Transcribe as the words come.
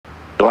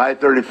July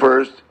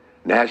 31st,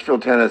 Nashville,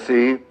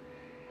 Tennessee.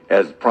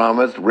 As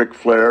promised, Ric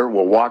Flair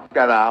will walk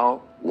that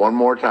aisle one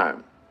more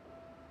time.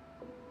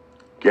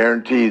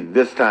 Guaranteed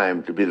this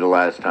time to be the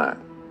last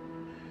time.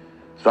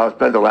 So I've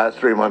spent the last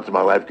 3 months of my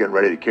life getting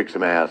ready to kick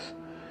some ass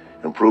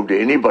and prove to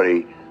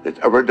anybody that's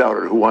ever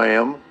doubted who I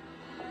am,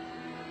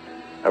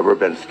 ever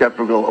been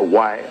skeptical of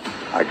why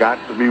I got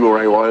to be where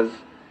I was,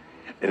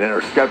 and then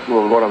are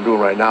skeptical of what I'm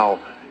doing right now,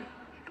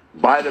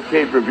 buy the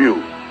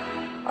pay-per-view.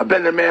 I've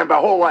been the man my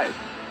whole life.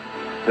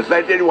 Since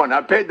 1981.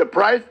 I've paid the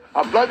price.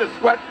 I've bled the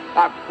sweat.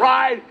 I've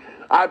cried.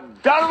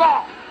 I've done it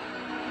all.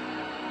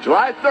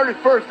 July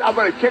 31st, I'm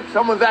going to kick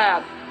someone's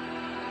ass.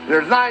 And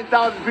there's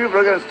 9,000 people that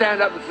are going to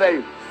stand up and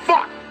say,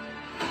 fuck!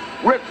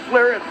 Ric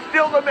Flair is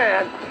still the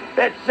man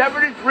at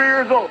 73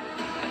 years old.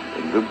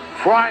 And to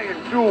try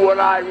and do what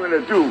I'm going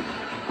to do,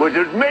 which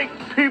is make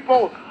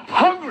people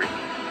hungry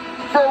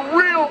for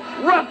real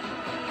wrestling.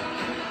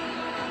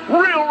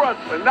 Real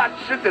wrestling, not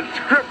shit that's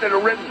scripted or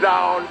written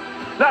down,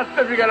 not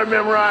stuff you got to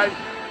memorize.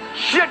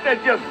 Shit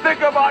that you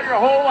think about your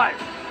whole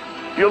life.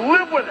 You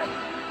live with it.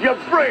 You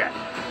bring it.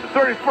 The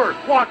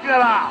 31st, walking that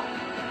aisle.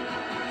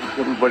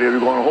 Everybody will be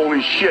going,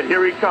 holy shit,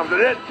 here he comes.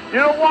 And you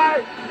know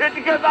why? It's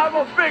because I'm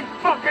a big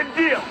fucking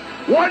deal.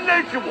 One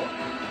Nature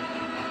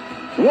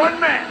Boy. One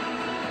man.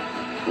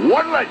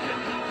 One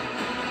legend.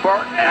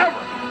 Forever.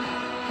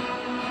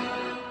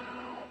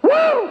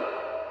 Woo!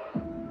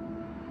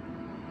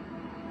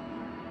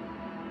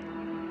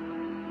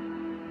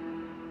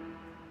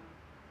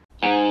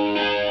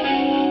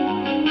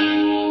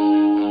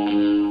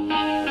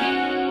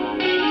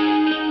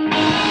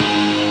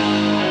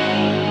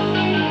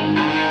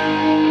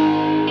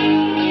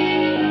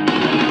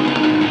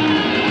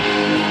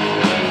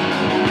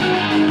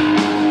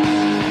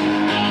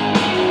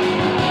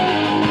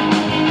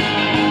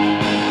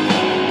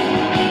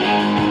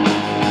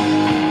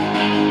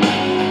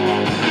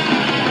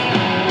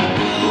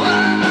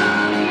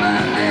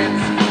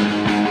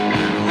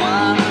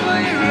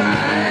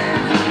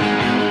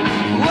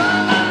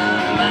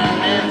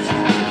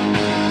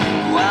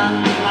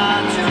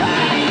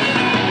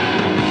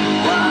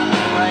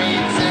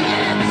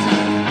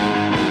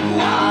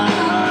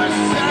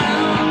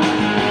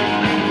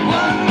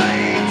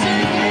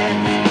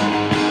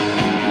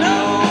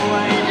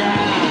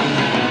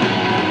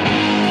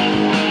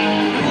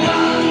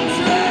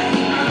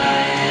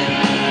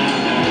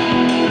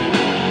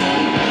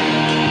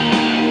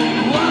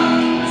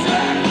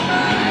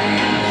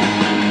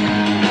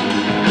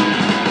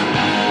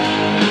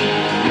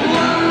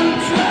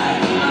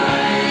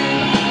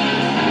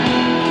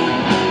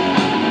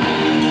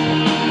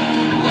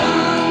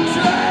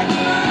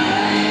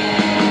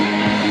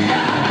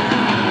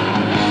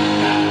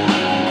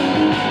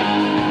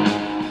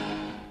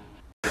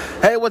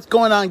 What's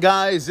going on,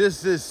 guys?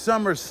 This is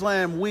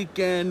SummerSlam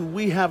weekend.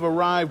 We have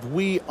arrived.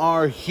 We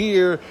are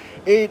here.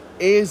 It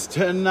is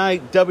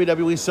tonight.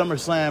 WWE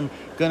SummerSlam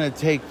going to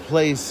take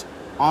place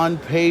on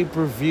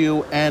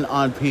pay-per-view and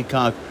on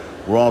Peacock.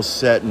 We're all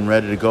set and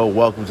ready to go.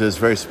 Welcome to this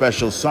very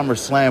special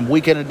SummerSlam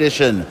weekend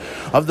edition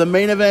of the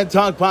Main Event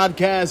Talk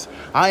podcast.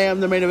 I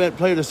am the main event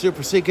player, the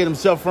Super Secret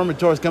himself, Furman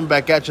Torres, coming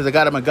back at you. The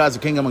God among gods,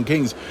 the King among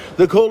kings,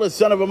 the coolest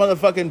son of a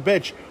motherfucking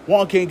bitch,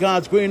 walking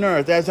God's green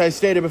earth. As I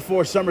stated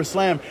before,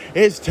 SummerSlam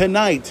is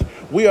tonight.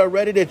 We are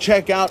ready to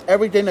check out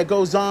everything that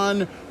goes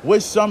on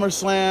with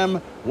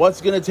SummerSlam,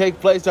 what's going to take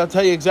place. I'll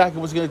tell you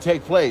exactly what's going to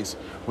take place.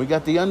 We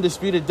got the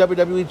undisputed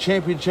WWE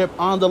Championship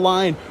on the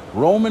line.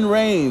 Roman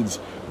Reigns,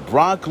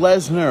 Brock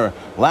Lesnar,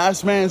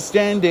 last man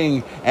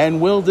standing,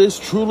 and will this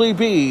truly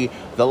be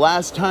the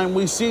last time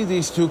we see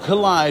these two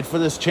collide for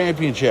this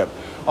championship?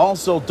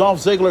 Also, Dolph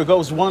Ziggler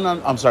goes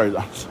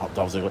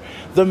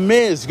The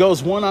Miz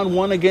goes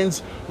one-on-one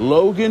against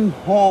Logan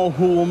Paul,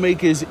 who will make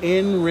his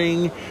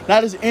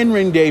not his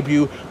in-ring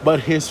debut,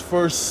 but his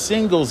first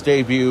singles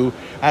debut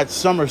at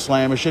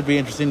SummerSlam. It should be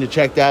interesting to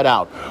check that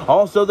out.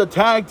 Also, the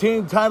tag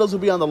team titles will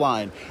be on the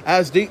line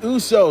as the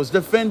Usos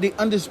defend the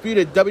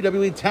undisputed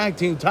WWE tag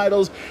team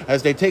titles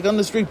as they take on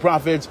the Street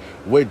Profits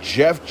with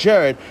Jeff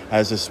Jarrett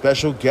as a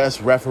special guest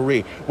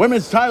referee.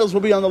 Women's titles will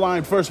be on the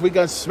line. First, we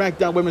got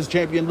SmackDown Women's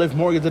Champion Liv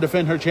Morgan to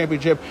defend her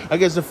championship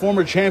against the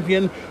former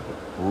champion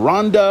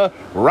Ronda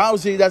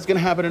Rousey. That's going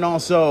to happen. And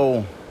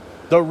also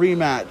the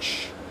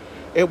rematch.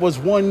 It was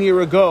 1 year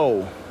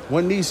ago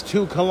when these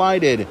two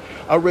collided.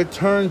 A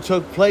return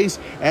took place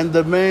and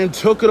the man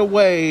took it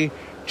away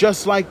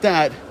just like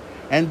that.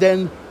 And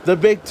then the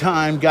big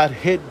time got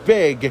hit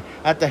big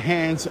at the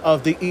hands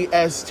of the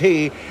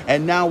EST.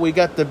 And now we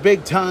got the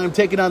big time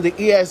taking on the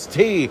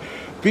EST.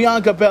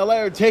 Bianca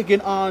Belair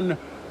taking on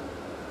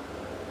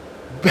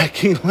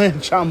Becky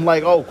Lynch. I'm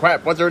like, oh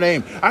crap, what's her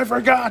name? I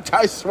forgot,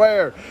 I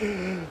swear.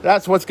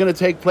 That's what's going to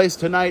take place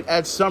tonight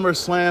at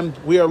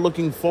SummerSlam. We are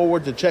looking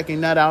forward to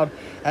checking that out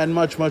and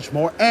much, much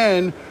more.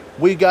 And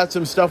we got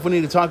some stuff we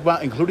need to talk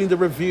about, including the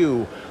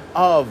review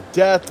of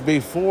Death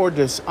Before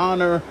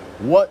Dishonor,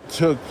 what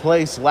took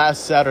place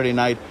last Saturday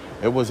night.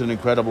 It was an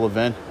incredible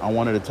event. I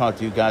wanted to talk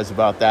to you guys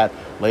about that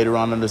later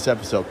on in this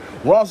episode.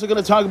 We're also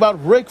going to talk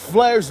about Ric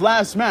Flair's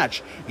last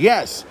match.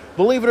 Yes,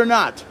 believe it or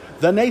not,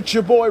 the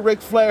Nature Boy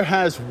Ric Flair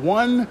has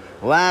one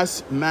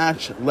last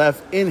match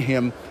left in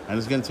him, and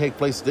it's going to take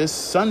place this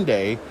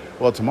Sunday,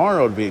 well,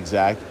 tomorrow to be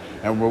exact,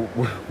 and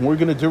we're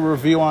going to do a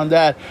review on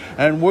that,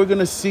 and we're going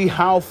to see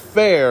how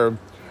fair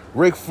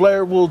Ric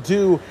Flair will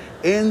do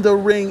in the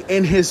ring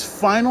in his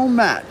final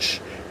match.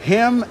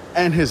 Him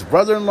and his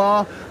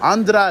brother-in-law,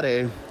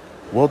 Andrade,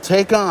 will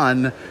take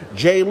on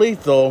Jay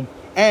Lethal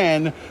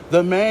and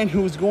the man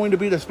who's going to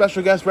be the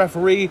special guest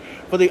referee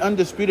for the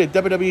undisputed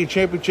WWE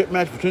Championship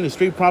match between the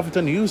Street Profits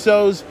and the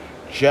Usos,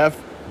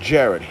 Jeff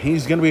Jarrett.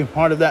 He's going to be a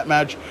part of that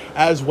match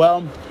as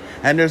well.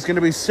 And there's going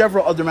to be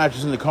several other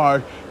matches in the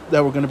card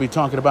that we're going to be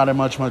talking about and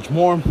much, much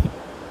more.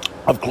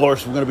 Of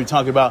course, we're going to be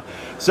talking about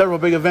several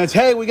big events.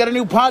 Hey, we got a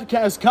new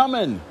podcast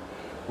coming.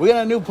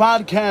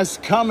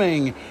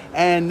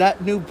 And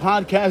that new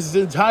podcast is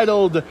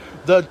entitled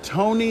The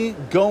Tony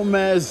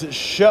Gomez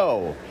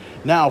Show.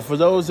 Now, for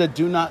those that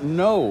do not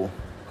know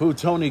who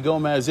Tony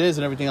Gomez is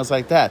and everything else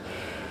like that,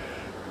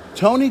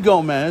 Tony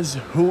Gomez,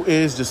 who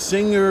is the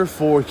singer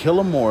for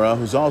Killamora,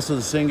 who's also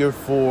the singer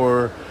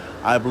for,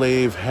 I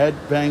believe,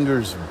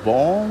 Headbangers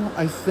Ball,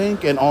 I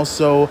think, and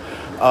also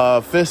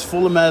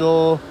Fistful of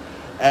Metal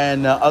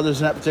and others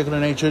in that particular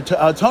nature.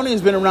 Tony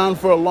has been around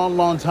for a long,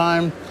 long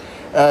time.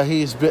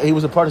 He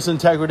was a part of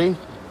Integrity.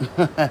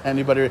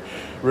 Anybody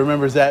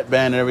remembers that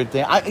band and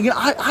everything?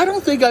 I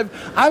don't think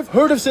I've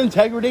heard of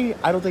Integrity.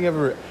 I don't think I've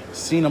ever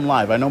seen them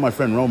live. I know my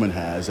friend Roman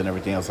has and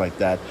everything else like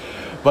that.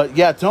 But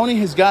yeah, Tony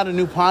has got a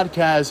new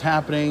podcast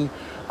happening.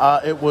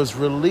 It was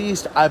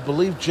released, I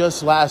believe,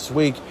 just last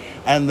week,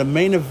 and the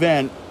main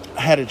event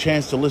had a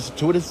chance to listen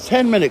to it. It's a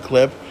 10-minute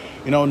clip,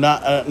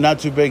 not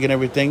too big and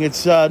everything.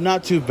 It's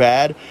not too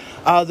bad.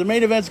 The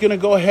main event's going to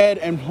go ahead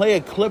and play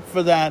a clip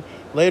for that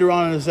later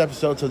on in this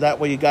episode, so that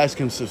way you guys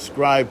can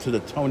subscribe to the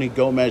Tony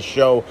Gomez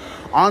Show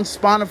on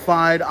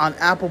Spotify, on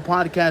Apple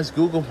Podcasts,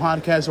 Google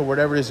Podcasts, or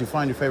whatever it is you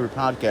find your favorite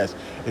podcast.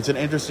 It's an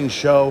interesting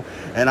show,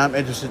 and I'm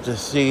interested to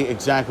see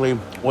exactly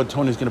what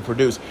Tony's going to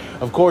produce.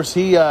 Of course,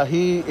 he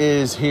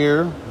is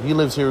here. He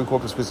lives here in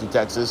Corpus Christi,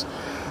 Texas.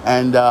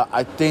 And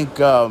I think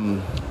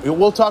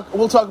we'll talk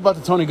about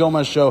the Tony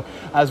Gomez Show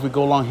as we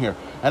go along here.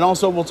 And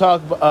also we'll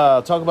talk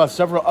about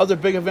several other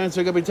big events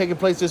that are going to be taking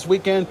place this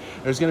weekend.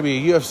 There's going to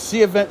be a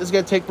UFC event that's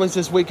going to take place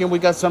this weekend. We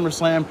got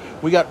SummerSlam.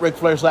 We got Ric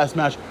Flair's last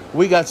match.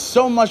 We got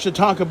so much to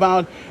talk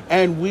about.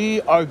 And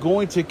we are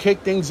going to kick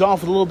things off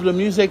with a little bit of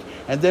music.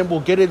 And then we'll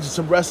get into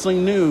some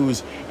wrestling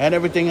news and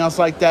everything else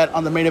like that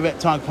on the Main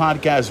Event Talk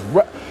podcast.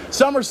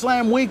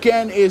 SummerSlam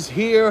weekend is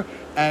here.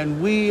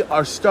 And we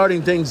are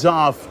starting things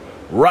off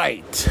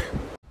right.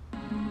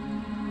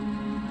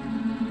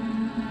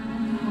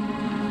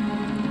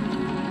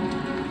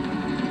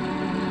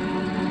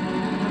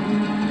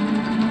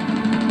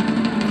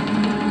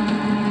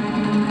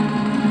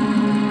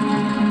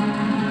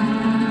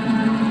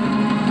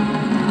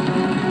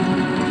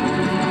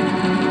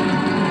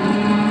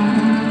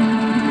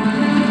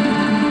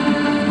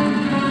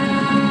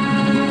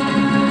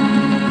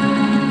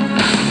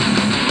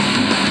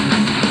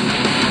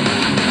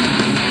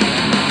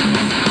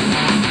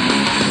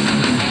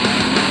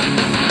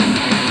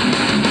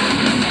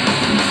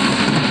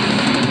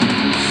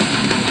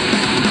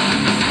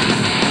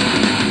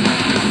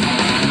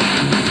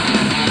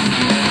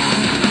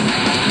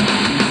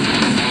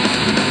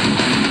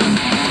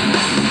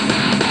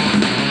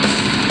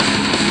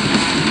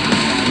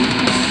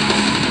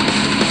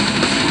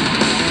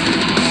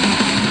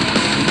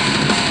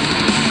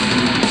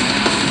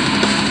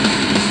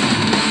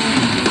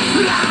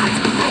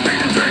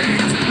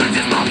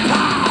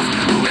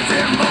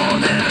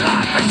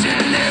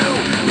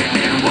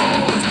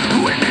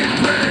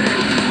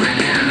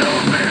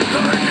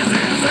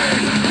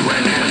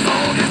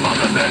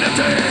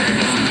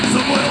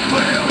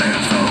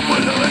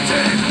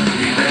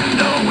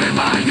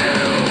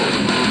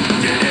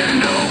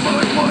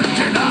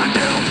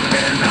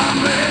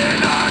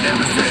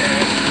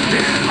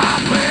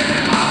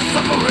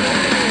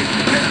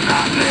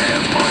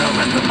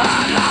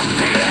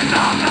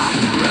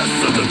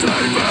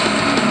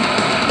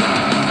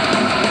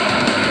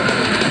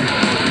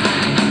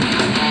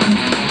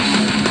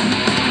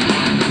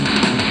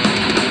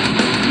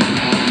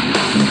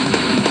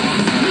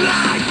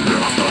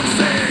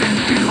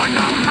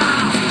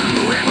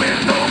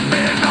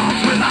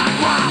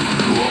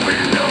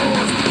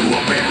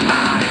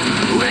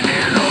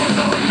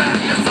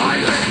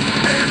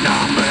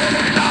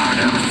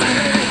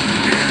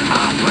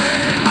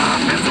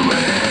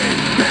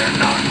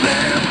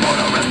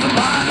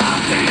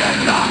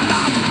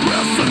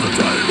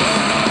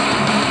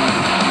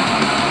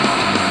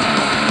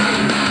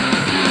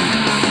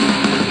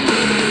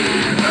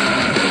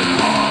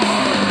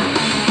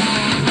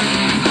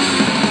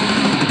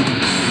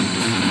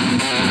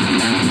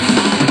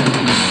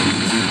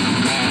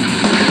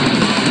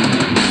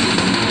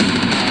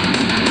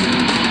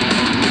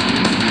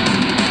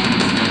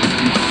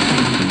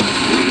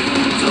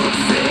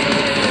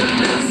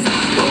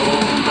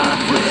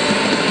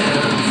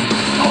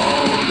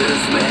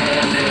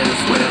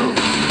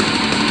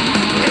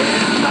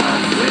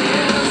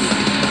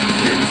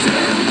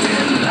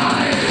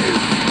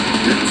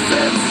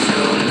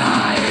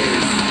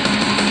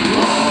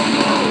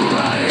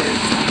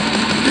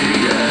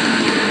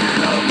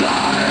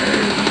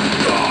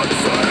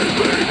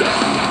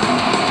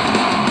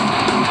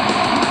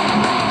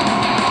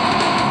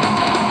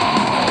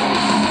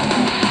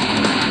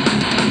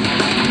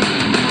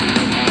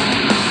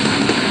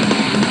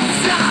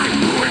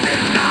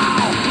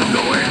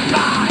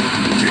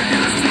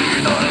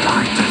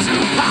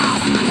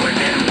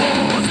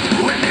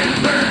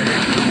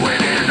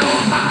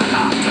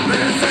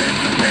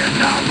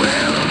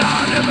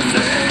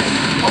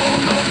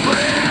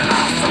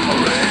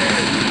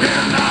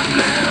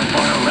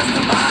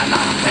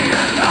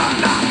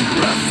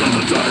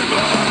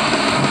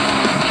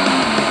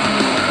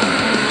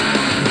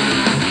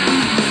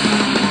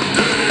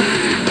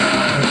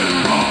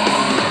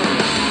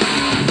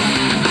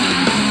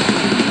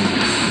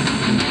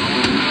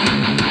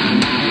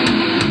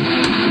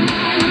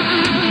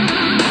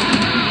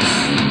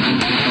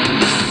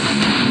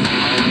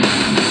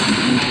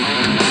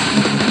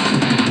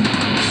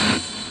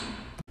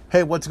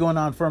 Hey, what's going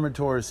on?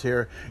 Fermentors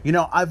here. You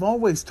know, I've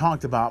always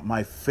talked about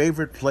my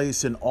favorite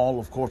place in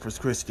all of Corpus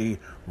Christi,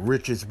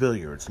 Rich's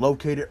Billiards,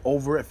 located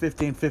over at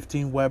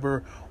 1515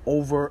 Weber,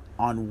 over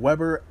on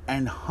Weber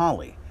and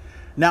Holly.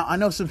 Now, I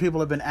know some people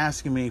have been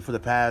asking me for the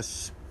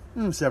past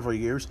several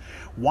years,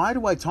 why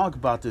do I talk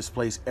about this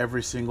place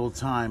every single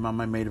time on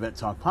my Main Event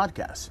Talk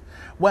podcast?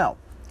 Well,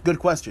 good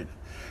question.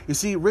 You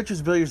see,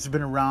 Rich's Billiards has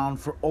been around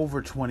for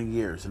over 20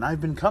 years, and I've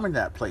been coming to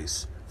that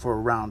place for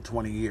around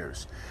 20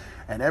 years.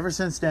 And ever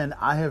since then,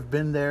 I have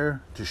been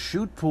there to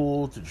shoot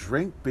pool, to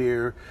drink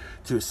beer,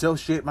 to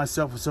associate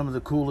myself with some of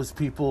the coolest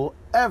people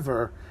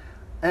ever,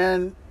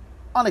 and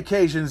on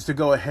occasions to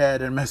go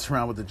ahead and mess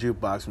around with the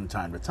jukebox from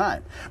time to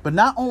time. But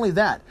not only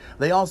that,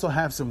 they also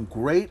have some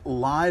great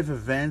live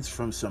events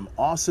from some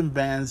awesome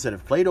bands that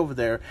have played over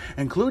there,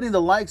 including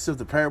the likes of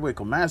the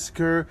Parawickle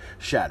Massacre,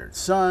 Shattered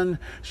Sun,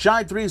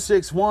 Shy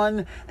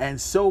 361, and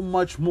so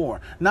much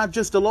more. Not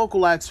just the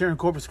local acts here in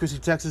Corpus Christi,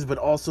 Texas, but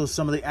also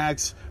some of the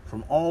acts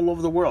from all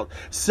over the world.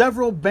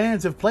 Several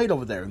bands have played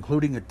over there,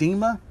 including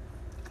Edema,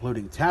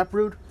 including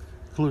Taproot,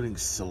 including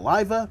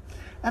Saliva,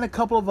 and a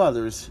couple of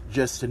others,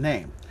 just to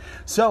name.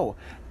 So,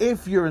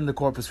 if you're in the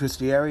Corpus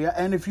Christi area,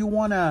 and if you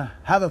want to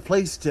have a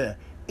place to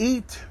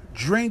eat,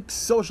 drink,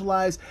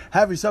 socialize,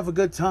 have yourself a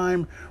good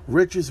time,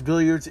 Rich's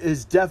Billiards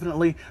is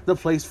definitely the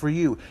place for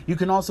you. You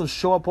can also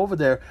show up over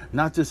there,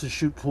 not just to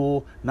shoot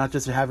pool, not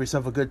just to have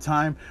yourself a good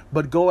time,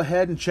 but go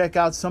ahead and check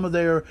out some of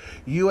their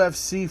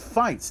UFC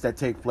fights that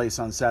take place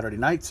on Saturday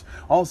nights.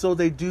 Also,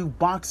 they do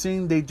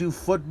boxing, they do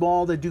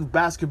football, they do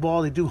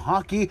basketball, they do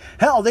hockey.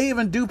 Hell, they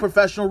even do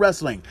professional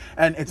wrestling.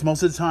 And it's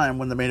most of the time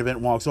when the main event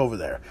walks over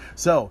there.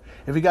 So,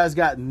 if you guys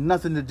got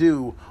nothing to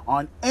do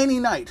on any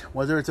night,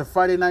 whether it's a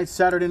Friday night,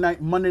 Saturday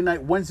night, Monday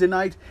night, Wednesday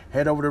night,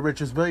 head over to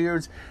Rich's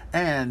Billiards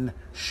and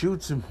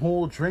shoot some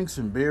pool, drink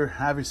some beer,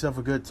 have yourself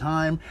a good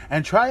time,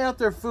 and try out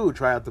their food.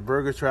 Try out the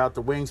burgers, try out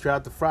the wings, try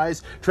out the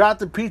fries, try out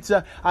the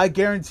pizza. I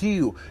guarantee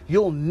you,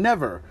 you'll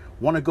never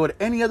want to go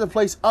to any other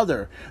place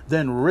other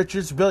than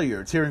Rich's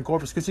Billiards here in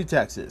Corpus Christi,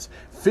 Texas,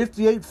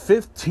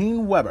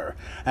 5815 Weber.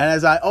 And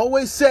as I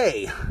always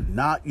say,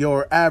 not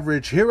your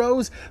average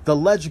heroes. The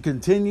legend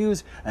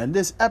continues, and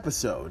this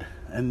episode,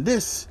 and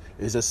this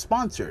is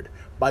sponsored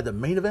by the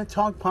Main Event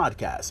Talk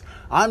podcast.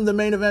 I'm the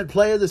main event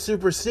player, the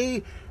Super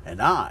C,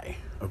 and I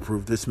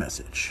approve this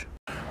message.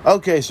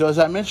 Okay, so as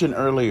I mentioned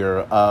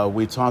earlier,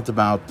 we talked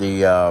about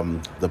the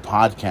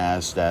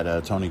podcast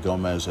that Tony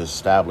Gomez has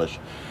established.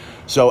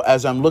 So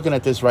as I'm looking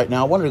at this right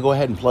now, I wanted to go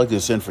ahead and plug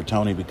this in for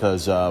Tony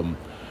because, I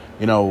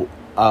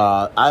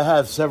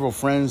have several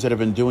friends that have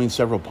been doing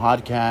several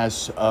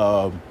podcasts.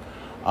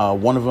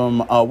 One of them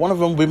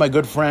will be my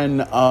good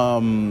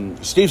friend,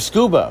 Steve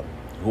Scuba,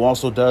 who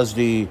also does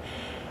the,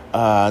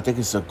 I think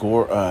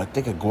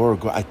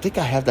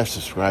I have that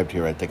subscribed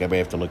here. I think I may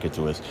have to look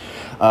into this.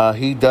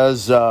 He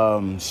does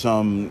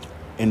some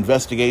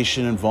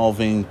investigation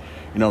involving,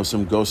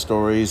 some ghost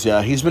stories.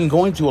 He's been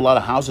going to a lot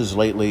of houses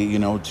lately,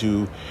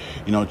 to,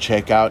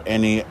 check out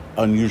any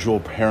unusual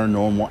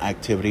paranormal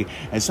activity.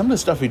 And some of the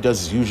stuff he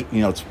does is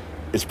usually,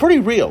 it's pretty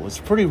real. It's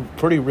pretty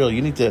real.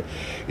 You need to,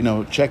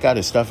 check out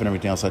his stuff and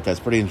everything else like that. It's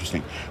pretty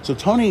interesting. So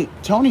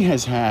Tony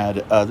has had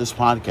this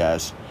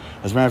podcast.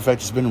 As a matter of fact,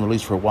 it's been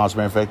released for a while. As a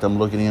matter of fact, I'm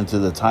looking into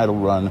the title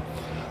run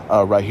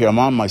right here. I'm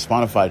on my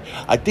Spotify.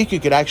 I think you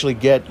could actually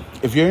get,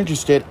 if you're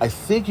interested, I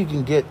think you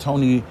can get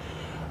Tony's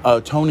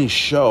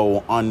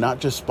show on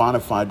not just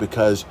Spotify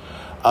because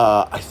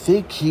I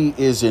think he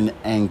is an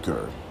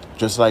Anchor,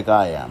 just like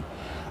I am.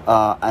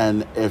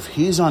 And if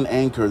he's on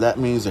Anchor, that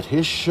means that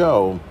his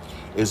show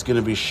is going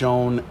to be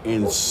shown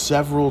in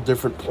several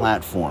different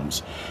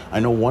platforms. I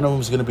know one of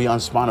them is going to be on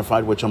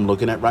Spotify, which I'm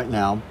looking at right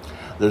now.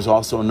 There's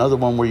also another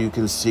one where you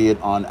can see it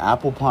on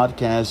Apple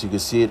Podcasts. You can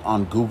see it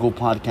on Google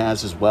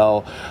Podcasts as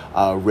well.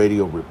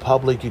 Radio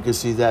Republic, you can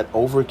see that.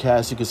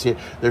 Overcast, you can see it.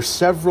 There's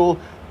several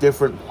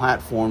different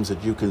platforms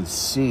that you can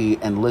see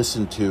and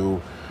listen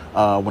to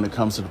when it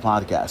comes to the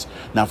podcast.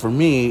 Now, for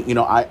me,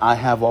 I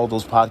have all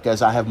those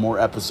podcasts. I have more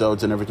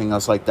episodes and everything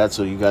else like that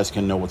so you guys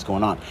can know what's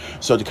going on.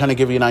 So to kind of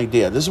give you an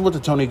idea, this is what the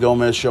Tony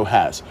Gomez Show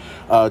has.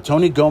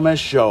 Tony Gomez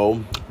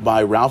Show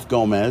by Ralph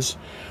Gomez.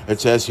 It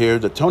says here,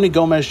 the Tony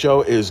Gomez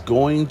Show is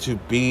going to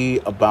be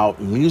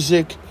about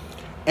music,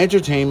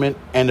 entertainment,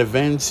 and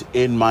events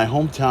in my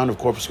hometown of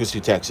Corpus Christi,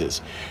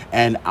 Texas,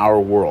 and our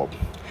world.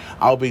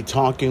 I'll be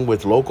talking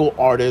with local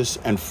artists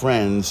and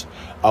friends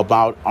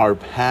about our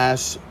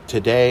past,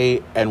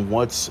 today, and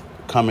what's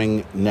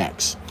coming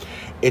next.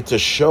 It's a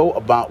show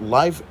about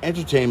life,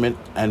 entertainment,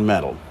 and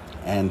metal.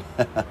 And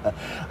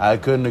I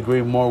couldn't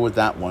agree more with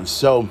that one.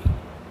 So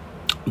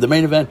the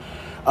main event,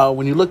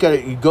 when you look at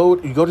it, you go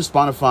to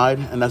Spotify,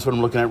 and that's what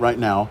I'm looking at right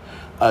now.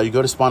 You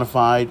go to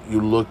Spotify,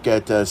 you look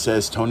at,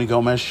 says Tony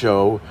Gomez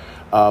Show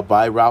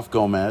by Ralph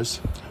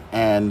Gomez,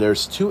 and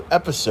there's 2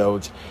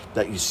 episodes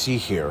that you see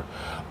here.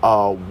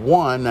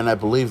 One, and I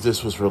believe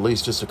this was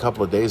released just a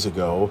couple of days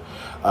ago,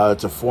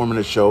 it's a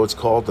 4-minute show. It's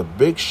called The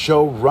Big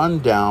Show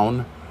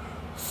Rundown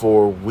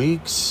for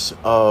weeks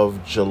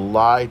of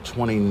July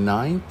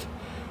 29th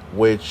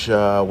which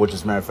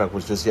as a matter of fact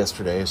was just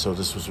yesterday. So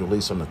this was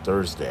released on a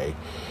Thursday.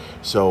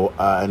 So,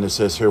 and it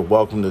says here,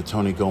 welcome to the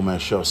Tony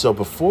Gomez Show. So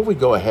before we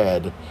go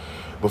ahead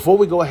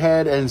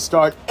and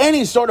start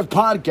any sort of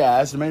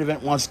podcast, the Main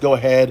Event wants to go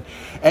ahead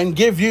and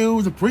give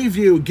you the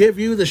preview, give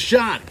you the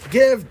shot,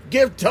 give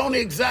Tony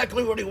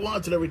exactly what he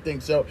wants and everything.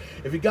 So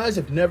if you guys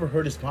have never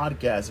heard his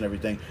podcast and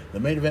everything, the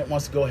Main Event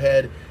wants to go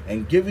ahead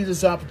and give you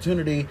this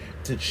opportunity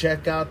to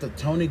check out the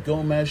Tony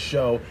Gomez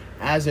Show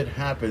as it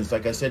happens.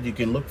 Like I said, you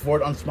can look for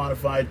it on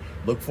Spotify,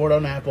 look for it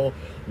on Apple,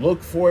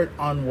 look for it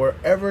on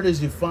wherever it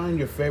is you find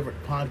your favorite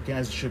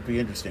podcast. It should be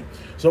interesting.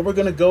 So we're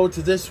going to go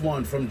to this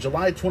one from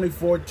July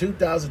 24,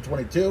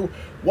 2022.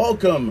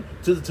 Welcome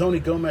to the Tony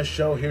Gomez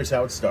Show. Here's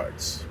how it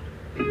starts.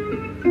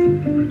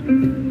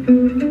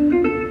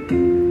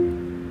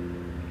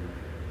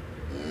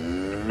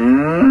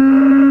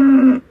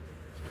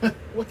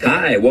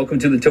 Hi, welcome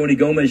to the Tony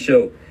Gomez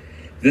Show.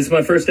 This is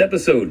my first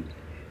episode.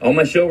 On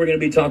my show, we're going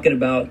to be talking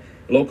about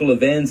local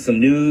events, some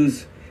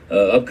news,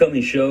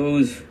 upcoming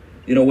shows,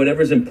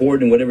 whatever's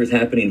important, whatever's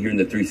happening here in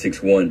the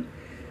 361.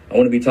 I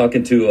want to be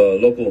talking to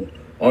local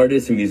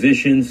artists and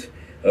musicians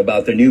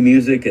about their new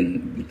music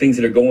and things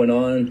that are going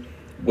on,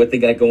 what they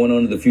got going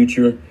on in the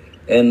future,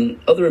 and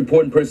other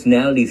important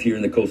personalities here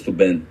in the Coastal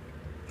Bend.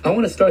 I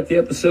want to start the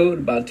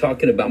episode by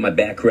talking about my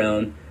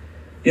background.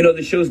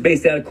 The show's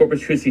based out of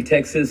Corpus Christi,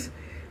 Texas,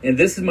 and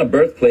this is my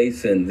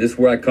birthplace, and this is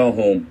where I call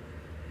home.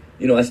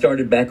 I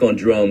started back on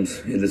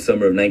drums in the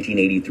summer of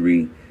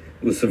 1983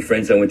 with some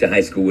friends I went to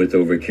high school with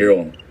over at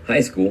Carroll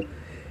High School.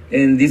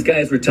 And these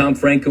guys were Tom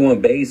Franco on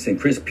bass and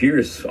Chris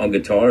Pierce on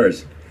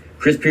guitars.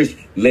 Chris Pierce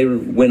later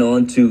went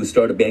on to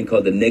start a band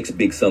called The Next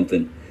Big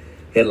Something.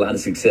 He had a lot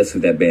of success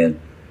with that band.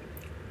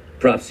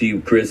 Props to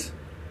you, Chris.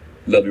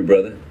 Love your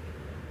brother.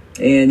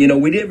 And,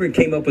 we never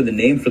came up with a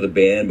name for the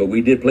band, but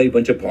we did play a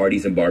bunch of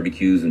parties and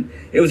barbecues, and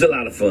it was a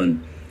lot of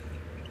fun.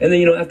 And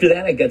then, after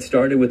that, I got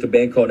started with a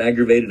band called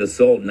Aggravated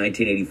Assault in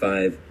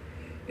 1985.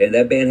 And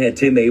that band had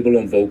Tim Abel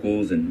on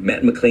vocals and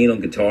Matt McLean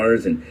on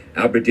guitars and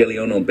Albert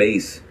DeLeon on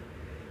bass.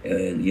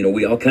 And,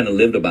 we all kind of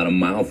lived about a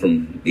mile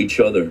from each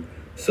other.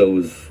 So it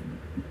was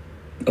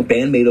a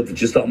band made up of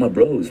just all my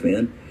bros,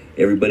 man.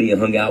 Everybody I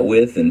hung out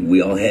with, and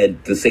we all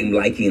had the same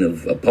liking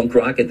of punk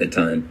rock at the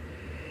time.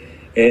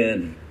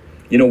 And,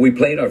 we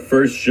played our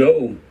first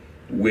show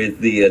with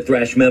the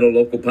thrash metal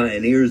local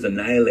pioneers,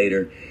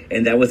 Annihilator,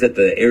 and that was at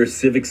the Air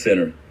Civic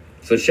Center.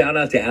 So shout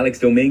out to Alex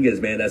Dominguez,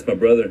 man, that's my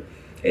brother.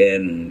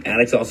 And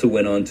Alex also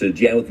went on to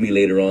jam with me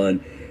later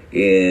on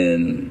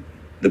in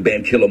the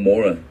band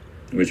Killamora,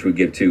 which we'll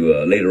get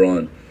to later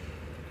on.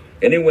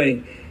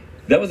 Anyway,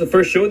 that was the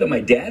first show that my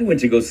dad went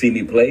to go see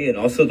me play, and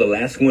also the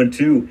last one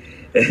too,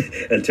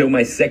 until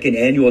my second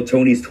annual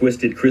Tony's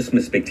Twisted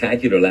Christmas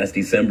Spectacular last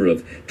December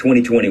of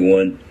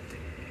 2021.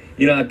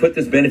 I put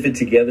this benefit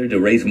together to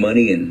raise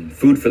money and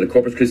food for the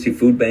Corpus Christi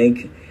Food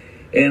Bank.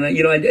 And,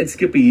 I did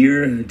skip a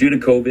year due to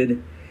COVID.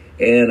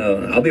 And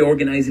I'll be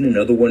organizing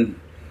another one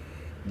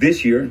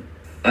this year.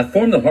 I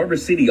formed the Harbor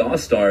City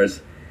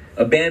All-Stars,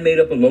 a band made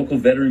up of local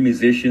veteran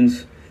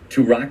musicians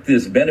to rock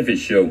this benefit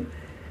show.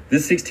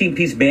 This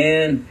 16-piece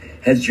band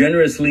has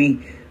generously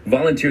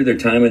volunteered their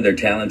time and their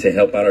talent to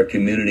help out our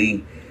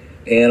community.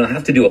 And I'll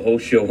have to do a whole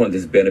show on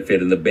this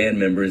benefit and the band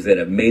members that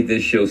have made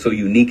this show so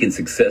unique and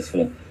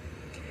successful.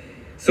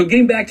 So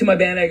getting back to my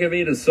band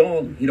Aggravated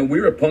Assault, we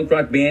were a punk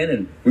rock band,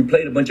 and we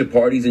played a bunch of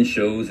parties and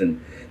shows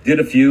and did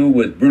a few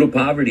with Brutal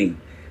Poverty,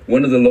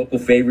 one of the local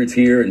favorites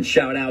here. And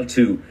shout out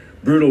to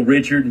Brutal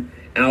Richard,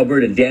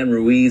 Albert, and Dan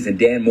Ruiz, and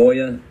Dan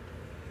Moya.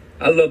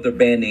 I love their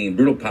band name,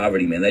 Brutal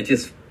Poverty, man. That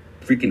just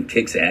freaking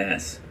kicks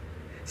ass.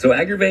 So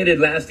Aggravated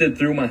lasted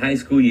through my high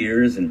school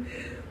years, and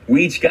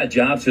we each got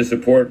jobs to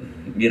support,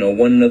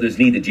 one another's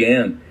need to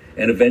jam.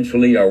 And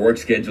eventually our work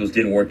schedules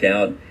didn't work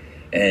out,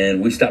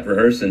 and we stopped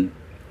rehearsing.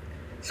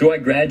 So I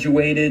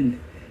graduated,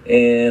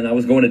 and I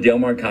was going to Del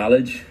Mar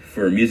College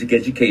for music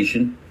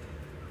education.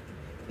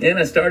 And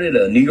I started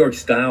a New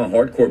York-style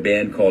hardcore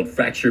band called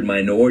Fractured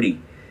Minority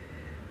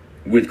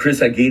with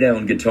Chris Aguida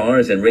on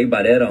guitars and Ray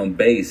Barretta on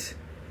bass.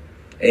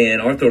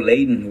 And Arthur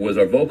Layden was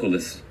our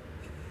vocalist.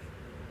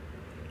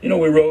 We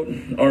wrote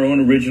our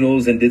own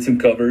originals and did some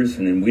covers.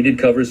 And then we did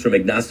covers from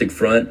Agnostic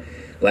Front,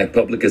 like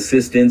Public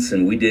Assistance.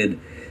 And we did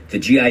the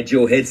G.I.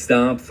 Joe Head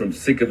Stomp from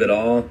Sick of It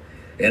All.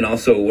 And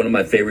also one of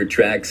my favorite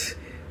tracks,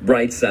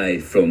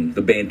 Brightside, from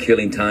the band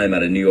Killing Time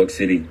out of New York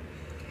City.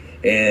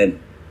 And,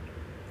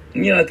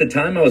 at the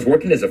time I was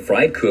working as a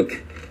fry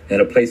cook at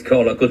a place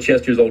called Uncle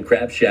Chester's Old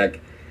Crab Shack.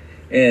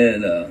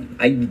 And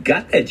I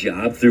got that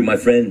job through my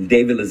friend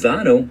David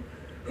Lozano,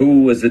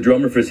 who was the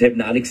drummer for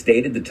Hypnotic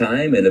State at the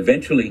time and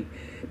eventually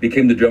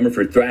became the drummer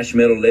for thrash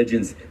metal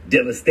legends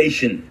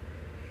Devastation.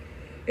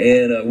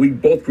 And we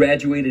both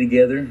graduated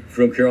together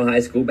from Carroll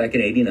High School back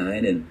in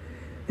 '89, and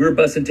we were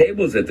bussing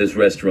tables at this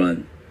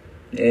restaurant.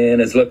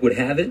 And as luck would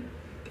have it,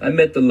 I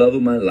met the love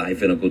of my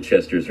life in Uncle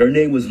Chester's. Her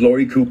name was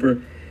Lori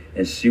Cooper,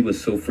 and she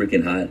was so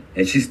freaking hot.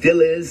 And she still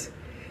is.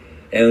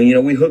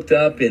 And, we hooked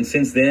up, and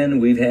since then,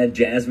 we've had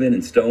Jasmine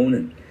and Stone.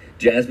 And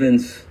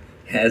Jasmine's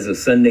has a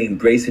son named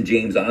Grayson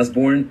James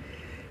Osborne,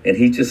 and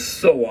he's just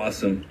so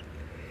awesome.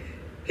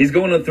 He's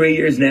going on 3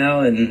 years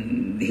now,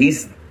 and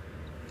he's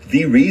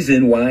the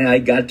reason why I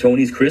got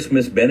Tony's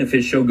Christmas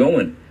benefit show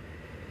going.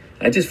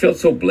 I just felt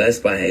so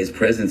blessed by his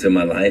presence in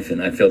my life,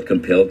 and I felt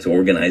compelled to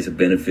organize a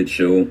benefit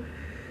show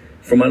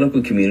for my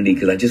local community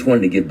because I just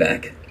wanted to give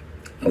back.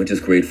 I was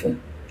just grateful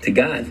to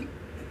God.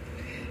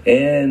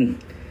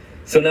 And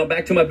so now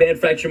back to my band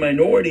Fractured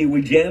Minority.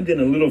 We jammed in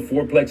a little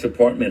fourplex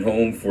apartment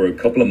home for a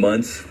couple of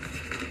months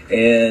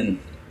and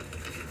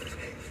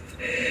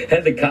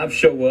had the cops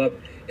show up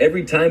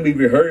every time we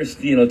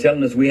rehearsed,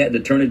 telling us we had to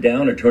turn it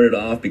down or turn it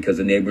off because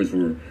the neighbors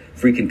were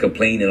freaking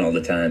complaining all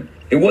the time.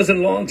 It wasn't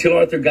long till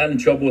Arthur got in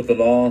trouble with the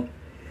law.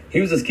 He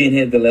was a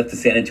skinhead that left the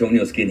San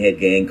Antonio skinhead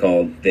gang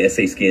called the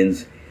SA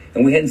Skins,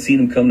 and we hadn't seen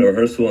him come to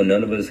rehearsal, and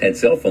none of us had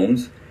cell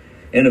phones.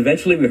 And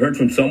eventually we heard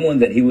from someone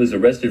that he was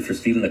arrested for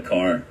stealing a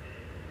car.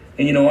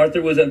 And,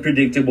 Arthur was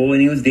unpredictable,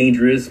 and he was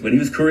dangerous, but he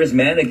was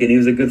charismatic, and he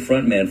was a good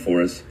front man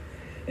for us.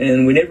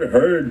 And we never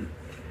heard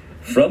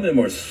from him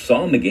or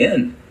saw him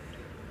again.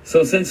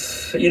 So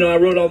since, I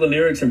wrote all the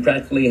lyrics and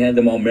practically had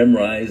them all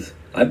memorized,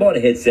 I bought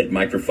a headset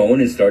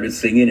microphone and started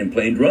singing and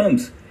playing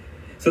drums.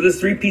 So this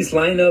three-piece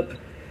lineup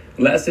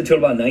lasted till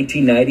about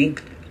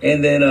 1990.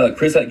 And then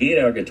Chris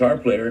Aguirre, our guitar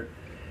player,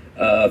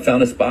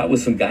 found a spot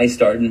with some guys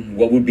starting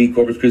what would be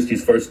Corpus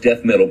Christi's first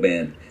death metal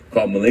band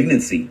called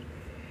Malignancy.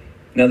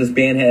 Now this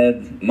band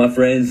had my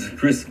friends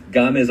Chris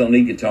Gomez on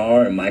lead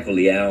guitar and Michael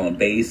Leal on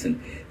bass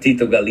and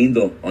Tito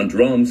Galindo on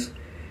drums.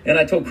 And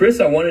I told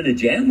Chris I wanted to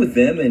jam with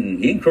them,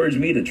 and he encouraged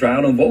me to try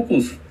out on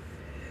vocals.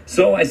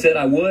 So I said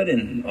I would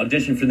and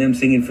auditioned for them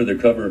singing for their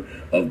cover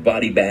of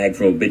Body Bag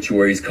from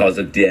Obituary's Cause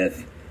of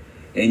Death.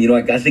 And,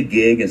 I got the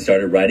gig and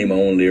started writing my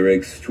own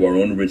lyrics to our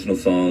own original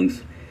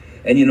songs.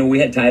 And, we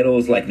had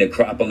titles like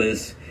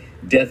Necropolis,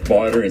 Death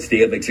Barter, and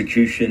Stay of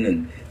Execution,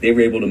 and they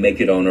were able to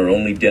make it on our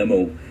only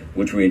demo,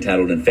 which we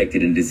entitled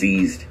Infected and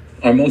Diseased.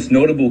 Our most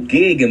notable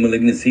gig in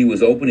Malignancy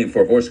was opening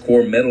for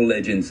horsecore metal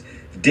legends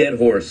Dead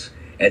Horse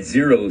at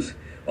Zeros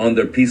on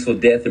their Peaceful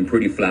Death and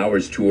Pretty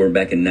Flowers tour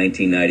back in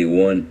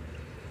 1991.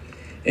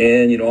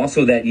 And,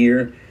 also that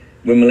year,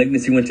 when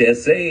Malignancy went to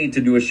SA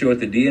to do a show at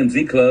the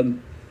DMZ Club,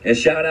 and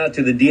shout out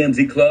to the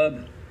DMZ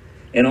Club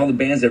and all the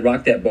bands that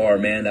rocked that bar,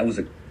 man. That was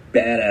a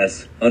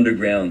badass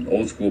underground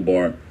old school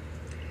bar.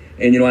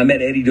 And, I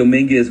met Eddie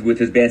Dominguez with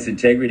his band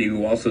Integrity, who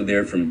was also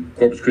there from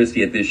Corpus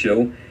Christi at this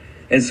show.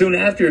 And soon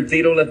after,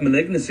 Tito left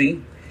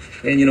Malignancy.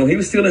 And, he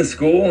was still in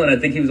school, and I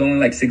think he was only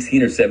like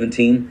 16 or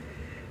 17.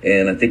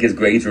 And I think his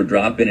grades were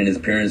dropping, and his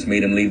parents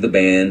made him leave the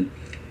band.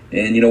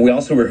 And, we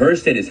also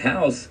rehearsed at his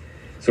house,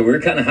 so we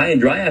were kind of high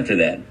and dry after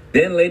that.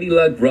 Then Lady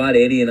Luck brought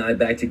Eddie and I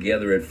back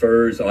together at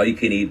Furs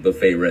All-You-Can-Eat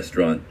Buffet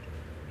Restaurant.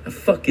 I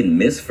fucking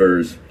miss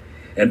Furs.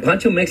 And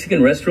Pancho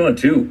Mexican Restaurant,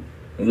 too.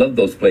 I love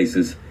those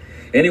places.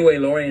 Anyway,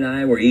 Lori and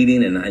I were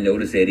eating, and I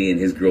noticed Eddie and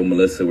his girl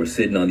Melissa were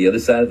sitting on the other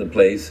side of the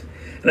place.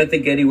 And I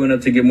think Eddie went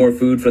up to get more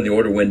food from the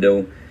order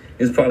window.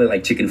 It was probably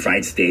like chicken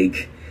fried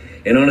steak.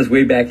 And on his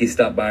way back, he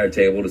stopped by our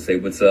table to say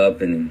what's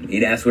up, and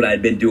he'd asked what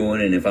I'd been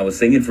doing and if I was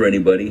singing for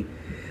anybody.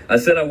 I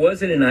said I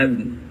wasn't, and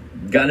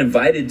I got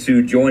invited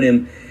to join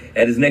him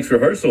at his next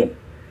rehearsal.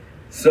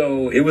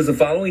 So it was the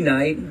following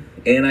night,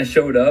 and I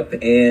showed up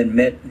and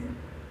met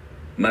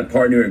my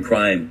partner in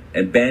crime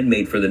and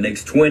bandmate for the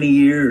next 20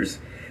 years,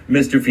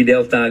 Mr.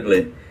 Fidel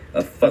Tagle,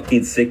 a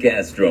fucking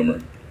sick-ass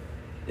drummer.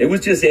 It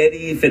was just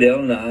Eddie, Fidel,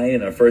 and I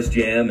in our first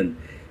jam, and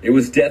it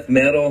was death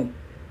metal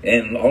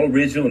and all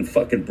original and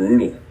fucking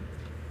brutal.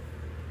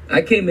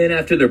 I came in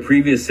after their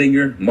previous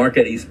singer, Mark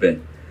Arispe.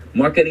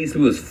 Mark Arispe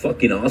was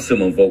fucking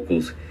awesome on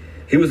vocals.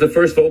 He was the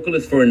first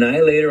vocalist for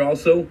Annihilator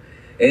also,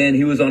 and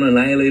he was on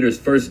Annihilator's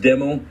first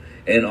demo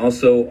and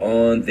also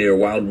on their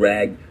Wild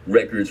Rag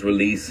Records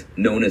release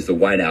known as the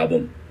White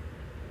Album.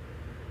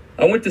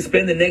 I went to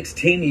spend the next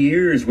 10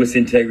 years with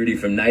Integrity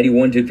from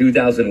 91 to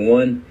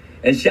 2001,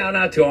 and shout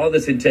out to all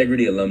the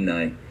Integrity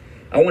alumni.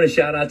 I want to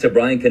shout out to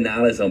Brian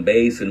Canales on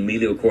bass and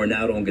Emilio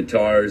Coronado on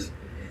guitars,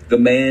 the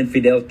man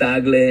Fidel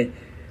Tagle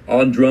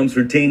on drums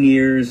for 10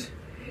 years,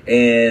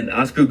 and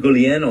Oscar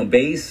Gullien on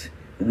bass,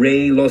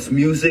 Ray Los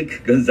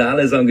Music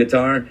Gonzalez on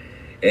guitar,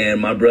 and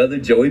my brother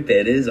Joey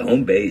Perez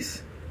on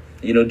bass.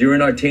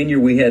 During our tenure,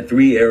 we had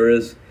 3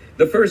 eras.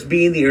 The first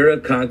being the era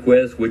of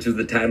Conquest, which was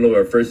the title of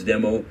our first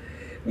demo,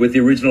 with the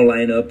original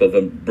lineup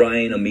of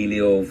Brian,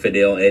 Emilio,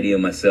 Fidel, Eddie,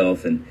 and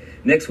myself. And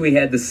next we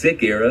had the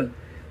Sick era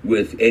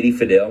with Eddie,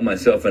 Fidel,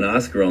 myself, and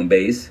Oscar on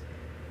bass.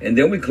 And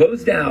then we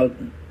closed out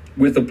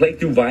with the Plague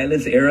Through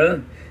Violence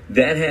era.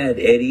 That had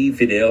Eddie,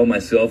 Fidel,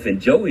 myself, and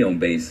Joey on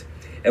bass.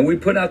 And we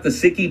put out the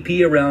Sick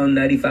EP around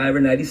 95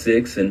 or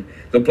 96, and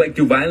the Plague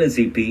Through Violence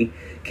EP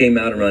came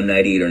out around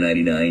 98 or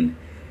 99.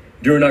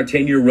 During our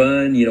 10-year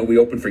run, we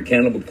opened for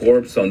Cannibal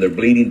Corpse on their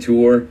Bleeding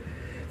tour,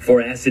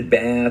 for Acid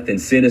Bath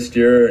and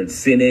Sinister and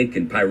Cynic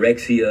and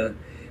Pyrexia,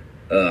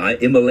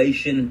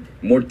 Immolation,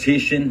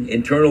 Mortician,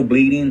 Internal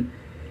Bleeding,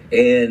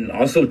 and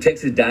also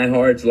Texas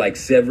diehards like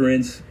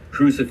Severance,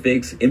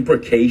 Crucifix,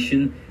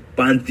 Imprecation,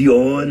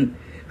 Pantheon,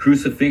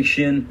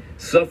 Crucifixion,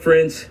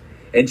 Sufferance,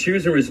 And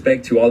cheers and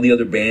respect to all the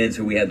other bands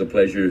who we had the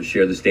pleasure to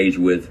share the stage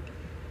with.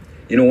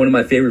 You know, one of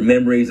my favorite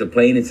memories of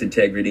playing its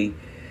integrity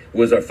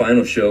was our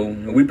final show.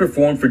 We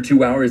performed for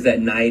 2 hours that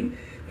night,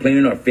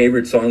 playing our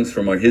favorite songs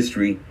from our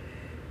history.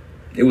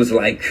 It was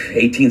like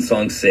 18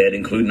 songs set,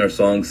 including our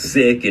songs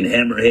Sick and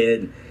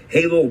Hammerhead,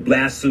 Halo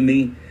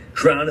Blasphemy,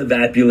 Crown of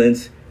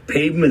Opulence,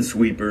 Pavement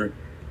Sweeper,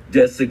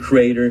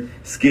 Desecrator,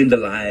 Skinned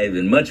Alive,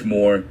 and much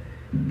more.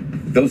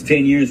 Those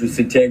 10 years with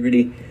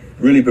Integrity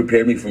really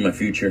prepared me for my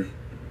future.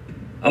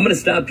 I'm going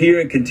to stop here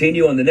and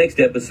continue on the next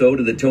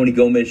episode of The Tony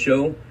Gomez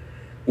Show,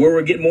 where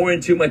we'll get more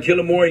into my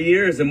Killamore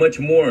years and much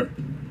more.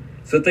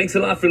 So thanks a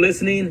lot for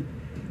listening.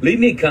 Leave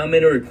me a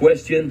comment or a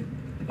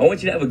question. I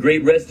want you to have a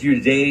great rest of your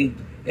day.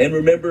 And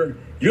remember,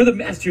 you're the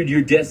master of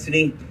your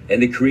destiny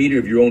and the creator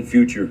of your own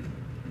future.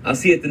 I'll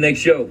see you at the next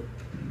show.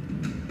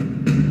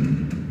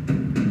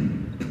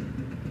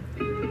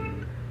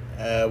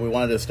 We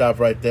wanted to stop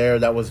right there.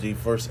 That was the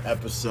first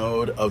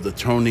episode of the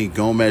Tony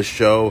Gomez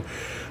Show.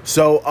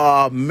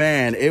 So,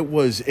 man, it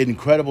was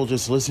incredible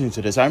just listening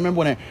to this. I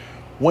remember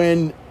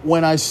when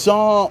I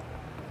saw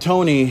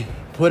Tony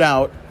put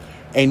out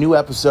a new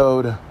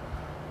episode.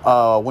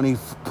 When he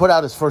put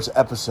out his first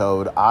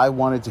episode, I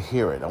wanted to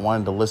hear it. I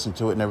wanted to listen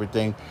to it and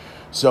everything.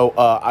 So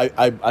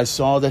I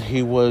saw that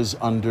he was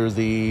under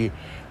the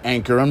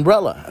Anchor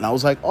umbrella, and I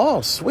was like, oh,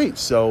 sweet.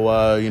 So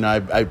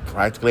I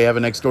practically have a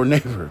next door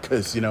neighbor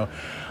because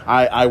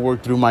I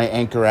work through my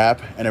Anchor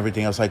app and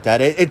everything else like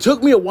that. It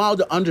took me a while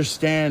to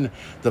understand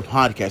the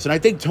podcast, and I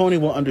think Tony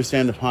will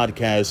understand the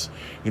podcast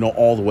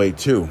all the way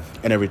too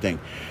and everything.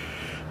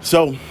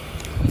 So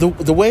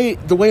the way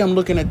I'm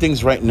looking at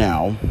things right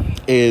now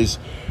is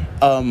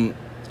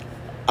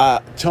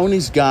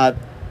Tony's got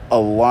a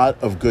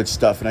lot of good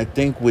stuff, and I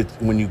think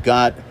when you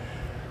got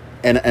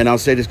and I'll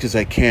say this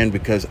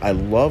because I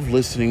love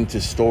listening to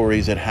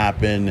stories that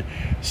happened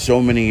so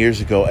many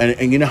years ago,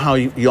 and you know how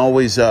you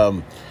always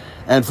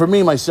and for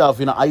me myself,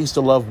 I used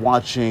to love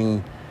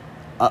watching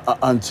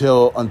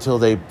until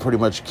they pretty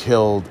much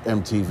killed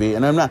MTV,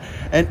 and I'm not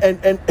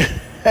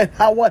and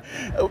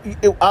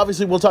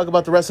obviously we'll talk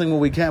about the wrestling when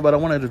we can, but I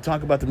wanted to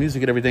talk about the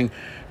music and everything.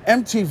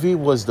 MTV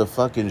was the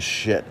fucking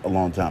shit a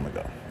long time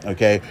ago,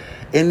 okay?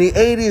 In the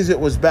 80s, it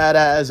was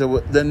badass.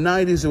 The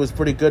 90s, it was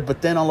pretty good,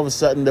 but then all of a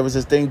sudden, there was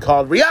this thing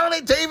called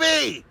reality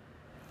TV!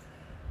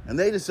 And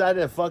they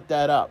decided to fuck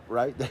that up,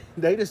 right?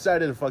 They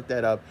decided to fuck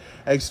that up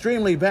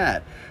extremely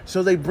bad.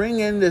 So they bring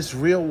in this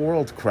real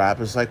world crap.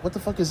 It's like, what the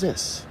fuck is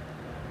this?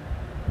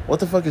 What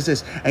the fuck is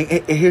this? And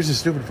here's the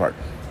stupid part.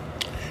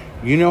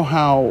 You know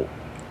how...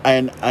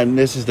 And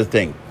this is the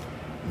thing.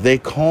 They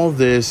call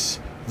this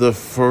the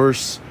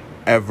first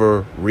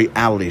ever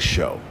reality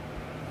show.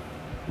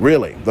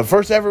 Really, the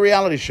first ever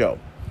reality show.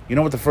 You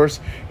know what the first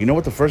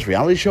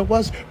reality show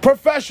was?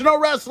 Professional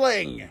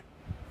wrestling.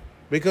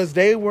 Because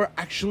they were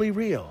actually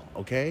real,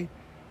 okay?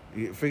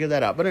 You figure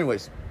that out. But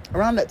anyways,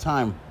 around that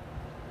time,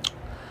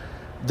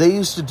 they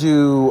used to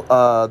do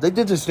they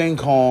did this thing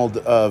called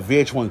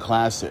VH1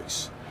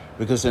 Classics,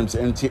 because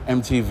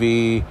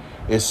MTV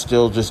is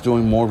still just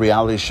doing more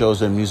reality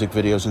shows and music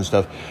videos and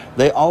stuff.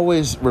 They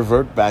always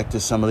revert back to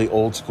some of the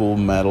old school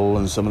metal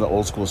and some of the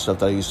old school stuff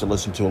that I used to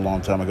listen to a long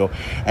time ago.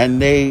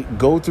 And they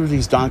go through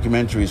these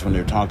documentaries when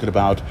they're talking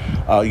about,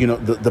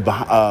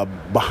 the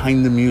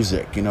behind the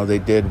music. They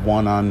did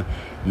one on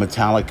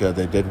Metallica,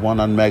 they did one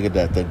on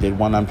Megadeth, they did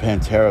one on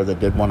Pantera, they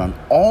did one on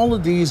all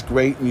of these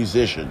great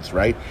musicians,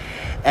 right?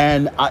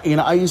 And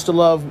I used to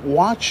love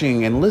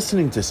watching and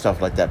listening to stuff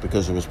like that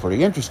because it was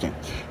pretty interesting.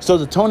 So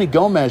the Tony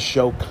Gomez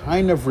Show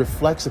kind of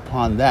reflects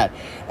upon that,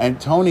 and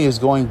Tony is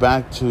going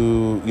back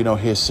to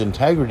his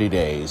Integrity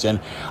days.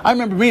 And I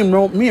remember me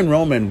and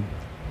Roman,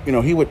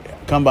 he would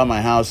come by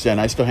my house,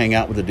 and I still hang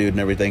out with the dude and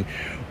everything.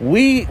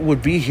 We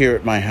would be here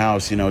at my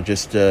house,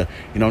 just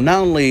not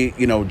only,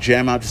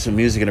 jam out to some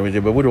music and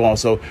everything, but we'd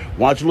also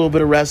watch a little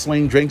bit of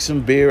wrestling, drink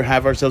some beer,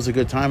 have ourselves a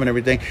good time and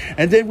everything.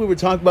 And then we would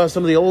talk about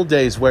some of the old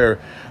days where,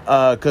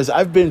 because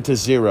I've been to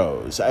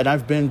Zeros, and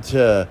I've been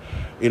to,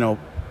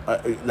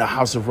 the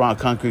House of Rock,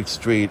 Concrete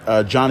Street,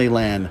 Johnny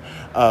Land,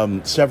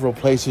 several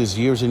places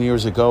years and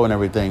years ago and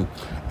everything.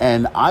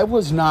 And I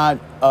was not,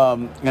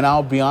 and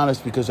I'll be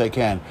honest because I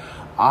can,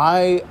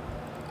 I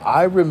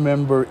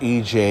remember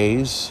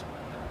EJ's.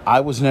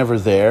 I was never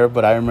there,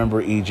 but I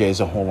remember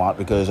EJ's a whole lot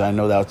because I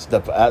know that's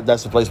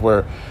the place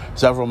where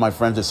several of my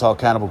friends that saw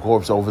Cannibal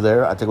Corpse over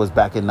there. I think it was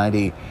back in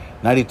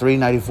 93,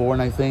 94,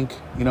 and I think,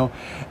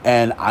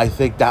 and I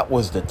think that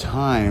was the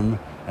time,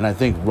 and I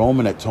think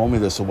Roman had told me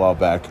this a while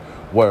back,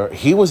 where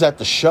he was at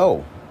the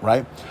show,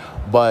 right?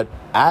 But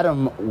I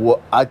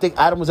think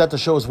Adam was at the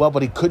show as well,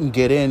 but he couldn't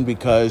get in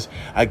because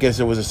I guess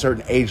there was a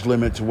certain age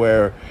limit to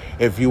where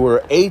if you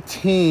were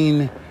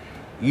 18,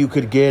 you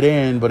could get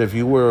in, but if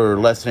you were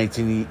less than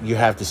 18, you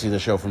have to see the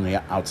show from the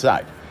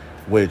outside,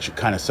 which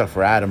kind of sucked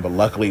for Adam, but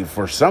luckily,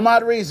 for some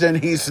odd reason,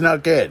 he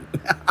snuck in,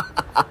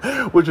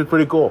 which is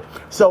pretty cool.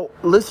 So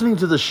listening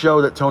to the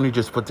show that Tony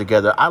just put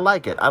together, I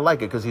like it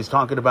because he's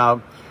talking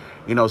about,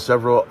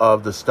 several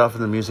of the stuff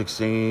in the music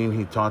scene.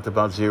 He talked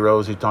about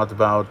Zeros. He talked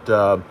about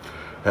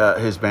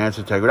his band's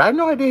integrity. I had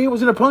no idea he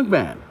was in a punk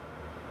band.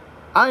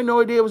 I had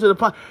no idea it was in a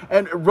punk.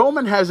 And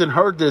Roman hasn't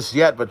heard this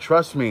yet, but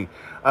trust me,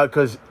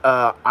 because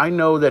I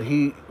know that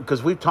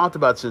because we've talked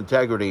about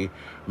Syntegrity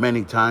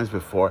many times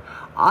before.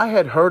 I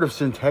had heard of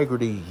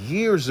Syntegrity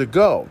years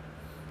ago.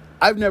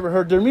 I've never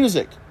heard their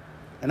music.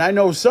 And I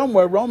know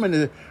somewhere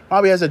Roman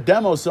probably has a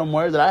demo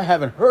somewhere that I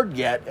haven't heard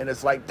yet. And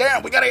it's like,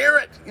 damn, we got to hear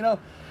it,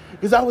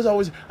 Because I was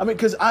always,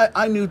 because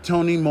I knew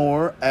Tony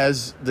Moore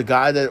as the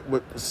guy that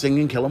was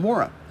singing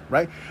Killamora.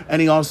 Right, and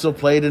he also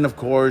played in, of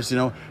course,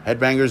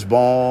 Headbangers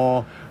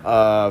Ball,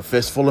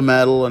 Fistful of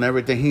Metal, and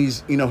everything.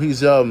 He's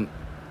the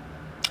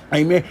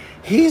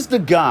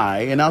guy,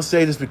 and I'll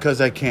say this because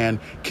I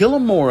can.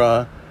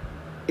 Killamora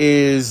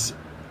is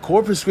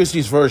Corpus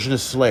Christi's version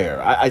of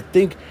Slayer. I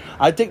think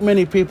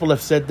many people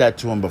have said that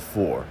to him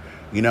before,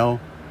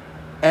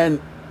 and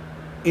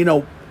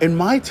in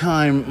my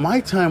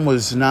time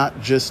was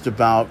not just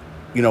about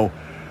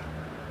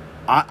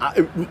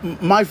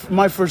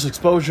my first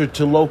exposure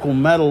to local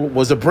metal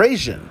was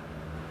Abrasion.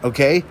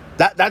 Okay,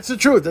 that's the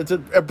truth. That's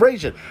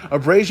Abrasion.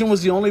 Abrasion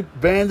was the only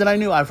band that I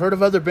knew. I've heard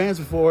of other bands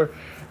before.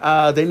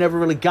 They never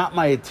really got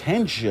my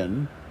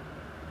attention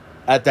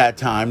at that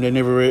time. They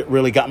never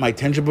really got my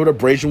attention, but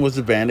Abrasion was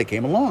the band that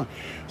came along.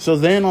 So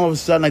then all of a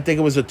sudden, I think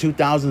it was the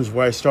 2000s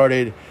where I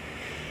started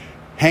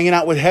hanging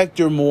out with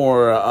Hector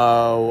more.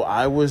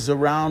 I wasn't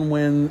around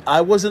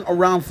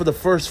for the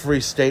first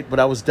Free State, but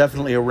I was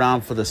definitely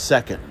around for the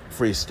second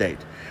Free State.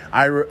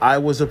 I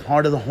was a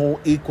part of the whole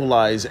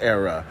Equalize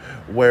era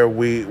where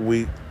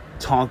we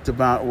talked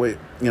about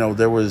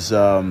there was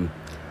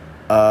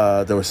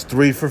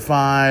 3 for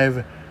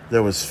 5,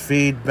 there was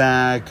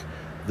Feedback,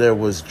 there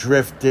was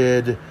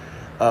Drifted.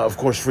 Of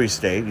course, Free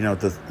State,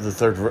 the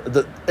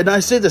third, and I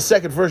say the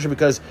second version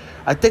because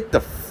I think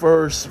the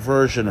first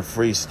version of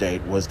Free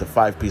State was the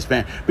 5-piece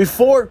band.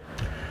 Before,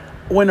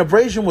 when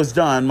Abrasion was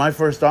done, my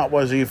first thought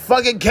was, are you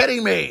fucking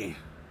kidding me?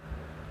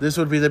 This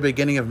would be the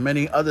beginning of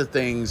many other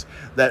things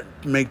that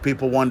make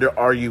people wonder,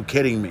 are you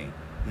kidding me?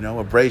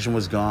 Abrasion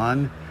was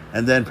gone,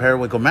 and then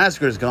Periwinkle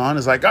Massacre is gone.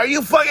 It's like, are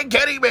you fucking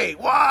kidding me?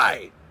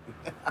 Why?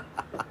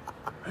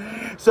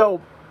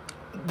 So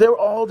there are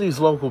all these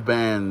local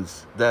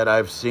bands that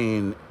I've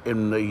seen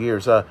in the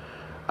years.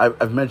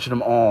 I've mentioned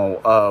them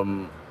all.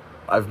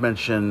 I've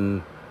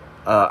mentioned,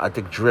 I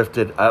think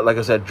Drifted. Like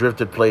I said,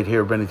 Drifted played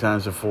here many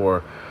times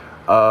before.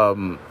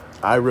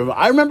 I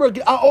remember.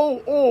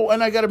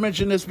 And I got to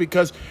mention this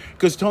because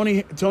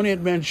Tony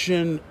had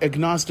mentioned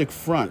Agnostic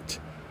Front.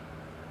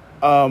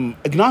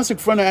 Agnostic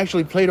Front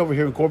actually played over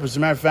here in Corpus. As a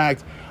matter of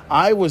fact,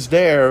 I was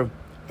there.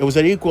 It was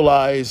at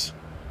Equalize.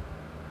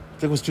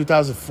 I think it was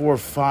 2004 or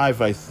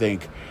 5, I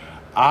think.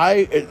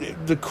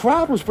 The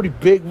crowd was pretty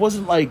big.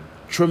 Wasn't like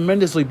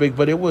tremendously big,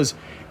 but it was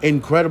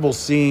incredible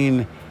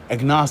seeing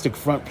Agnostic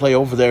Front play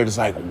over there. It's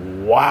like,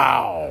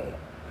 wow,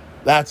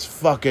 that's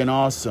fucking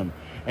awesome.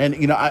 And,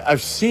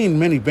 I've seen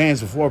many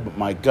bands before, but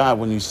my God,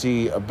 when you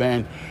see a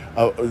band,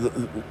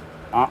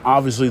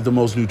 obviously the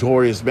most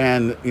notorious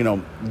band,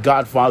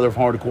 Godfather of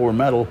hardcore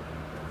metal,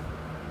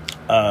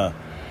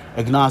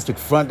 Agnostic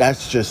Front,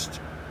 that's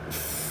just,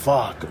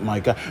 fuck, my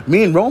God.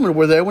 Me and Roman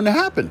were there when it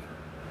happened,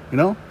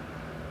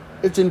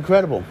 It's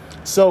incredible.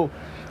 So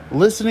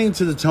listening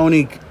to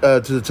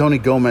the Tony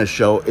Gomez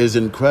show is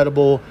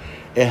incredible.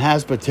 It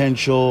has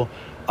potential.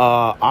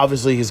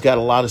 Obviously, he's got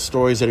a lot of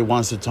stories that he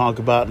wants to talk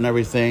about and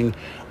everything.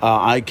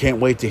 I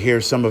can't wait to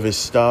hear some of his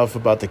stuff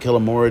about the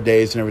Killamora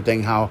days and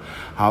everything, how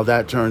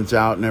that turns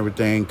out and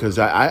everything. Because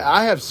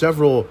I have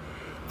several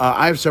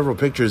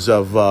pictures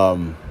of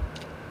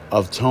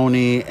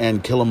Tony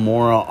and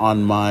Killamora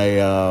on my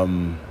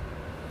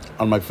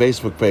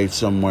Facebook page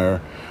somewhere.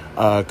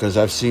 Because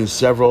I've seen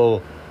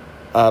several.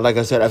 Like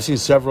I said, I've seen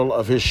several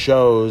of his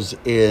shows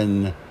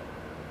in.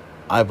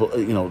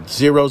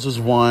 Zeros is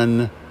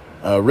one.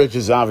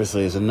 Riches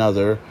obviously is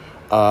another.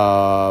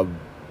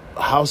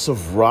 House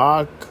of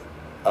Rock,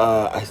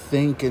 I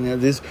think,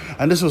 and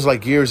this was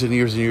like years and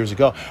years and years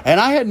ago. And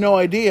I had no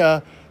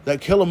idea that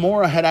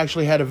Killamora had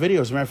actually had a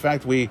video. As a matter of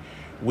fact, we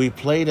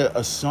played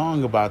a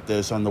song about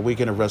this on the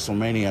weekend of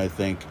WrestleMania, I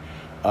think,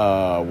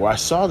 where I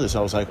saw this. I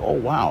was like, oh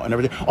wow, and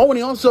everything. Oh, and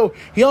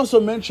he also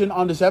mentioned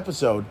on this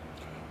episode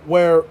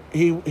where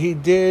he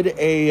did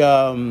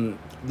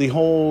the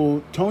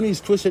whole Tony's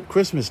Twisted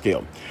Christmas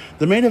deal.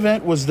 The main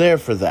event was there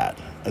for that.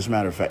 As a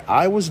matter of fact,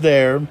 I was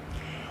there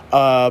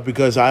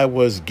because I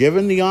was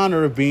given the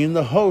honor of being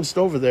the host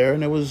over there,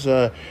 and it was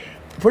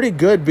pretty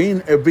good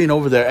being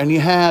over there. And you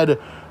had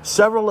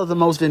several of the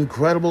most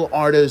incredible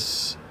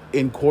artists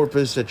in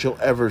Corpus that you'll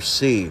ever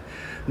see.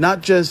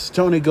 Not just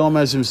Tony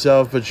Gomez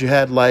himself, but you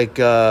had like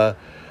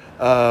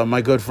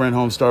my good friend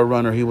Homestar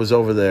Runner. He was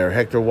over there.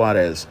 Hector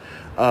Juarez.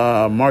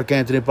 Mark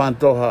Anthony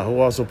Pantoja, who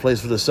also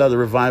plays for the Southern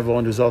Revival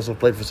and who's also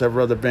played for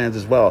several other bands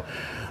as well.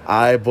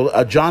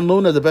 John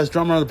Luna, the best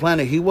drummer on the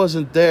planet, he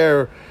wasn't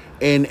there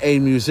in a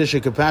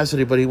musician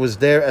capacity, but he was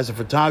there as a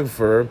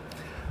photographer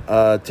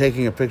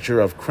taking a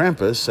picture of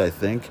Krampus, I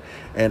think.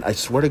 And I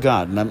swear to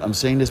God, and I'm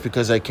saying this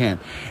because I can,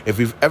 if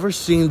you've ever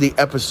seen the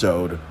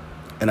episode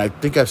and I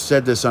think I've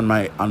said this on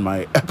my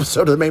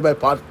episode of the Made Event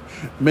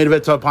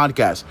Talk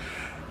podcast.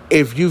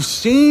 If you've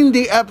seen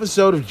the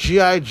episode of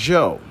G.I.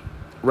 Joe,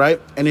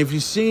 right? And if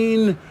you've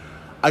seen,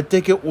 I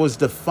think it was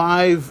the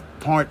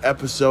 5-part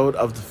episode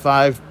of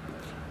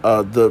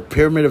the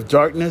Pyramid of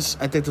Darkness,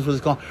 I think that's what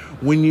it's called.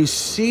 When you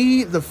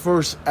see the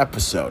first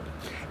episode,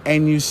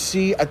 and you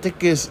see, I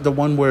think it's the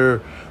one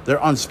where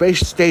they're on Space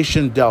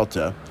Station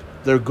Delta,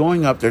 they're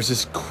going up, there's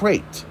this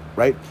crate,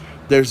 right?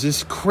 There's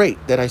this crate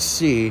that I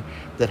see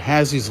that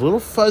has these little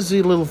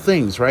fuzzy little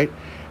things, right?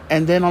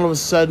 And then all of a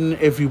sudden,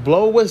 if you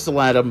blow a whistle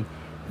at them,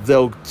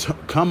 they'll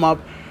come up,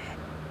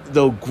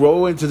 they'll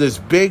grow into this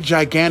big,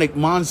 gigantic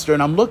monster.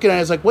 And I'm looking at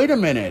it, it's like, wait a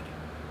minute.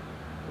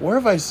 Where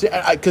have I seen?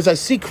 Because I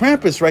see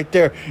Krampus right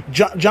there.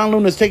 John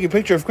Luna's taking a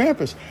picture of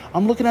Krampus.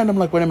 I'm looking at him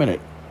like, wait a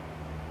minute.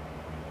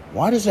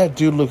 Why does that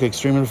dude look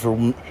extremely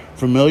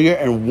familiar?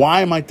 And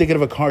why am I thinking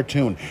of a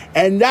cartoon?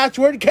 And that's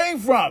where it came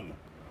from.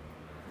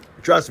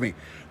 Trust me.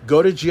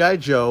 Go to G.I.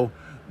 Joe.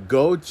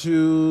 Go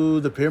to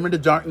the Pyramid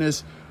of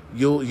Darkness.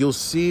 You'll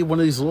see one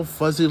of these little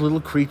fuzzy little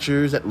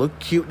creatures that look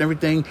cute and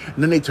everything.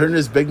 And then they turn into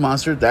this big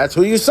monster. That's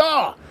who you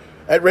saw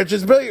at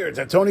Rich's Billiards,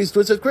 at Tony's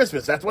Twisted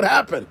Christmas. That's what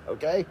happened,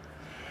 okay?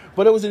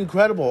 But it was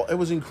incredible. It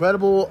was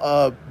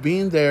incredible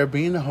being there,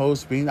 being the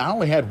host, I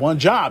only had one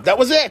job. That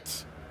was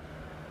it.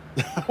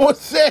 That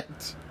was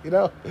it. You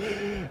know,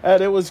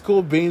 and it was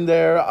cool being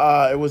there.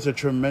 It was a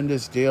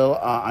tremendous deal.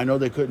 I know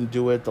they couldn't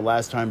do it the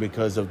last time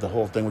because of the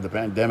whole thing with the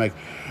pandemic,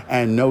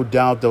 and no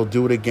doubt they'll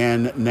do it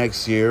again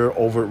next year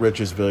over at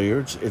Rich's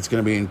Billiards. It's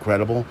going to be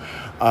incredible.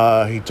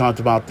 He talked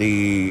about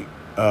the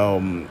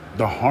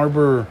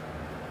Harbor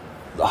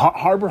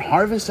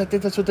Harvest. I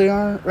think that's what they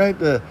are, right?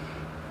 The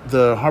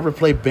Harbor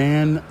Play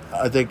Band.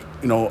 I think,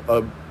 you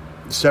know,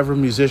 several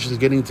musicians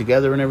getting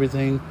together and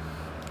everything.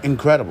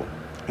 Incredible.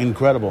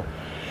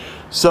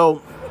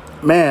 So,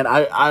 man,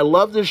 I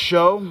love this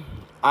show.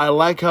 I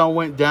like how it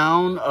went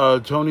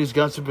down. Tony's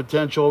got some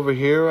potential over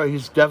here.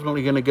 He's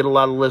definitely going to get a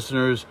lot of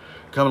listeners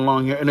coming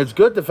along here. And it's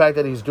good the fact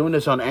that he's doing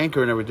this on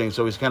Anchor and everything,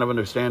 so he's kind of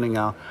understanding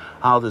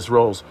how this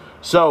rolls.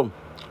 So,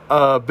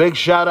 big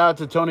shout out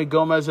to Tony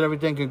Gomez and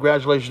everything.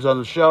 Congratulations on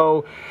the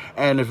show.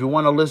 And if you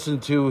want to listen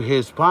to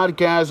his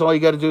podcast, all you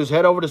got to do is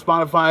head over to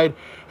Spotify,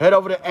 head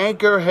over to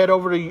Anchor, head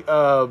over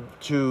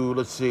to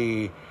let's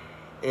see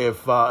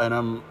if, and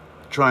I'm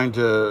trying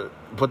to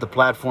put the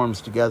platforms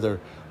together.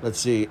 Let's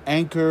see,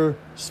 Anchor,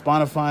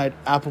 Spotify,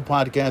 Apple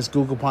Podcasts,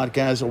 Google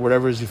Podcasts, or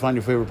whatever it is you find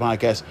your favorite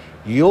podcast.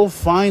 You'll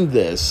find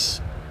this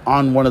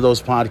on one of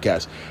those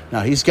podcasts. Now,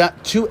 he's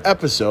got 2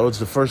 episodes.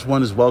 The first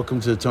one is Welcome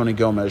to the Tony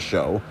Gomez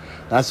Show.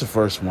 That's the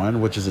first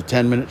one, which is a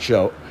 10-minute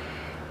show.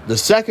 The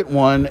second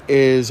one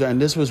is,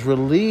 and this was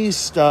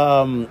released,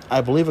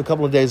 I believe, a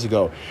couple of days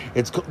ago.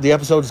 The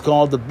episode is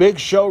called The Big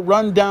Show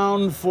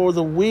Rundown for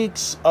the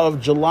weeks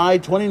of July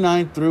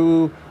 29th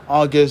through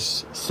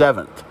August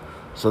 7th.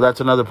 So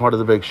that's another part of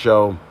the big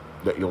show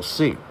that you'll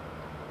see.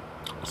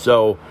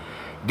 So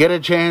get a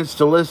chance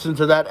to listen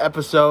to that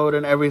episode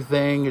and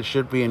everything. It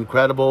should be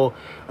incredible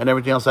and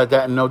everything else like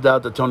that. And no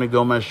doubt the Tony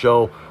Gomez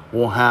Show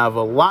will have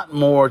a lot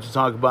more to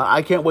talk about.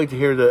 I can't wait to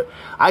hear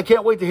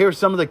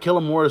some of the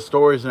Killamora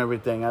stories and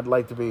everything. I'd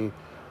like to be,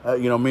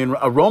 me and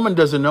Roman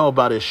doesn't know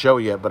about his show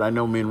yet, but I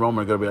know me and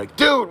Roman are gonna be like,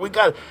 dude, we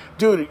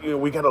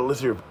gotta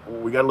listen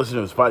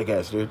to his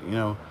podcast, dude.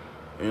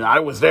 And I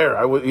was there.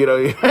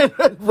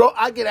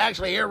 I can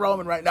actually hear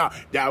Roman right now.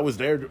 Yeah, I was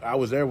there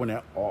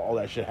when all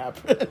that shit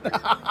happened.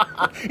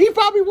 He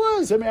probably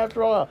was. I mean,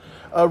 after all,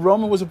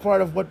 Roman was a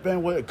part of what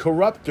band?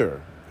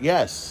 Corruptor.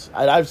 Yes,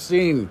 I've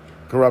seen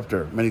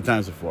Corruptor many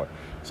times before,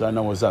 so I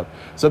know what's up.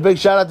 So big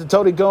shout out to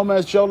Tony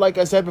Gomez Show. Like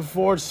I said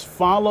before,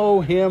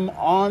 follow him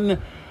on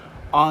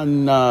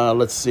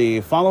let's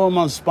see, follow him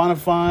on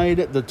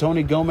Spotify, the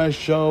Tony Gomez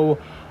Show,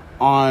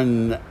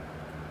 on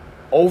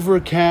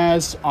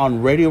Overcast,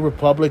 on Radio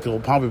Republic. It'll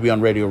probably be on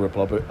Radio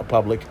Republic,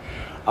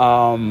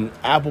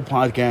 Apple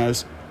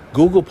Podcasts,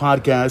 Google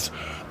Podcasts,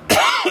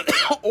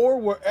 or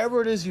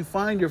wherever it is you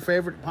find your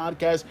favorite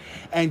podcast.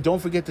 And don't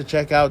forget to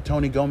check out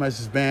Tony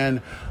Gomez's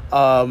band.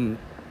 I'm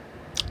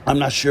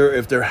not sure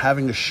if they're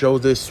having a show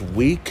this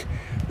week.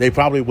 They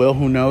probably will.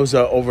 Who knows?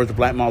 Over at the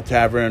Black Mall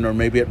Tavern, or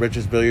maybe at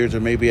Rich's Billiards, or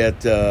maybe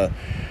at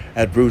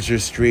Bruiser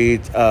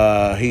Street.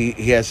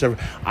 He has several.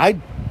 I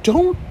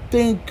don't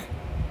think.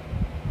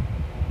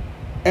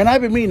 And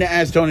I've been meaning to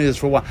ask Tony this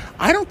for a while.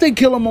 I don't think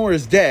Killamore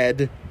is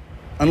dead,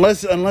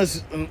 unless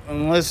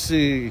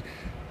he,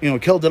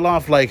 killed it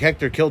off like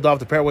Hector killed off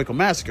the Parawaco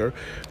Massacre.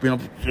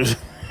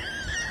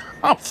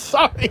 I'm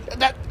sorry.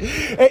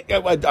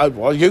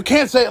 Well, you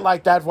can't say it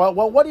like that. Well,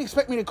 what do you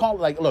expect me to call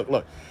it? Like,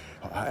 look.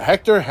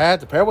 Hector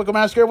had the Parawaco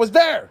Massacre, was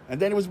there, and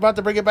then he was about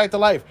to bring it back to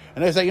life.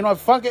 And they say,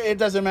 fuck it, it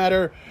doesn't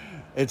matter.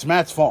 It's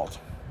Matt's fault.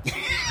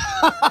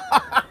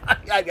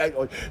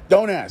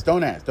 Don't ask.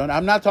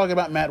 I'm not talking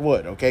about Matt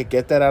Wood, okay?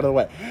 Get that out of the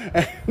way.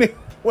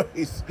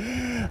 Anyways,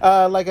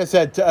 like I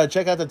said,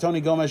 check out the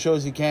Tony Gomez Show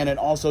as you can, and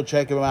also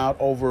check him out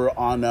over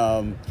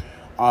on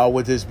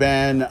with his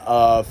band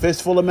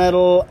Fistful of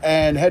Metal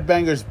and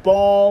Headbangers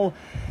Ball.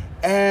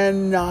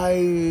 And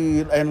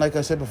like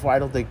I said before, I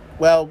don't think,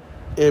 well,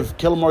 if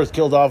Killamore is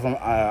killed off,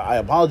 I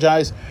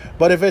apologize.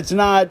 But if it's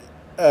not,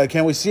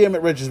 can we see him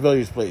at Rich's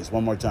Billiards, please?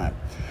 One more time.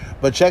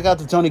 But check out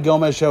the Tony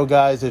Gomez show,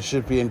 guys. It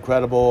should be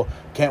incredible.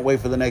 Can't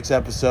wait for the next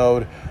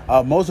episode.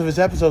 Most of his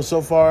episodes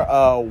so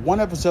far, one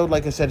episode,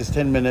 like I said, is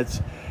 10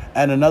 minutes.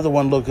 And another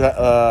one,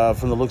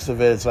 from the looks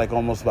of it, it's like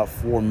almost about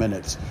 4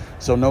 minutes.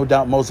 So no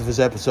doubt most of his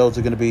episodes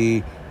are going to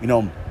be,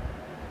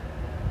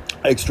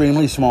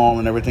 extremely small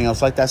and everything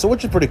else like that. So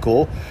which is pretty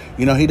cool.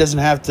 He doesn't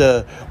have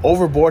to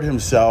overboard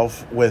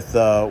himself with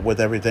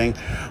everything.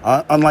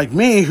 Unlike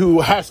me, who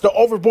has to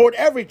overboard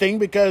everything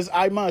because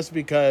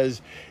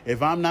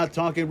if I'm not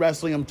talking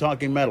wrestling, I'm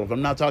talking metal. If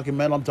I'm not talking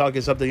metal, I'm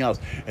talking something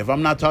else. If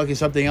I'm not talking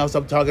something else,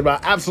 I'm talking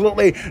about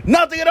absolutely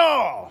nothing at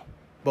all.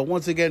 But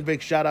once again,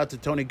 big shout out to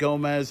Tony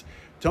Gomez.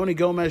 Tony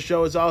Gomez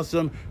show is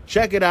awesome.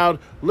 Check it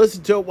out.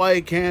 Listen to it while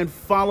you can.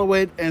 Follow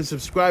it and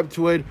subscribe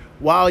to it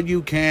while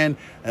you can.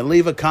 And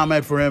leave a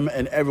comment for him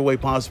in every way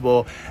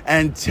possible.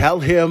 And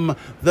tell him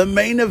the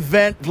main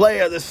event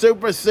player, the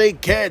Super C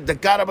Kid, the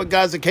God of a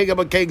Gods, the King of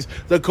a Kings,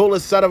 the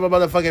coolest son of a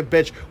motherfucking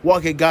bitch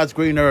walking God's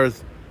green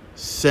earth,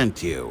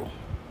 sent you.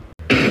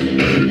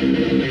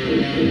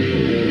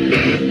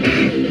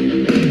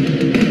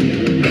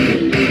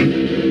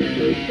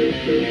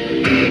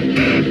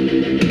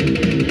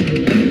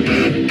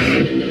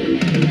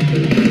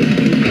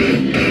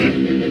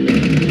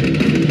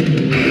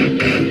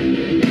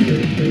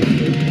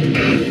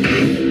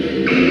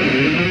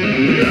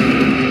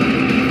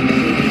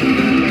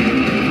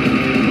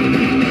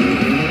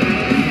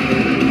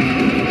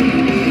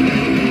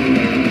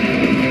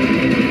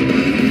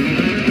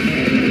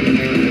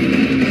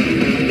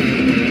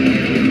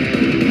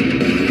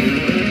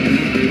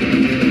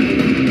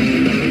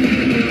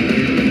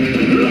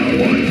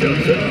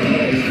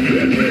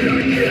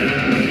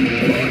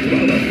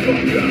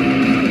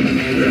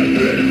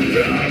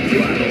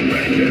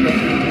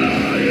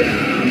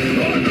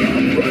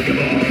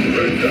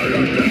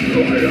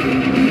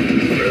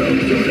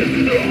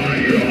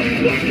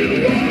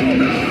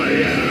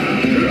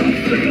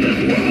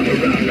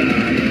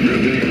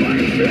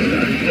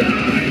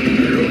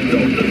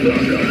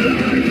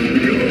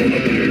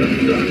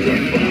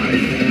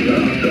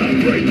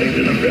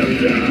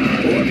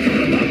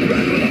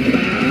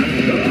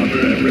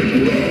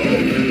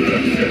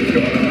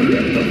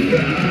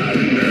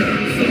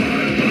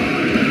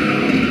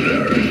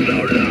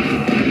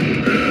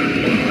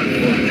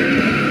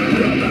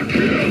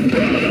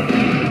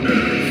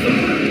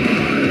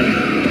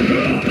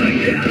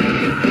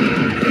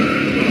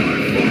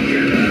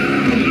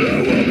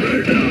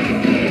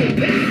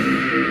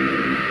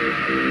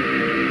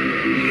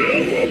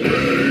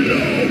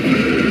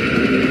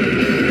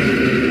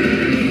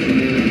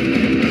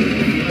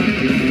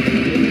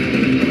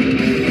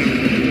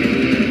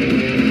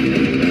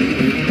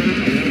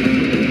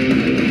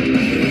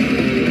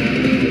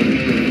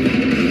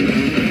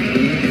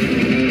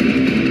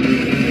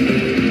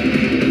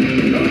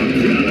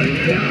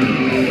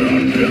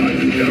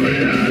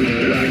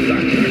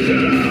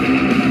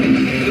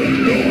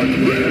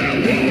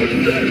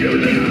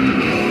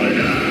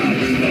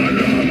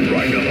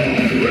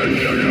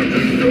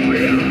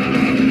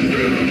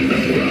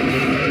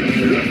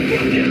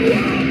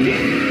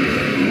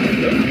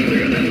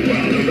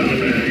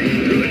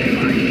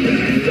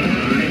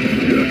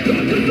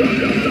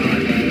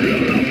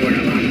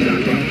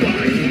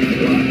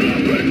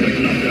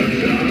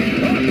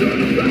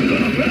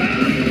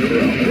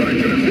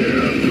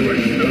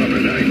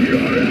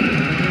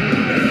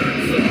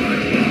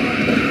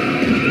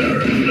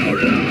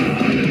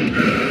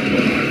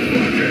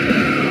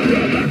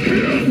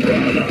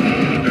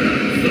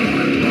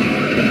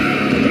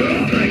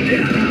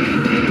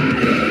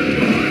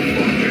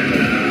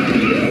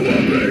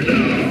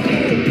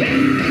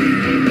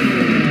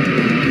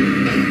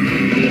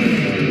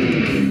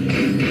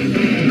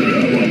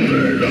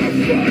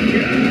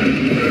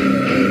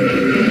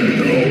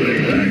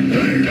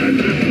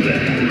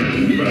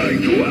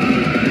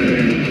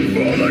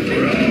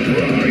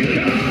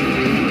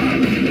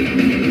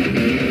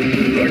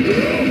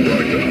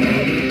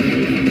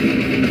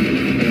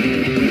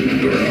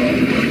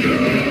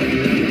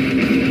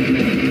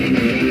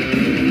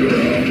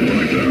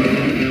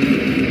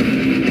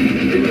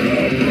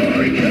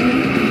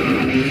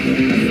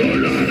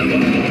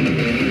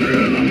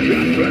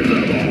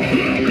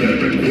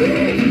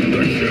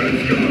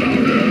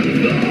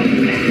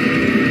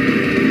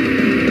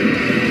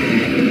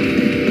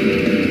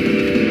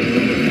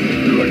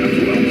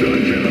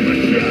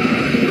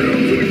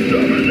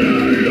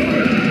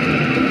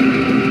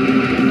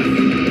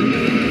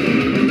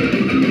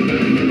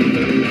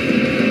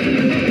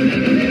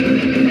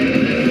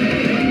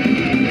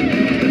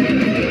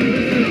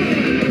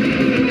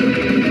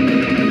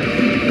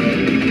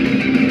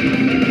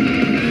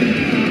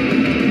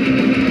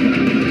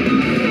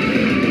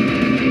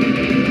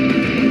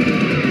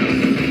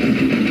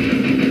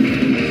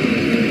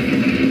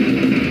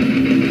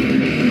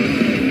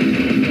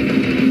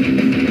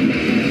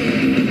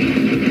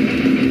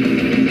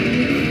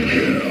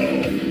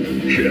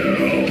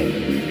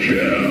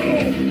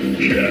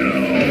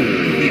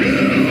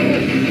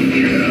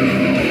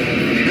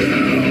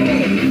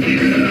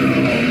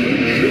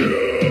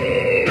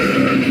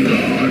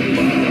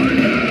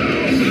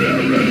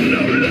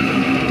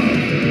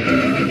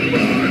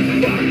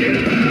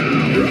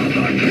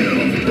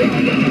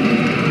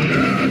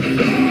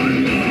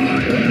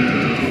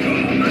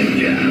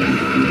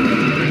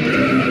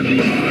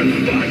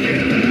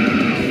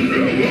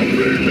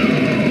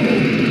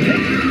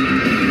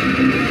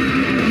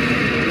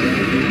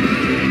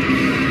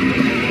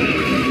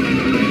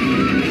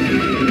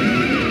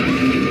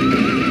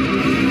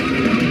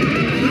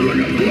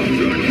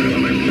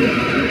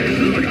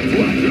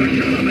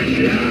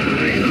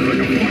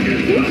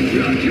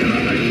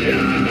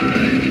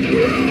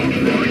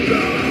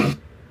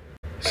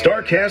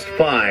 StarCast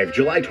 5,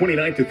 July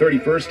 29th to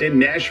 31st in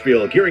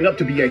Nashville, gearing up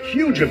to be a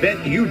huge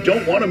event you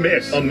don't want to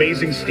miss.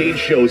 Amazing stage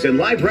shows and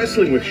live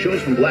wrestling with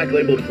shows from Black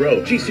Label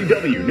Pro,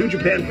 GCW, New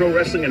Japan Pro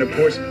Wrestling, and of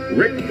course,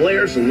 Ric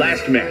Flair's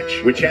Last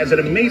Match, which has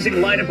an amazing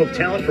lineup of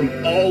talent from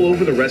all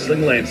over the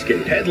wrestling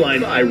landscape.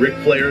 Headlined by Ric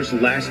Flair's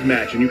Last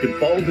Match, and you can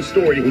follow the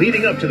story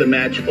leading up to the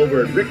match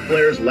over at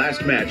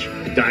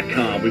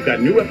RicFlairsLastMatch.com. We've got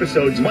new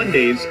episodes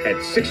Mondays at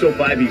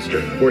 6:05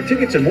 Eastern. For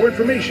tickets and more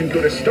information,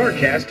 go to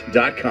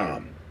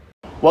StarCast.com.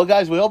 Well,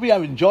 guys, we hope you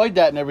have enjoyed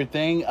that and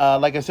everything.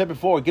 Like I said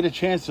before, get a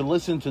chance to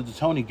listen to the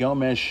Tony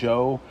Gomez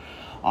Show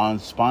on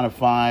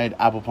Spotify,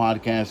 Apple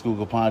Podcasts,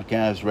 Google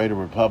Podcasts, Radio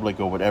Republic,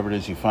 or whatever it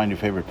is you find your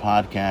favorite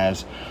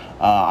podcast.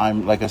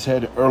 Like I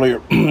said earlier,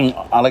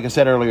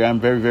 I'm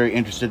very, very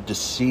interested to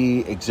see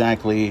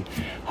exactly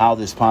how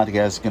this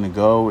podcast is going to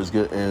go. It's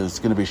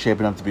going to be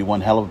shaping up to be one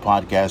hell of a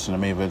podcast, and I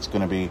mean, it's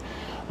going to be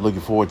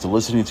looking forward to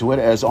listening to it,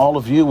 as all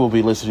of you will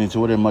be listening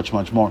to it, and much,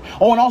 much more.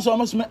 Oh, and also,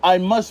 I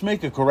must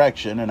make a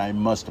correction, and I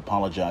must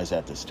apologize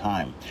at this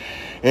time.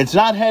 It's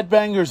not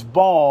Headbangers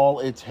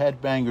Ball, it's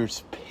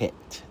Headbangers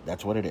Pit.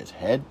 That's what it is,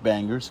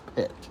 Headbangers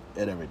Pit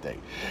and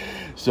everything.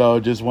 So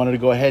just wanted to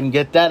go ahead and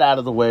get that out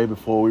of the way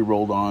before we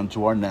rolled on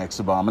to our next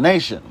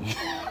abomination.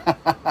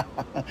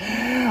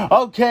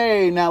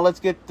 Okay, now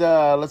let's get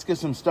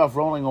some stuff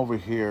rolling over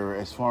here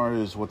as far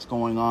as what's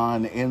going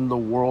on in the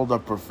world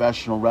of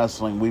professional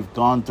wrestling. We've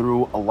gone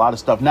through a lot of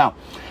stuff. Now,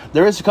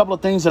 there is a couple of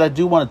things that I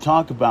do want to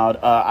talk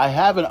about. I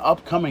have an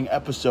upcoming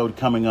episode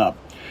coming up.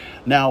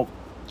 Now,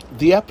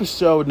 the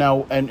episode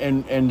now,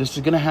 and this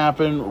is going to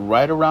happen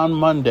right around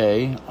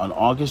Monday on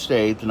August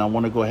 8th, and I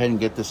want to go ahead and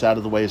get this out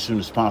of the way as soon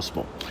as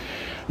possible.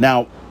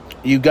 Now,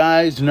 you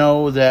guys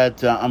know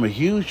that I'm a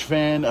huge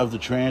fan of the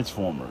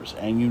Transformers,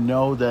 and you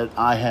know that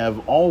I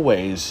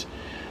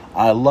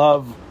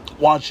love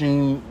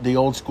watching the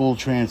old school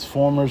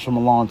Transformers from a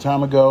long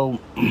time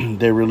ago.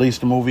 They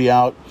released a movie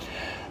out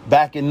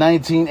back in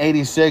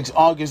 1986,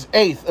 August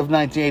 8th of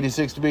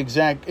 1986 to be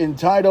exact,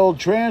 entitled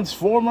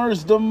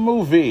Transformers the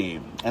Movie.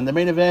 And the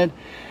main event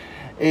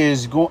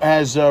has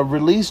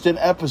released an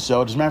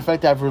episode. As a matter of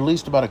fact, I've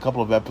released about a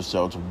couple of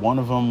episodes. One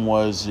of them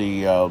was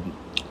I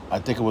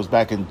think it was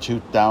back in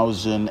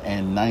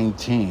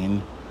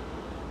 2019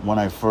 when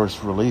I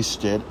first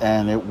released it,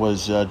 and it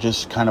was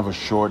just kind of a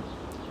short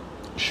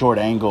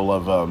angle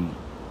of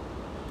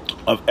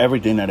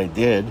everything that I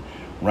did,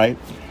 right?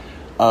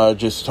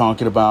 Just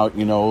talking about,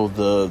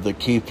 the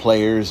key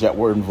players that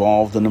were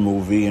involved in the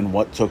movie and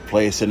what took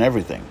place and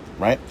everything,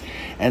 right?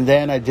 And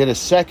then I did a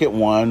second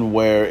one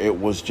where it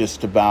was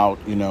just about,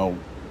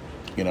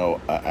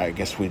 I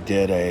guess we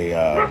did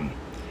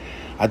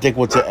I think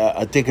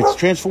it's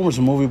Transformers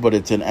the movie, but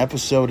it's an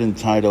episode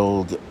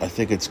entitled, I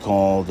think it's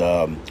called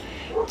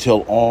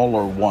Till All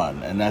Are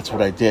One, and that's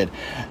what I did.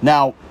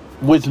 Now,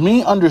 with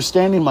me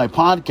understanding my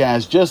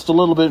podcast just a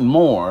little bit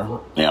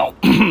more,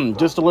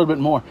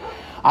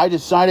 I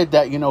decided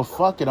that,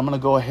 fuck it, I'm going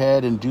to go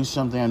ahead and do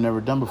something I've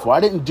never done before.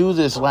 I didn't do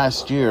this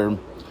last year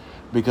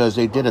because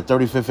they did a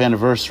 35th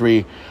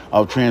anniversary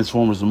of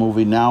Transformers the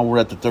movie. Now we're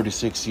at the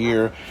 36th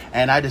year,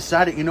 and I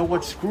decided,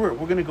 screw it,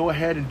 we're going to go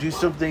ahead and do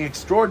something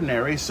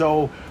extraordinary.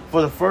 So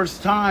for the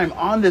first time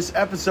on this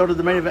episode of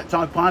the Main Event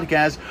Talk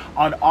podcast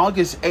on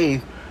August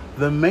 8th,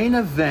 the main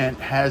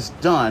event has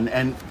done,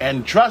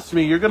 and trust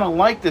me, you're going to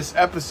like this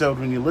episode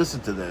when you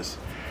listen to this.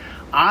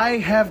 I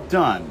have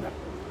done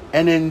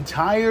an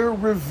entire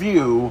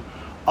review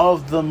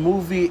of the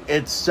movie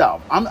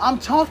itself. I'm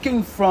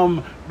talking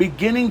from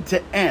beginning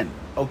to end,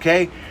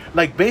 okay?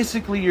 Like,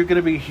 basically, you're going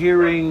to be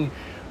hearing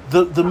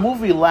the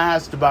movie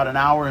lasts about an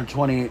hour and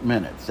 28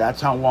 minutes.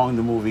 That's how long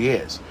the movie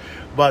is.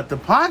 But the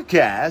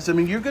podcast,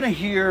 you're going to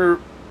hear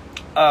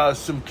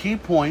some key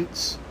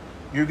points.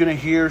 You're going to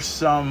hear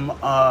some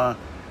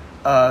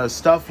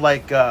stuff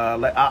like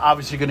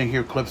obviously you're going to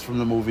hear clips from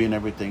the movie and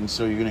everything.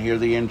 So you're going to hear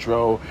the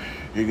intro,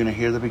 you're going to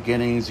hear the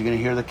beginnings, you're going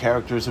to hear the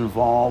characters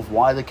involved,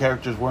 why the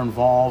characters were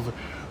involved,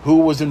 who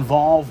was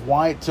involved,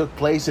 why it took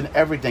place, and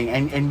everything.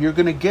 And you're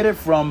going to get it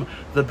from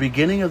the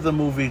beginning of the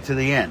movie to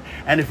the end.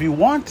 And if you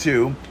want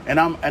to, and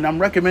I'm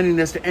recommending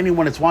this to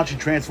anyone that's watching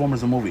Transformers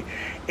the movie,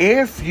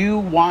 if you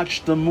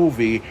watch the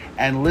movie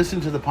and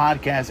listen to the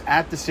podcast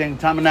at the same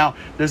time, and now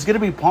there's going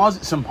to be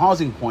some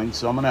pausing points,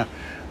 so I'm going to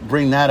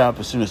bring that up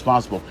as soon as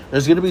possible.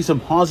 There's going to be some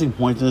pausing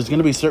points, and there's going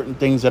to be certain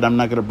things that I'm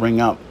not going to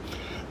bring up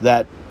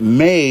that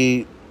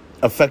may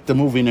affect the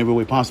movie in every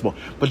way possible.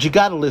 But you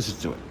got to listen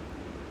to it.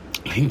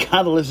 You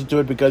got to listen to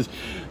it because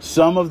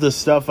some of the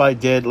stuff I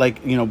did,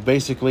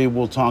 basically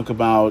we'll talk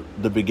about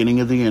the beginning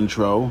of the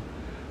intro,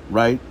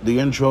 right? The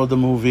intro of the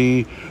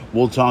movie.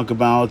 We'll talk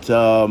about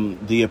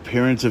the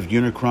appearance of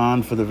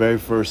Unicron for the very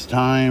first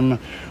time,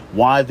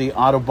 why the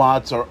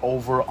Autobots are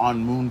over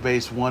on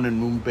Moonbase 1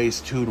 and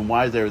Moonbase 2 and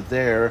why they're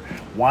there,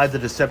 why the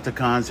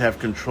Decepticons have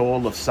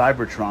control of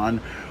Cybertron,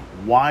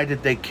 why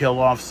did they kill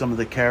off some of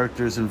the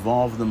characters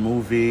involved in the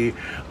movie,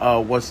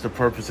 what's the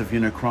purpose of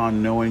Unicron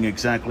knowing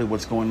exactly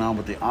what's going on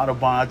with the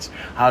Autobots,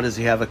 how does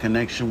he have a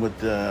connection with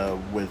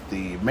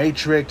the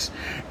Matrix,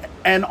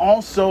 And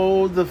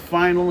also the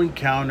final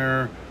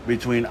encounter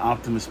between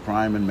Optimus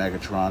Prime and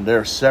Megatron. There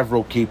are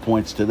several key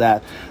points to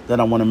that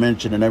I want to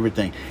mention and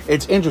everything.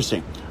 It's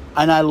interesting.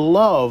 And I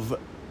love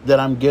that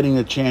I'm getting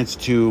a chance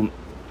to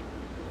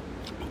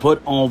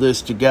put all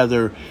this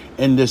together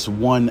in this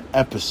one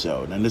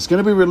episode. And it's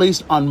going to be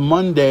released on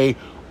Monday,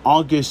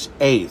 August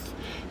 8th.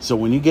 So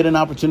when you get an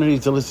opportunity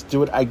to listen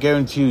to it, I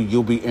guarantee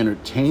you'll be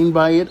entertained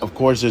by it. Of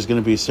course, there's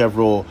going to be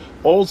several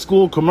old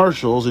school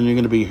commercials, and you're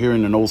going to be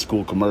hearing an old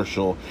school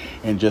commercial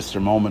in just a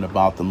moment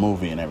about the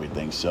movie and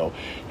everything. So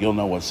you'll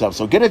know what's up.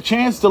 So get a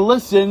chance to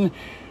listen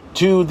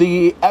to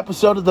the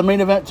episode of the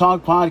Main Event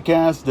Talk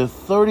podcast, the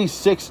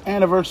 36th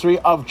anniversary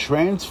of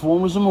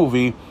Transformers the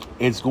movie.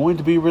 It's going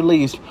to be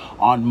released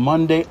on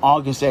Monday,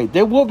 August 8th.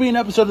 There will be an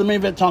episode of the Main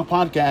Event Talk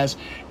podcast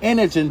in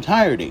its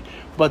entirety,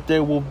 but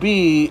there will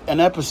be an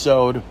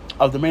episode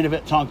of the Main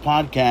Event Talk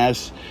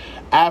podcast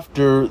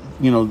after,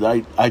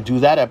 I do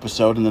that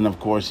episode, and then, of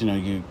course,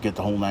 you get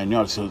the whole 9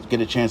 yards, so get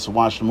a chance to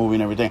watch the movie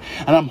and everything.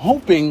 And I'm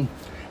hoping,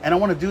 and I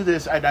want to do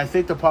this, I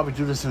think they'll probably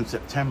do this in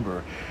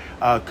September,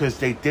 because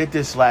they did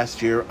this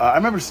last year. I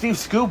remember Steve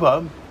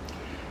Scuba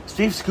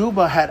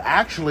had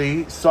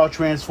actually saw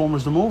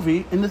Transformers the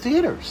movie in the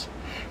theaters.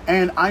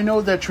 And I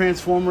know that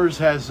Transformers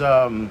has,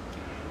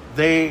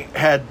 they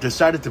had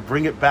decided to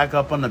bring it back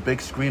up on the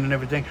big screen and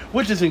everything,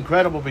 which is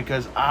incredible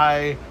because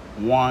I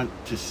want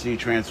to see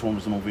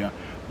Transformers the movie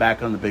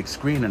back on the big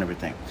screen and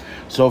everything.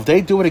 So if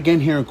they do it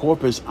again here in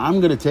Corpus, I'm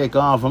going to take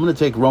off. I'm going to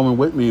take Roman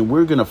with me, and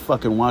we're going to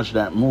fucking watch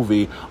that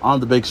movie on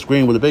the big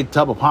screen with a big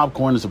tub of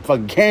popcorn and some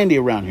fucking candy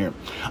around here.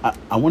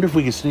 I wonder if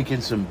we can sneak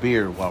in some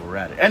beer while we're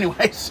at it.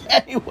 Anyways.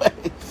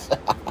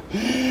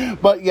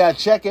 But yeah,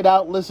 check it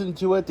out. Listen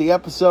to it. The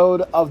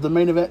episode of the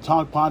Main Event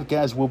Talk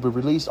podcast will be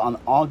released on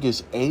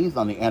August 8th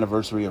on the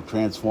anniversary of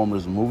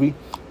Transformers the movie.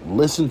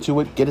 Listen to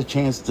it. Get a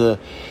chance to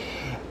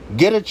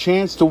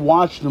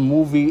watch the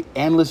movie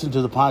and listen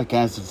to the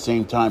podcast at the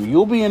same time.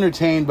 You'll be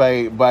entertained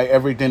by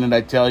everything that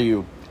I tell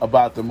you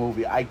about the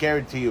movie. I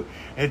guarantee you.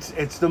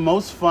 It's the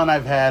most fun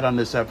I've had on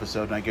this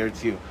episode, and I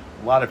guarantee you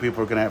a lot of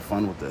people are going to have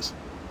fun with this.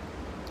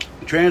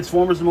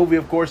 Transformers the movie,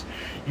 of course,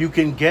 you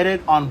can get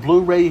it on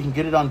Blu-ray, you can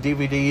get it on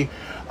DVD,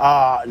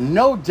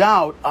 no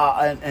doubt.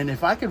 And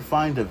if I could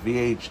find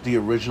the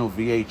original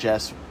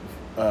VHS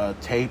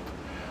tape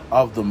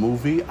of the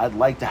movie, I'd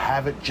like to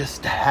have it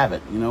just to have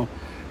it,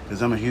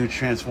 because I'm a huge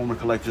Transformer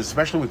collector,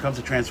 especially when it comes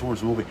to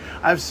Transformers movie.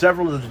 I have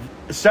several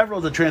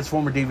of the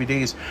Transformer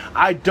DVDs.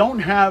 I don't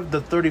have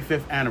the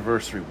 35th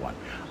anniversary one.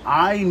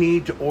 I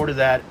need to order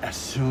that as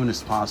soon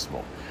as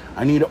possible.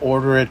 I need to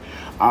order it,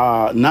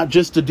 not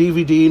just the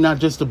DVD, not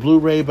just the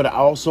Blu-ray, but I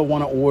also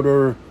want to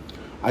order,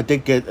 I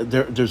think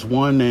there's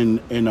one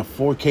in a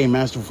 4K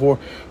Master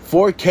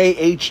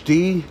 4K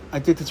HD,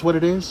 I think that's what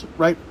it is,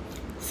 right?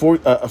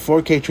 A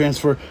 4K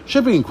transfer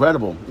should be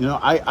incredible.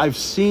 I've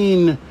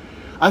seen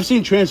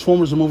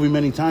Transformers the movie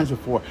many times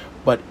before,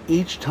 but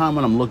each time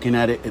when I'm looking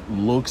at it, it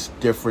looks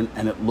different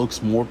and it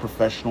looks more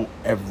professional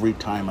every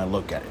time I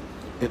look at it.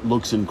 It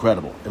looks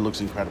incredible.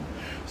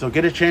 So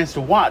get a chance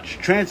to watch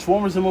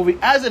Transformers the movie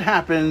as it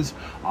happens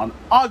on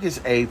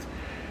August 8th.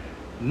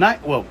 It's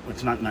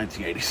not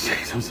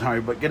 1986, I'm sorry,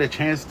 but get a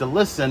chance to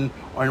listen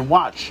and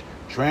watch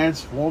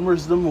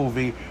Transformers the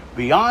movie,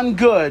 Beyond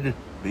Good,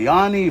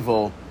 Beyond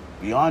Evil,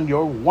 Beyond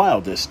Your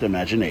Wildest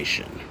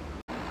Imagination.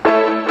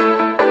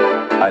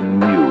 A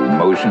new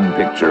motion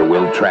picture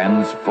will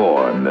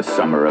transform the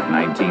summer of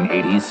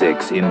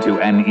 1986 into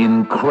an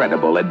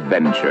incredible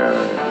adventure.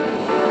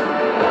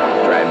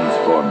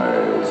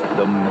 Transformers,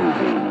 the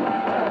movie.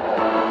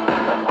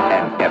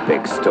 An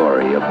epic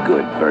story of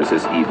good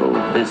versus evil.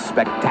 This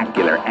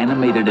spectacular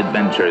animated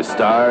adventure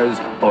stars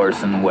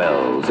Orson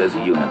Welles as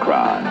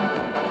Unicron,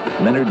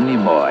 Leonard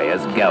Nimoy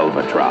as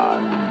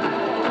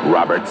Galvatron,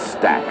 Robert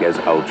Stack as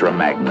Ultra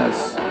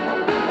Magnus,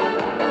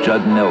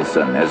 Judd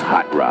Nelson as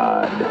Hot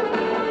Rod,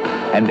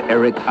 and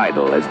Eric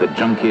Idle as the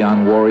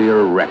Junkion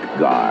warrior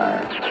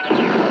Wreck-Gar.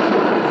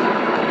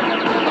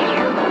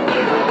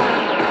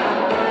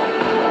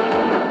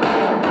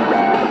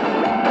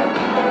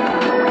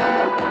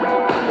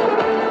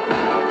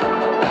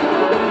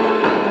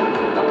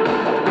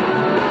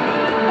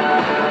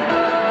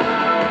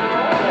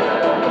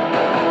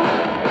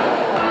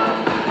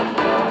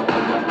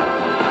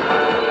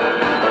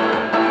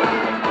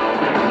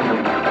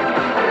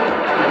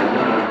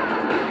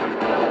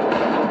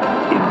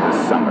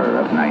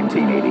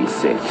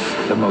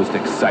 The most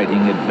exciting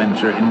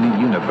adventure in the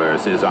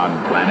universe is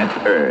on planet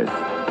Earth.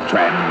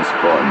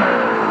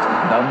 Transformers,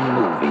 the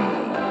movie.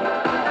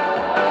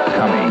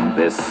 Coming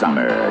this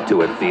summer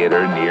to a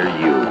theater near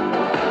you.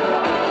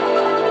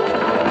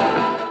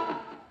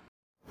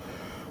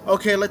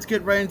 Okay, let's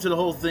get right into the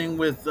whole thing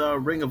with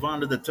Ring of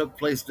Honor that took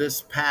place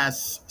this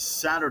past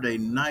Saturday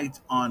night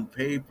on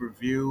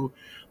pay-per-view.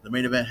 The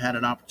Main Event had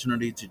an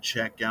opportunity to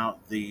check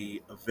out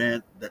the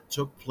event that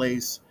took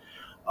place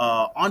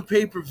on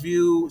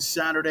pay-per-view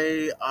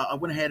Saturday. I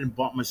went ahead and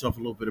bought myself a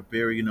little bit of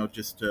beer,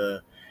 just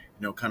to,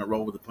 kind of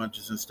roll with the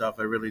punches and stuff.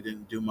 I really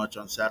didn't do much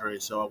on Saturday,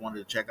 so I wanted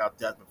to check out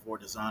Death Before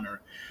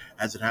Dishonor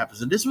as it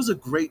happens. And this was a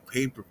great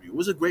pay-per-view. It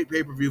was a great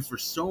pay-per-view for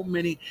so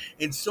many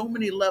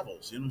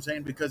levels. You know what I'm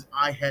saying? Because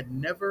I had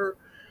never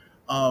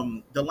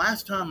the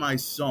last time I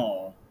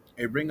saw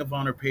a Ring of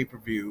Honor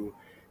pay-per-view,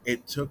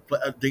 it took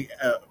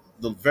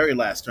the very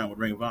last time with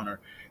Ring of Honor,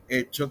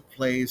 it took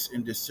place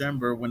in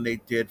December when they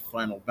did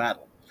Final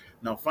Battle.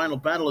 Now, Final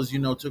Battle, as you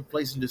know, took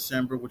place in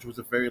December, which was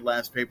the very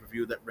last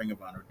pay-per-view that Ring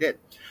of Honor did.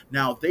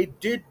 Now, they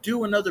did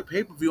do another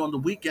pay-per-view on the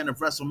weekend of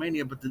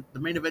WrestleMania, but the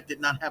main event did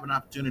not have an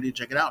opportunity to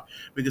check it out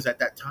because at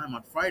that time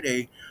on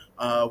Friday,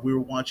 we were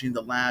watching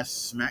the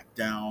last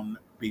SmackDown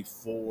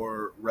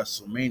before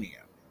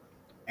WrestleMania.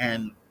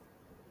 And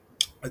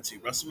let's see,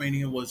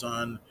 WrestleMania was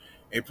on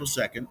April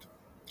 2nd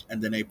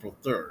and then April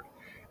 3rd.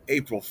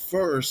 April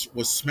 1st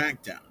was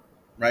SmackDown,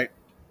 right?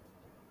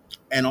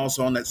 And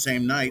also on that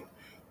same night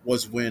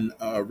was when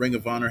Ring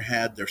of Honor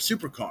had their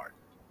Supercard.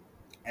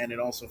 And it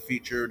also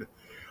featured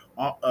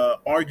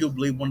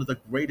arguably one of the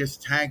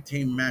greatest tag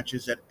team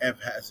matches that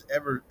has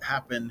ever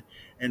happened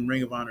in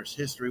Ring of Honor's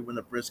history when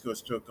the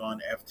Briscoes took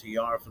on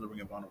FTR for the Ring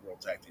of Honor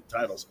World Tag Team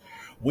titles.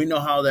 We know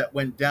how that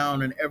went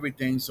down and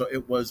everything, so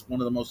it was one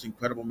of the most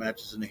incredible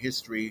matches in the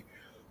history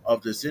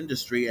of this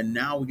industry, and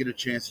now we get a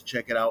chance to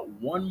check it out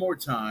one more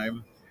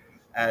time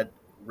at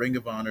Ring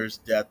of Honor's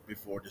Death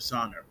Before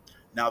Dishonor.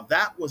 Now,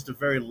 that was the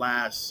very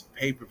last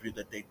pay-per-view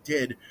that they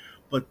did,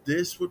 but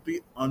this would be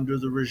under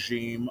the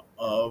regime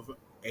of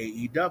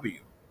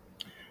AEW.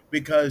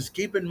 Because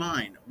keep in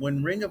mind,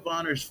 when Ring of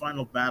Honor's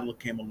Final Battle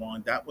came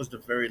along, that was the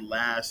very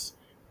last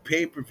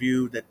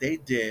pay-per-view that they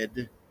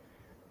did,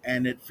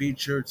 and it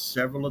featured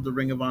several of the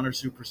Ring of Honor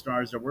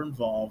superstars that were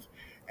involved.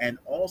 And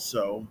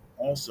also,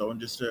 and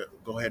just to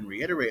go ahead and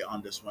reiterate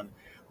on this one,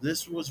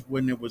 this was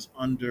when it was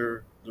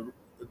under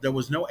there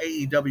was no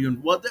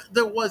AEW. Well,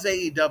 there was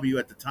AEW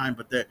at the time,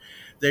 but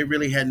they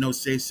really had no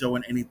say-so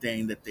in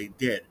anything that they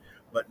did.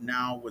 But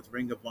now with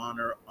Ring of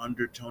Honor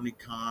under Tony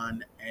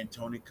Khan, and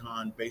Tony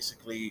Khan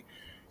basically,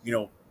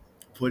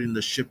 putting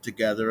the ship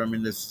together, I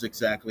mean, this is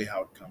exactly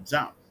how it comes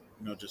out,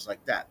 just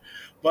like that.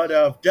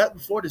 But Death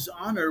Before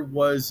Dishonor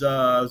was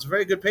a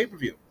very good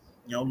pay-per-view.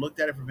 Looked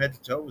at it from head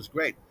to toe. It was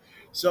great.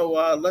 So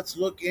let's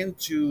look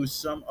into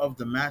some of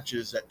the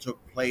matches that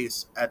took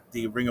place at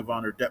the Ring of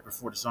Honor Death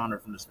Before Dishonor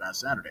from this past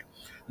Saturday.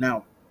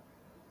 Now,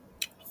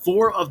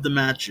 4 of the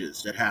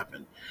matches that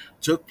happened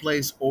took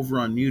place over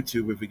on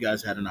YouTube if you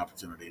guys had an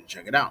opportunity to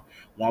check it out,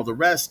 while the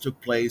rest took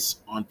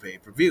place on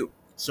pay-per-view.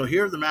 So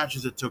here are the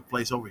matches that took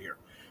place over here.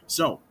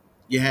 So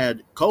you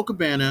had Colt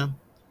Cabana,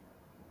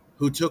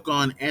 who took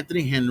on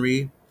Anthony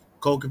Henry.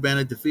 Colt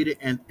Cabana defeated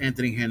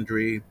Anthony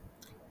Henry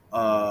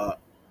via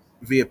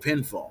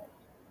pinfall.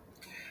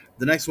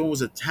 The next one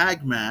was a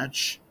tag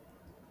match.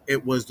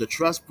 It was the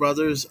Trust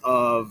Brothers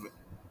of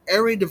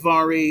Ari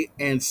Daivari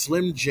and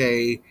Slim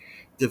J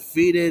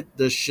defeated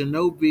the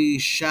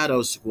Shinobi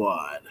Shadow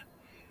Squad.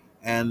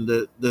 And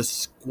the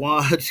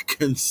squad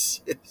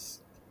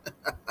consists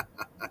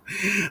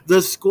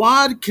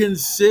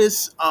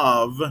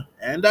of,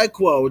 and I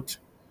quote,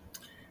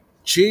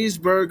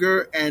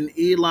 Cheeseburger and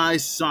Eli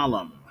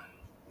Solom.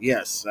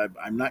 Yes,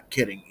 I'm not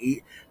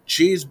kidding.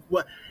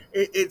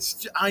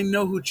 I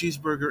know who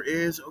Cheeseburger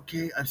is.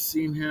 Okay, I've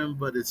seen him,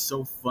 but it's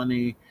so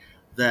funny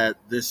that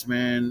this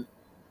man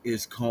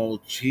is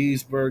called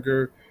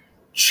Cheeseburger.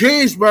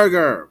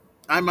 Cheeseburger,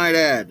 I might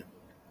add.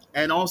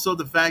 And also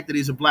the fact that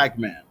he's a black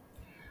man.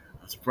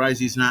 I'm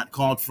surprised he's not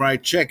called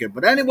Fried Chicken.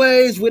 But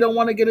anyways, we don't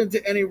want to get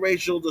into any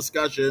racial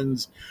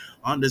discussions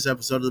on this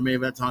episode of the Main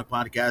Event Talk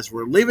Podcast.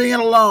 We're leaving it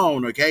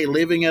alone, okay?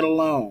 Leaving it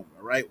alone,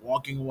 all right?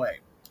 Walking away.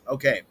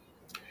 Okay.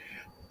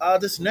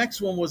 This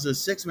next one was a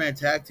 6-man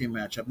tag team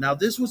matchup. Now,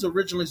 this was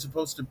originally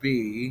supposed to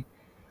be,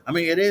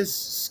 it is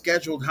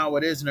scheduled how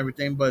it is and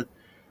everything, but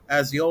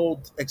as the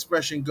old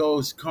expression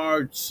goes,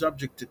 card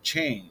subject to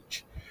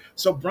change.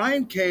 So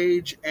Brian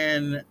Cage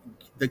and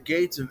the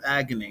Gates of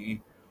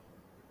Agony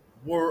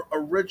were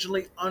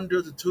originally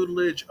under the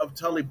tutelage of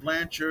Tully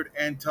Blanchard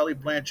and Tully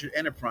Blanchard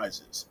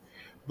Enterprises.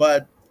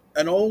 But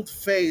an old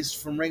face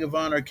from Ring of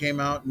Honor came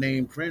out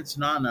named Prince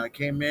Nana,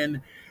 came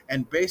in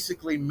and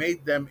basically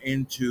made them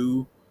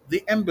into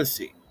the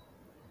Embassy,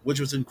 which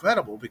was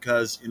incredible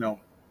because,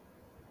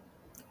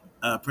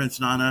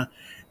 Prince Nana,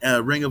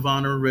 Ring of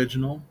Honor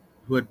original,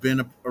 who had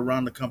been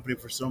around the company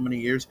for so many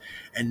years,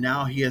 and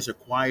now he has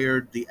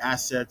acquired the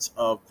assets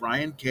of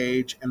Brian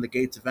Cage and the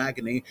Gates of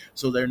Agony,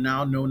 so they're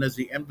now known as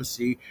the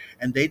Embassy,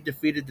 and they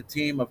defeated the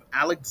team of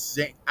Alex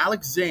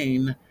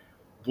Zane,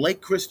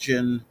 Blake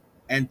Christian,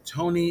 and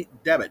Tony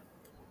Devitt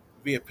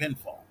via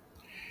pinfall.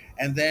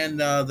 And then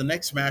the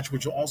next match,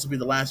 which will also be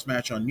the last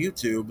match on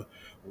YouTube,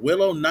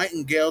 Willow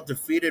Nightingale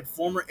defeated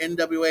former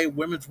NWA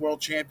Women's World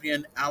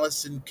Champion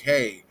Allison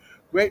Kay.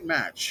 Great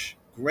match.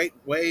 Great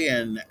way,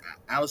 and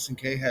Allison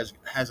Kay has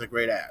a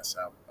great ass.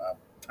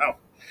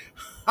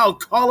 I'll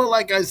call it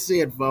like I see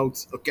it,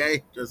 folks,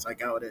 okay? Just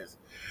like how it is.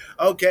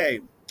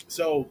 Okay,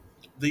 so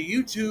the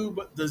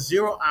YouTube, the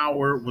 0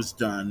 hour was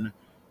done.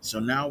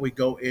 So now we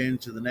go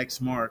into the next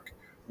mark,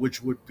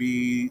 which would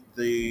be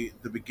the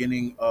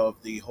beginning of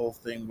the whole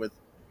thing with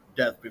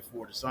Death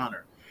Before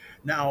Dishonor.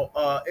 Now,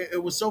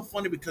 it was so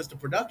funny because the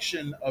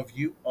production of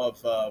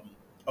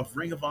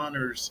Ring of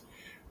Honor's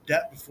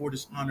Death Before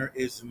Dishonor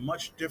is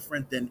much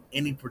different than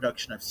any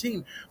production I've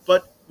seen.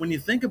 But when you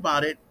think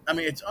about it, I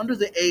mean, it's under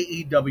the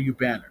AEW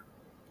banner.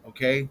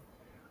 Okay,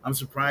 I'm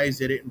surprised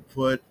they didn't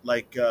put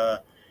like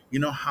you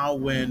know how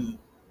when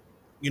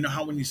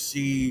you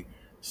see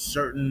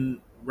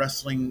certain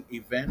wrestling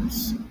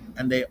events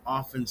and they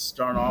often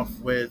start off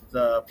with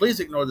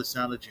please ignore the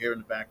sound that you hear in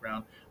the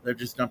background. They're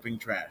just dumping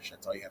trash.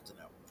 That's all you have to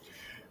know.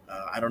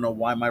 I don't know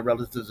why my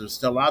relatives are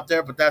still out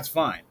there, but that's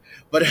fine.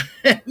 But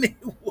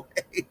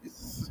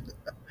anyways,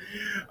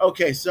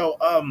 okay. So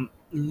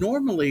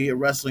normally a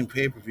wrestling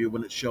pay per view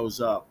when it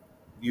shows up,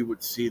 you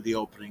would see the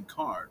opening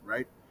card,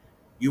 right?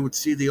 You would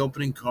see the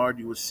opening card.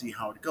 You would see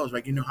how it goes,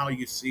 right? You know how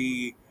you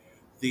see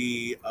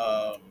the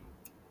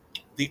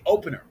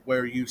opener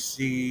where you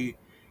see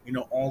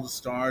all the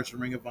stars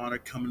from Ring of Honor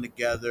coming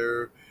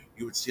together.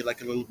 You would see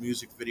like a little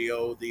music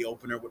video. The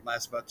opener would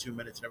last about 2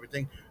 minutes and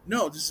everything.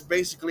 No, this is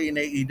basically an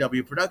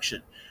AEW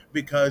production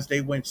because they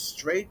went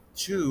straight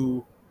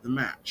to the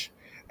match,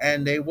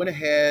 and they went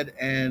ahead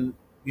and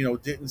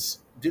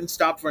didn't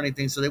stop for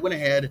anything. So they went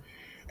ahead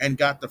and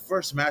got the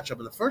first matchup,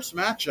 and the first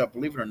matchup,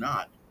 believe it or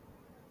not,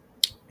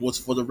 was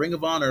for the Ring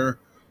of Honor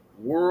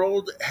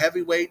World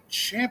Heavyweight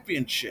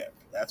Championship.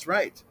 That's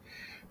right.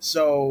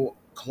 So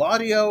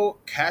Claudio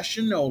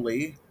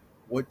Castagnoli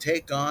would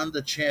take on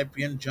the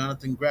champion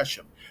Jonathan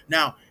Gresham.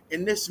 Now,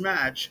 in this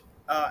match,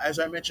 as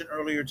I mentioned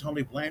earlier,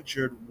 Tony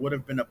Blanchard would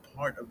have been a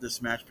part of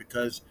this match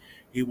because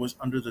he was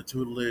under the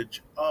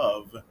tutelage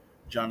of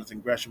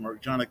Jonathan Gresham, or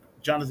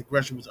Jonathan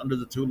Gresham was under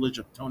the tutelage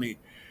of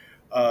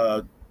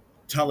uh,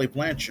 Tully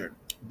Blanchard.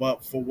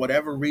 But for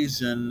whatever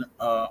reason,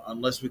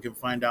 unless we can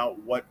find out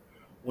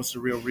what's the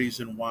real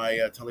reason why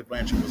Tully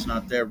Blanchard was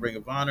not there, Ring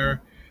of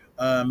Honor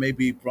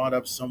maybe brought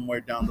up somewhere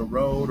down the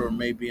road, or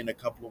maybe in a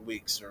couple of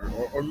weeks,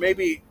 or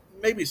maybe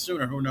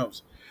sooner. Who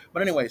knows?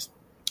 But anyways,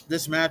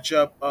 this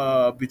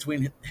matchup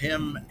between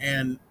him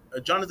and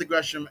Jonathan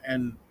Gresham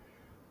and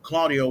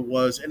Claudio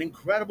was an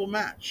incredible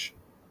match.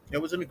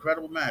 It was an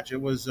incredible match.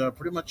 It was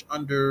pretty much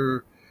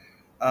under.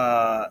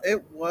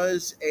 It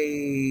was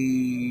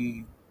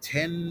a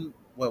 10.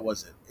 What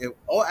was it?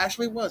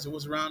 Actually, it was. It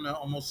was around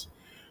almost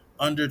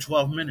under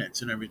 12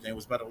 minutes and everything. It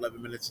was about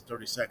 11 minutes and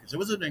 30 seconds. It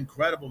was an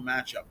incredible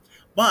matchup,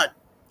 but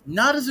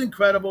not as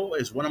incredible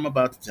as what I'm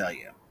about to tell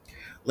you.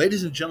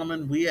 Ladies and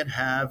gentlemen, we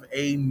have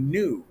a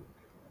new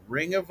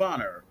Ring of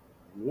Honor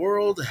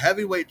World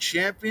Heavyweight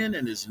Champion,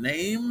 and his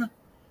name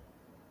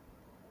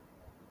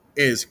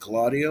is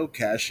Claudio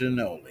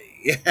Castagnoli.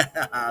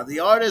 Yeah, the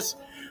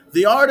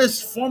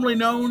artist formerly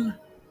known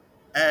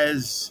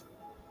as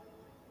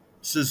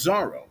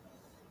Cesaro,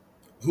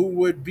 who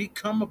would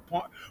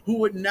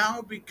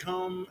now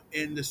become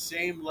in the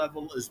same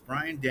level as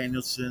Bryan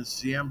Danielson,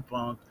 CM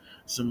Punk,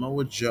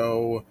 Samoa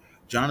Joe,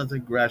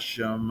 Jonathan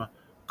Gresham,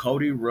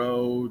 Cody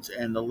Rhodes,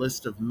 and the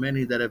list of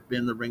many that have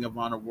been the Ring of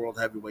Honor World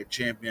Heavyweight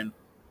Champion.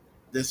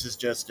 This is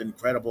just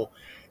incredible.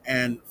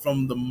 And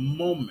from the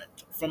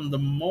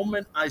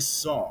moment I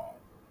saw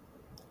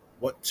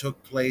what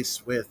took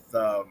place with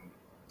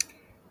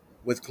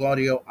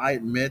Claudio, I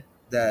admit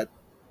that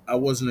I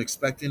wasn't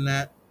expecting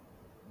that,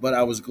 but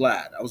I was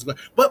glad. I was glad.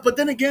 But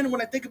then again,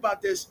 when I think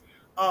about this,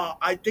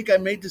 I think I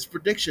made this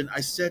prediction.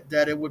 I said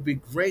that it would be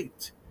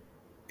great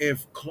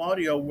if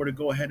Claudio were to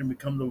go ahead and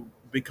become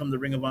the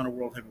Ring of Honor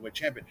World Heavyweight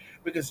Champion,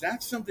 because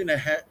that's something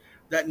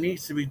that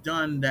needs to be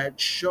done,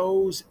 that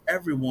shows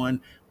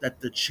everyone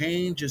that the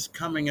change is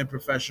coming in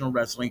professional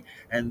wrestling,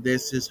 and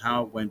this is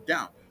how it went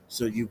down.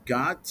 So you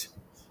got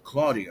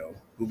Claudio,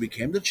 who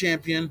became the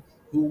champion,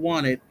 who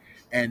won it,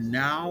 and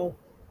now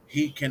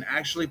he can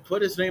actually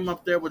put his name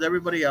up there with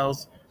everybody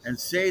else and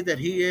say that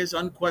he is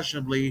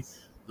unquestionably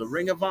the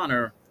Ring of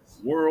Honor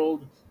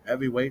World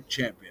Heavyweight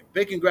Champion.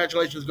 Big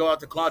congratulations go out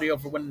to Claudio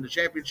for winning the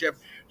championship.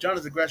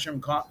 Jonathan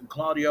Gresham and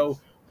Claudio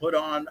put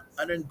on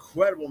an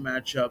incredible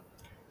matchup,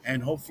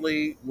 and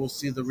hopefully we'll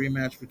see the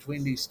rematch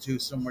between these two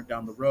somewhere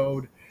down the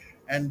road.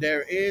 And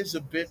there is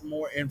a bit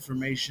more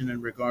information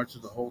in regards to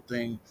the whole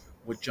thing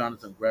with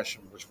Jonathan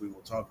Gresham, which we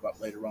will talk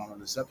about later on in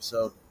this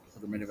episode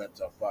of the Main Event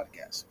Talk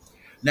podcast.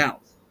 Now,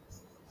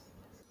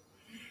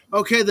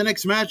 okay, the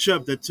next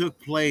matchup that took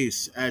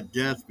place at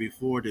Death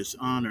Before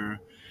Dishonor.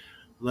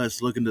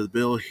 Let's look into the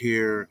bill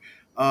here.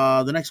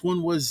 The next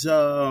one was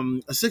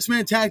a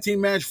six-man tag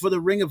team match for the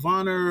Ring of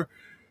Honor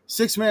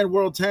six-man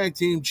World Tag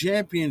Team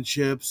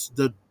Championships.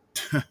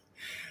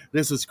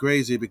 This was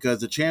crazy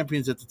because the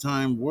champions at the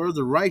time were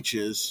the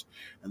Righteous,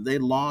 and they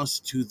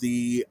lost to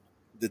the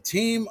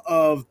team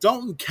of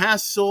Dalton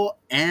Castle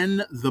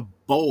and the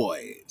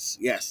Boys.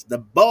 Yes, the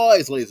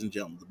Boys, ladies and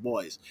gentlemen, the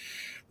Boys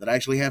that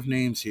actually have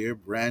names here: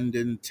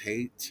 Brandon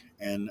Tate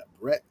and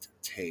Brent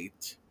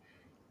Tate.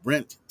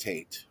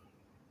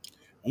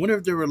 I wonder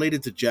if they're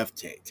related to Jeff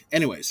Tate.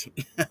 Anyways,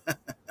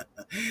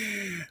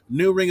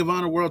 New Ring of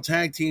Honor World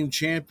Tag Team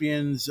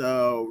Champions,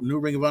 New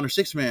Ring of Honor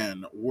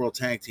 6-man World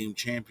Tag Team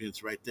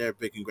Champions right there.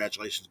 Big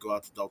congratulations go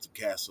out to Dalton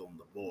Castle and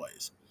the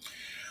boys.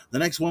 The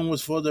next one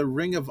was for the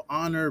Ring of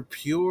Honor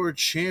Pure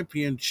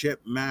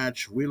Championship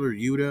match. Wheeler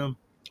Yuta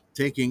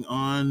taking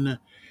on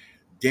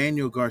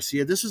Daniel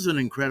Garcia. This is an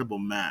incredible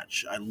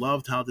match. I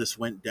loved how this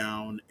went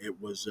down.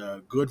 It was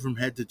good from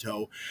head to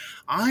toe.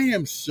 I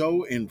am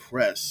so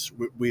impressed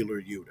with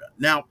Wheeler Yuta.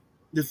 Now,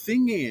 the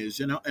thing is,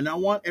 and I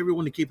want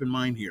everyone to keep in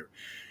mind here,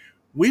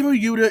 Wheeler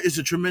Yuta is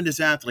a tremendous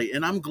athlete,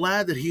 and I'm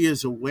glad that he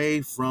is away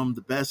from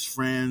the Best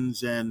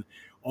Friends and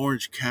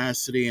Orange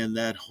Cassidy and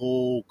that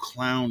whole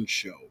clown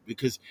show,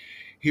 because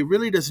he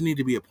really doesn't need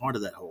to be a part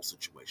of that whole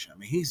situation. I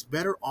mean, he's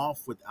better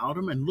off without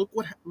him, and look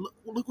what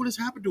has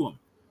happened to him.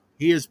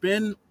 He has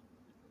been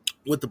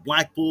with the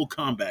Blackpool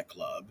Combat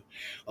Club,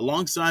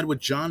 alongside with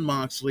Jon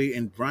Moxley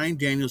and Bryan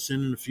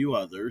Danielson and a few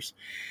others.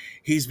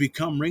 He's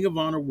become Ring of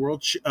Honor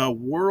World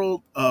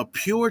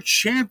Pure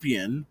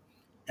Champion,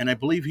 and I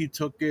believe he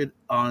took it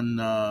on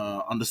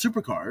the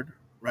Supercard,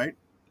 right?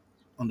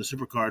 On the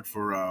Supercard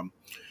for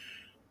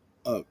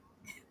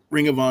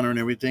Ring of Honor and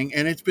everything,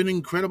 and it's been an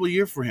incredible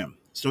year for him.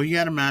 So he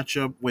had a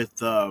matchup with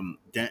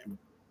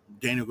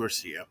Daniel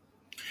Garcia.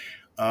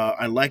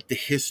 I like the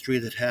history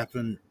that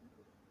happened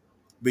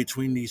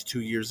between these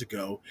 2 years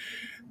ago.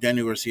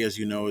 Daniel Garcia, as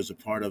you know, is a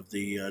part of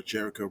the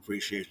Jericho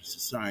Appreciation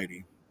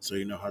Society, so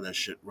you know how that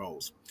shit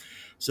rolls.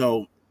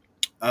 So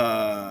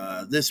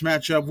this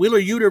matchup,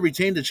 Wheeler Yuta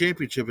retained the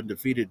championship and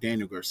defeated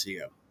Daniel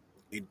Garcia.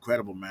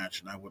 Incredible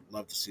match, and I would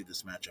love to see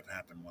this matchup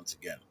happen once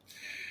again.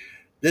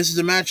 This is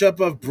a matchup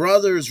of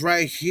brothers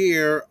right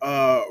here.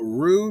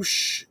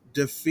 Rush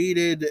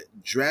defeated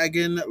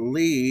Dragon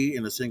Lee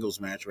in a singles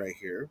match right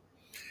here.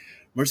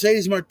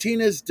 Mercedes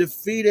Martinez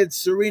defeated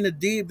Serena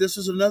Deeb. This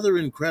is another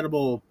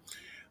incredible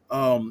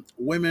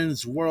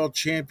women's world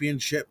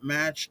championship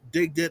match.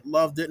 Digged it,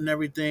 loved it, and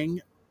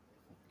everything.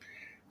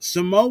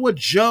 Samoa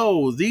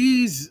Joe.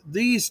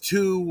 These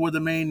two were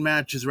the main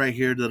matches right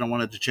here that I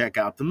wanted to check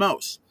out the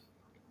most.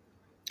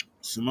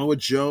 Samoa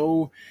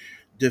Joe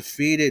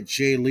defeated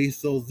Jay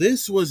Lethal.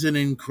 This was an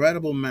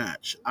incredible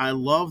match. I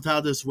loved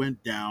how this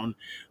went down.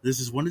 This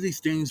is one of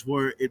these things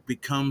where it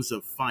becomes a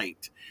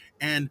fight.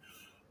 And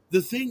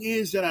the thing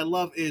is that I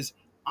love is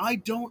I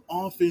don't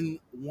often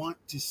want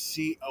to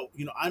see,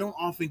 I don't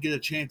often get a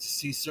chance to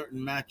see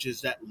certain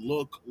matches that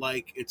look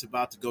like it's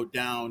about to go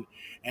down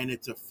and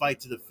it's a fight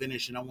to the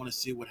finish, and I want to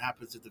see what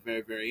happens at the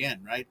very, very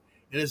end, right?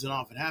 It doesn't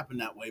often happen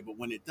that way, but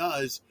when it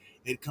does,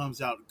 it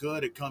comes out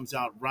good, it comes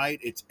out right,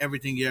 it's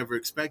everything you ever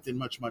expected,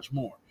 much, much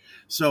more.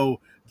 So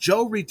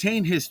Joe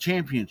retained his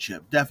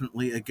championship,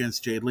 definitely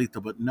against Jay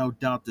Lethal, but no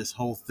doubt this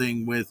whole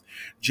thing with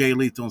Jay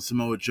Lethal and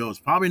Samoa Joe is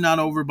probably not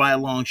over by a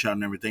long shot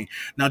and everything.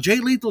 Now, Jay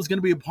Lethal is going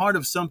to be a part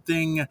of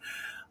something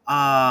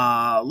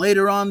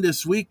later on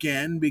this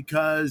weekend,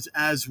 because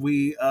as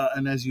we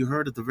and as you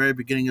heard at the very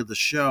beginning of the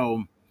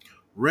show,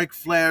 Ric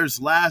Flair's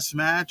last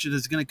match, it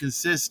is going to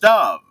consist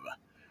of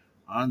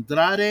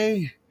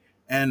Andrade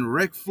and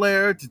Ric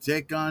Flair to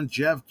take on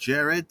Jeff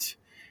Jarrett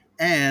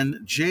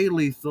and Jay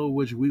Lethal,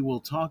 which we will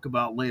talk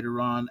about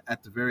later on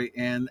at the very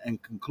end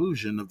and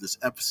conclusion of this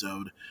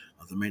episode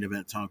of the Main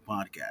Event Talk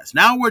podcast.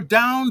 Now we're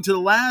down to the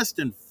last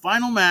and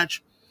final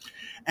match,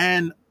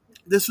 and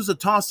this was a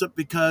toss-up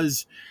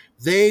because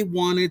they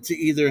wanted to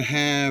either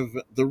have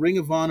the Ring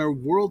of Honor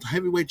World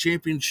Heavyweight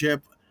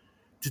Championship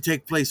to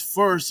take place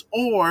first,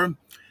 or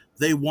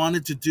they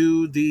wanted to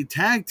do the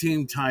tag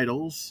team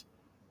titles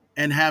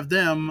and have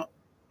them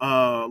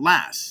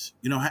last.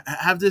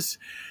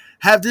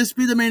 Have this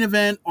be the main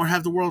event, or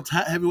have the World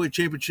Heavyweight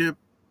Championship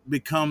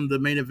become the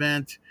main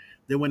event.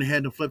 They went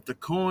ahead and flipped the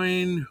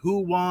coin. Who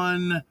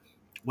won?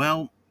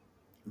 Well,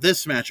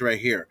 this match right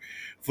here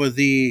for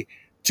the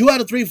 2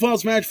 out of 3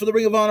 falls match for the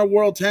Ring of Honor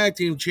World Tag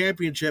Team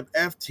Championship.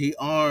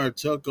 FTR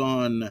took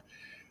on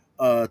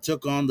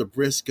the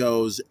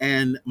Briscoes,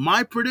 and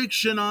my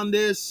prediction on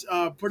this,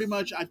 pretty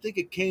much, I think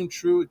it came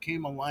true. It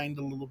came aligned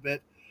a little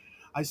bit.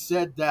 I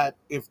said that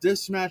if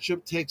this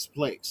matchup takes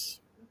place,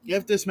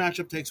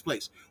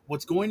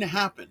 what's going to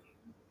happen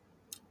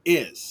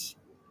is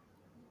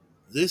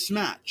this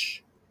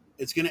match,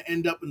 it's going to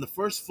end up in the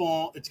first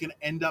fall. It's going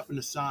to end up in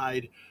the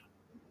side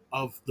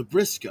of the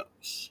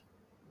Briscoes.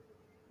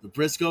 The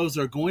Briscoes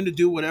are going to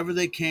do whatever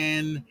they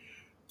can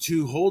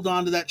to hold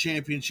on to that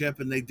championship,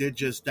 and they did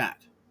just that.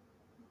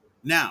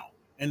 Now,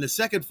 in the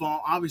second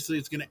fall, obviously,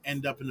 it's going to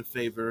end up in the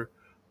favor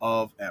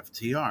of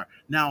FTR.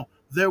 Now,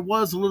 there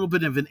was a little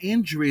bit of an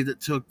injury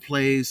that took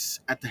place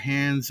at the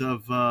hands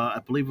of,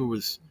 I believe it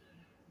was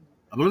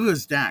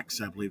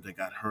Dax. I believe they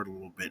got hurt a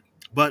little bit.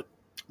 But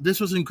this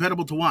was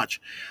incredible to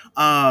watch.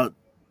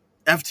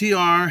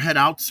 FTR had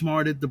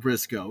outsmarted the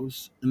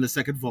Briscoes in the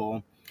second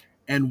fall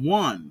and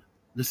won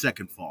the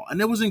second fall.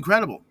 And it was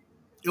incredible.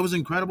 It was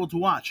incredible to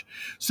watch.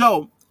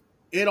 So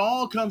it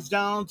all comes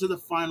down to the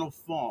final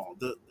fall.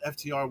 The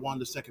FTR won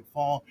the second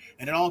fall,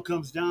 and it all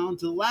comes down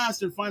to the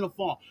last and final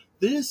fall.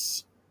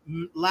 This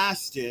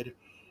lasted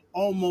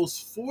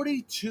almost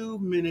 42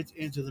 minutes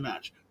into the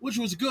match, which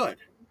was good.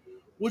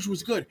 which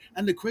was good.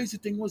 And the crazy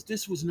thing was,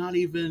 this was not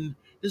even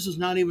a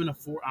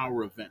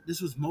 4-hour event.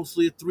 This was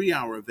mostly a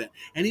 3-hour event.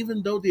 And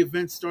even though the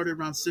event started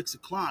around 6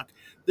 o'clock,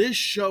 this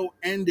show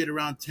ended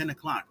around 10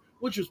 o'clock,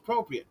 which was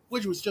appropriate,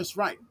 which was just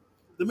right.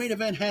 The main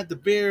event had the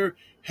beer,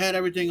 had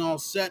everything all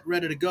set,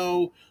 ready to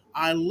go.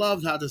 I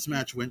loved how this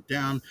match went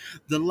down.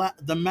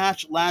 The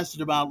match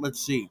lasted about,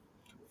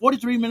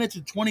 43 minutes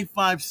and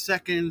 25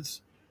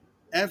 seconds.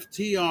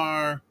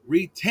 FTR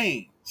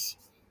retains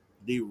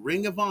the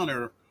Ring of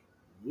Honor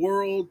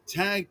World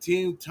Tag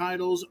Team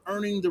titles,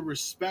 earning the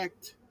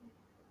respect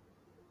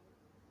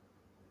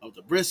of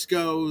the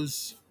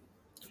Briscoes.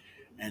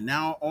 And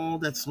now all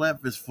that's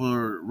left is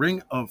for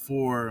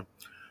FTR.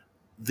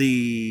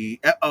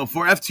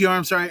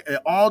 I'm sorry.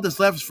 All that's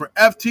left is for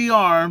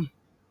FTR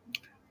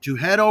to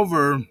head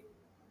over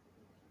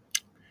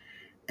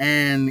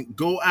and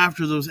go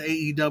after those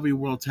AEW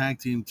World Tag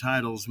Team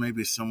titles,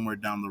 maybe somewhere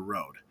down the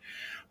road.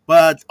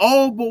 But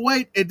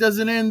wait, it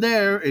doesn't end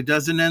there.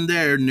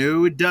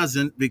 No, it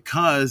doesn't,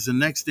 because the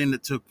next thing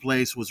that took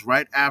place was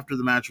right after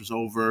the match was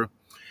over.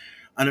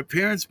 An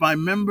appearance by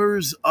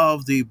members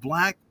of the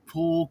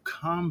Blackpool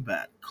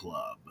Combat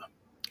Club.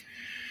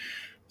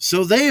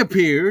 So they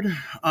appeared.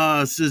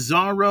 Claudio,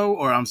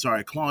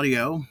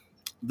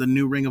 the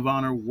new Ring of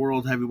Honor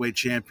World Heavyweight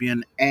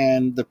Champion,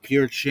 and the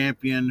Pure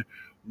Champion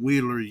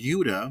Wheeler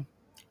Yuta.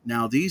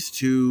 Now, these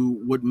two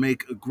would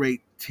make a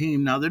great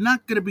team. Now, they're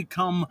not going to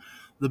become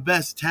the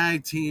best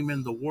tag team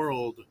in the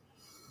world,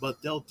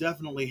 but they'll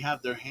definitely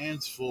have their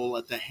hands full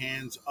at the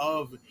hands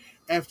of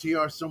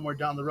FTR somewhere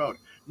down the road.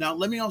 Now,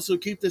 let me also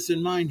keep this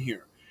in mind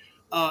here.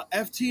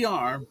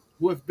 FTR,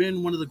 who have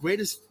been one of the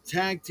greatest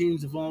tag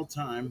teams of all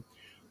time,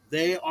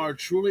 they are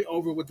truly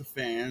over with the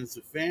fans.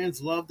 The fans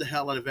love the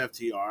hell out of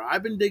FTR.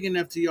 I've been digging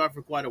FTR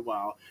for quite a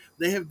while.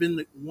 They have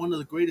been one of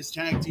the greatest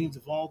tag teams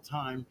of all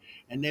time,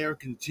 and they are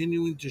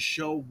continuing to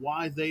show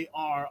why they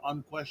are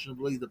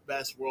unquestionably the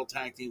best World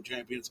Tag Team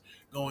Champions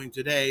going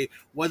today,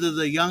 whether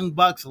the Young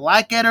Bucks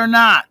like it or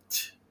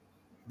not.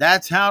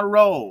 That's how it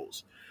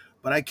rolls.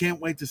 But I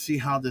can't wait to see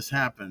how this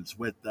happens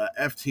with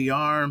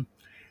FTR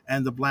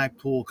and the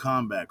Blackpool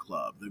Combat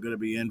Club. They're going to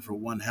be in for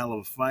one hell of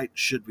a fight.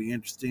 Should be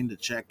interesting to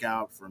check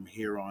out from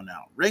here on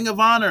out. Ring of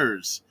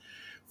Honor's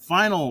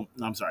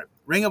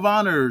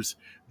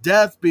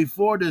Death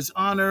Before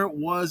Dishonor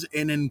was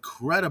an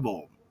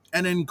incredible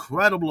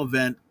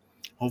event.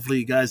 Hopefully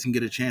you guys can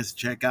get a chance to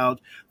check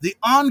out the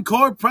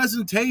encore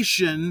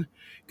presentation,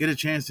 get a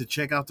chance to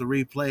check out the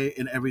replay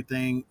and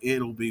everything.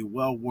 It'll be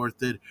well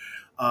worth it.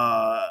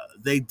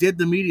 They did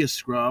the media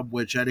scrub,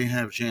 which I didn't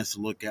have a chance to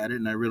look at it,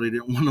 and I really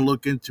didn't want to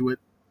look into it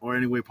or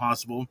any way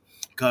possible,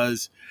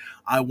 because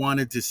I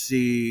wanted to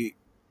see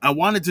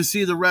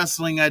the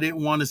wrestling. I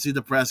didn't want to see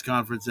the press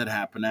conference that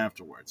happened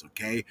afterwards,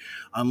 okay?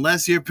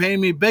 Unless you're paying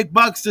me big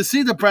bucks to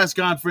see the press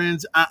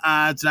conference,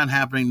 it's not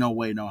happening, no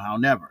way, no how,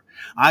 never.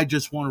 I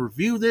just want to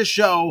review this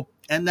show,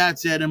 and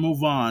that's it, and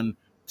move on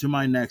to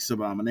my next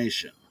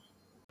abomination.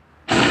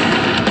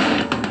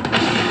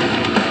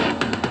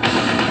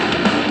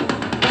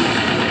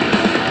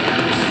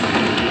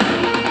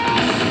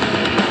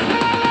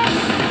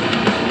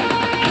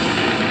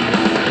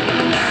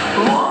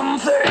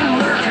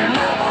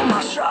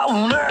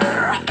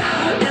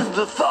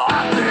 The thought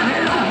that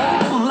it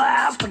won't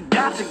last, I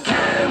got to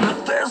get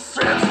with this,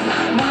 it's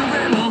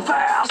moving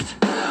fast.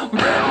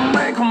 Better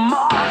make a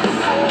mark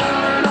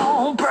before it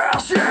all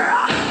pass,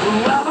 yeah.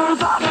 Whoever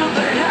thought that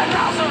they had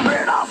got some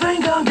bit, I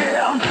think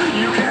again.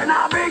 You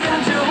cannot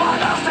begin to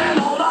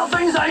understand all the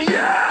things I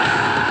am.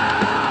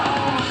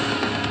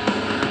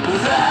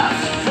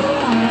 That's for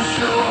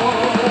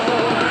sure.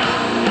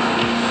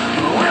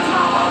 With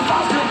my love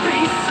falls to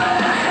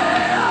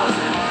pieces,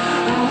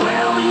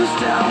 will you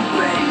still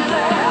be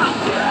there?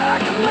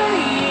 Back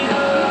me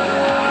up.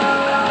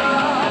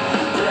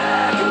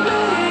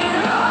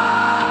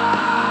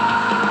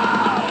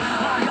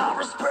 I got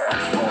respect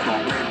for the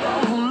people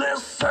who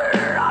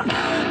listen,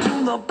 to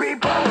the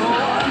people who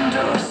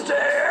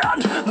understand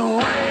the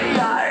way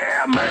I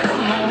am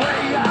and the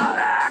way I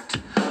act.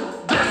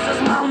 This is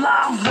my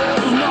life,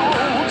 there's no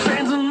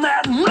changing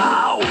that,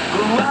 no.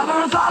 Whoever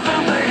thought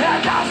that they had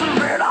got some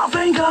bit, I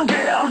think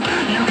again.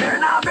 You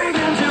cannot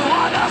begin to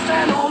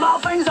understand all the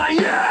things I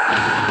am.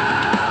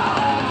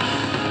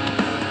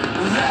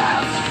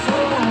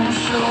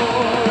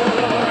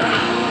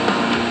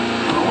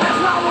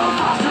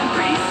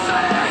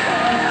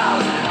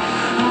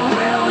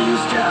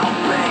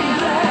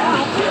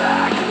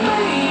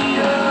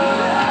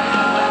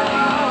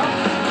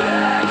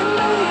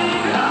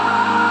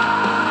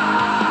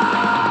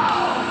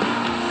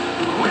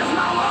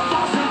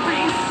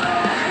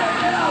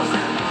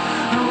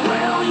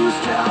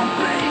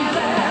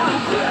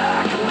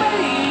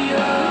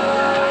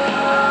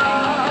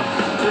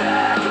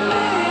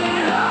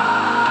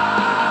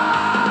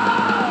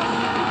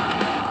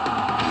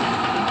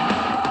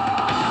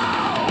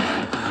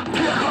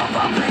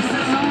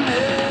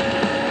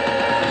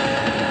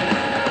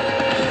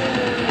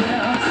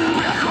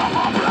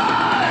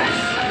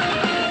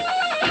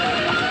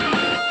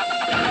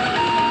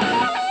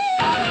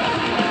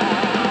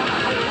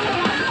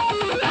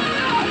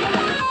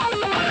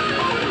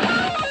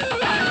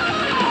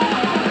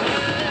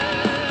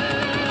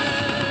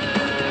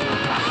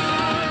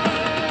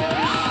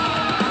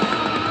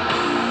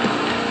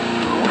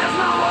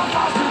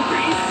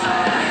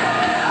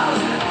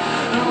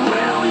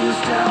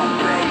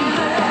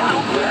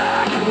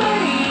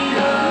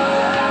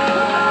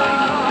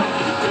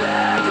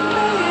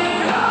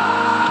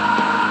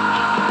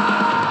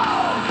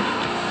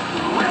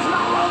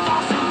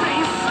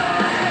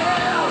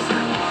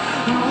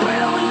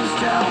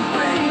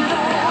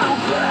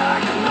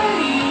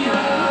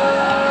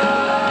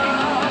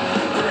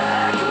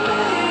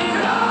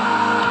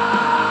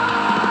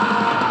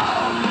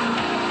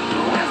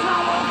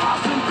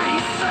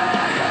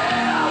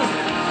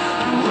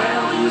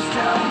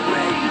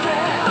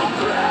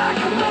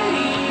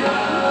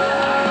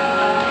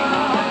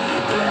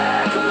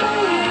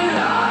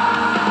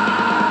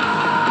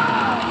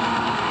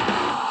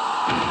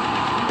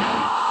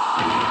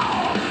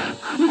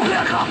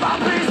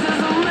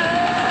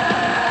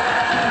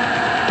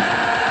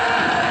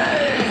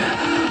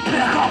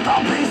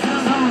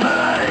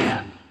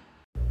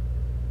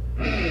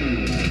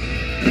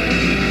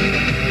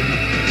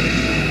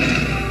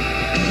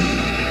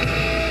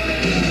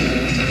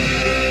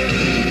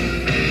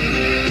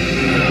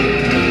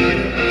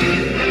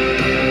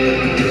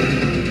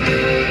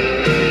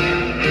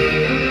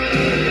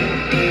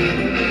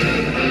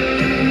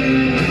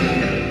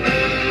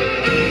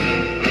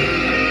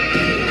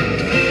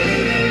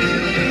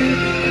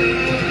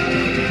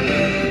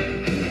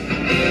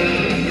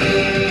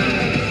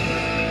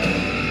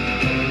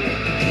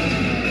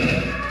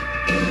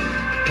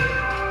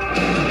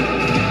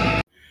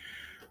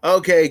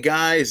 Okay,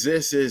 guys,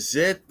 this is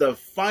it. The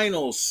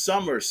final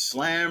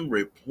SummerSlam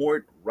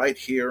report right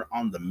here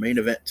on the Main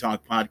Event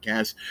Talk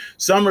podcast.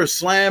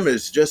 SummerSlam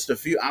is just a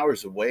few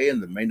hours away,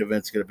 and the main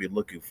event's going to be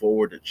looking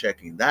forward to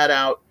checking that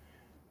out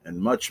and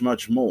much,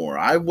 much more.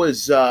 I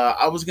was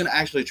going to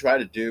actually try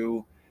to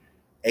do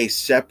a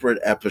separate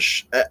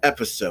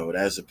episode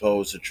as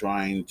opposed to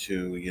trying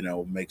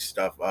to, make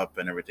stuff up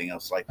and everything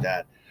else like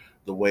that,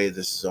 the way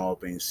this is all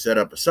being set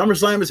up. But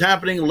SummerSlam is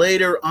happening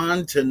later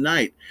on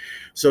tonight.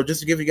 So just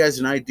to give you guys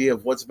an idea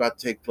of what's about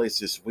to take place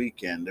this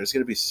weekend, there's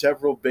going to be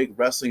several big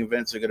wrestling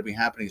events that are going to be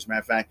happening. As a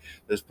matter of fact,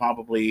 there's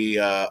probably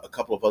a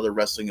couple of other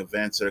wrestling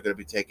events that are going to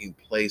be taking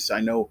place.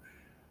 I know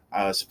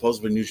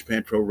supposedly New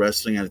Japan Pro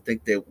Wrestling, I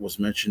think that was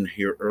mentioned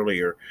here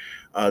earlier,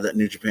 that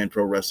New Japan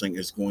Pro Wrestling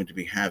is going to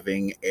be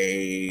having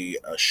a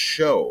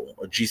show.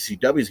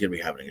 GCW is going to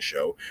be having a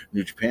show.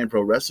 New Japan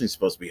Pro Wrestling is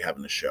supposed to be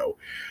having a show.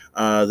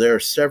 There are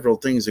several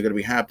things that are going to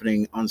be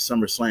happening on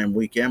SummerSlam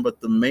weekend, but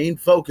the main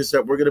focus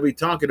that we're going to be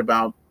talking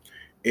about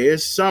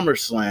is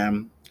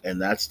SummerSlam,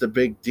 and that's the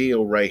big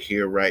deal right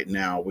here, right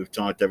now. We've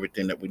talked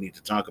everything that we need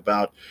to talk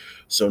about.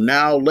 So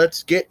now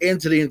let's get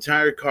into the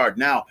entire card.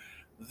 Now,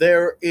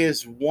 there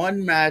is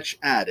one match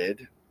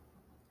added,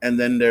 and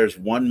then there's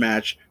one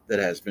match that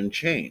has been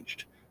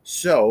changed.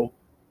 So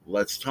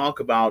let's talk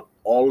about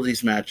all of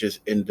these matches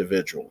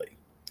individually.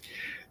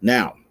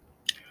 Now,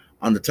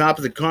 on the top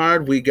of the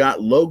card, we got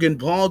Logan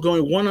Paul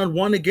going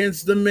one-on-one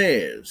against The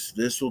Miz.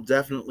 This will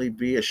definitely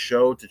be a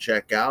show to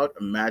check out,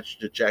 a match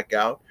to check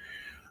out.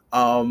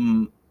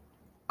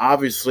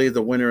 Obviously,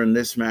 the winner in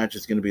this match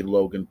is going to be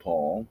Logan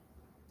Paul.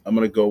 I'm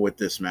going to go with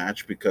this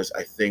match because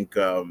I think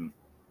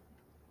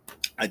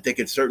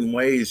in certain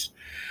ways,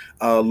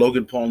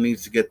 Logan Paul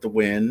needs to get the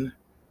win.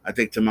 I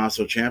think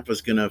Tommaso Ciampa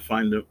is going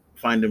to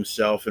find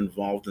himself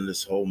involved in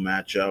this whole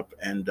matchup,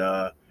 and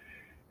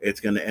it's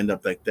going to end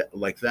up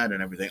like that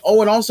and everything.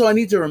 Oh, and also I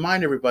need to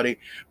remind everybody,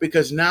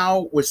 because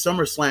now with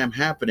SummerSlam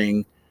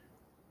happening,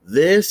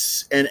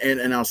 this,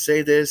 and I'll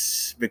say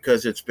this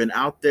because it's been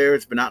out there,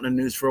 it's been out in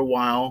the news for a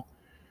while.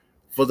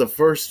 For the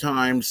first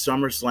time,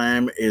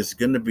 SummerSlam is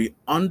going to be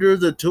under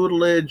the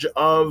tutelage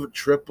of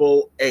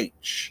Triple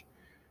H.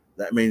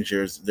 That means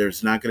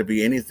there's not going to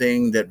be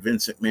anything that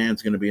Vince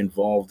McMahon's going to be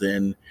involved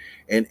in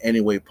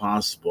any way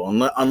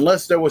possible,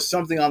 unless there was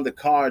something on the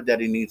card that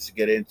he needs to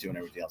get into and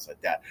everything else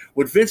like that.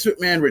 With Vince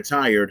McMahon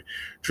retired,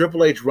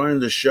 Triple H running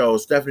the show,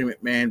 Stephanie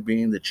McMahon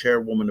being the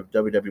chairwoman of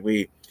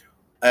WWE,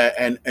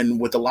 and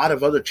with a lot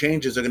of other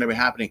changes that are going to be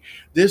happening,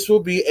 this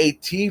will be a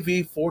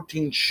TV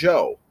 14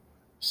 show.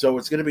 So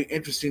it's going to be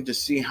interesting to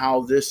see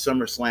how this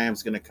SummerSlam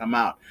is going to come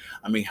out.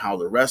 I mean, how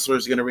the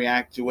wrestlers are going to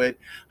react to it,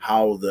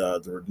 how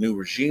the new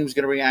regime is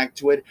going to react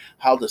to it,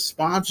 how the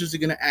sponsors are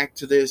going to act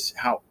to this,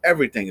 how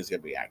everything is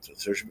going to react to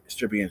it. So it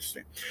should be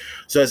interesting.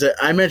 So as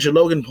I mentioned,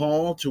 Logan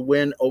Paul to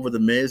win over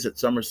The Miz at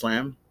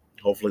SummerSlam.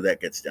 Hopefully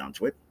that gets down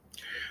to it.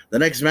 The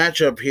next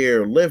matchup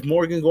here, Liv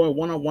Morgan going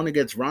one-on-one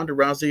against Ronda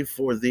Rousey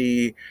for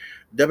the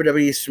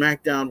WWE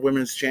SmackDown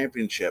Women's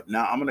Championship.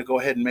 Now, I'm going to go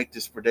ahead and make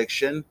this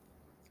prediction.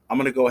 I'm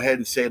going to go ahead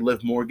and say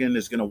Liv Morgan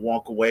is going to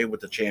walk away with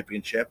the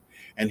championship,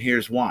 and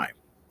here's why.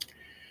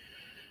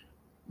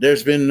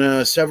 There's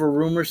been several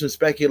rumors and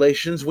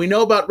speculations. We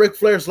know about Ric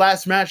Flair's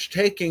last match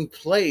taking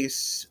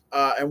place,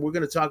 and we're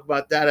going to talk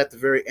about that at the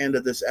very end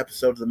of this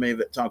episode of the Main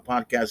Event Talk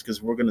podcast,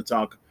 because we're going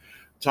to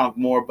talk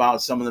more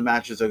about some of the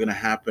matches that are going to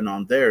happen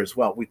on there as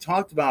well. We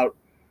talked about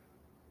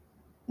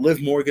Liv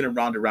Morgan and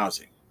Ronda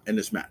Rousey in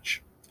this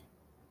match.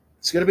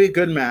 It's going to be a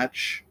good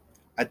match.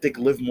 I think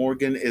Liv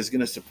Morgan is going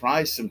to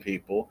surprise some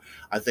people.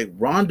 I think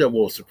Ronda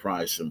will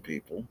surprise some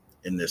people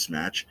in this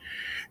match.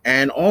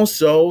 And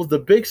also the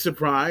big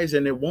surprise,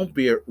 and it won't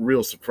be a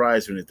real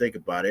surprise when you think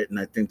about it, and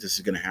I think this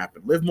is going to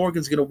happen. Liv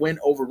Morgan's going to win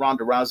over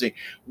Ronda Rousey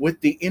with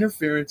the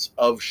interference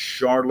of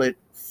Charlotte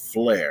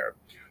Flair.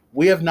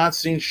 We have not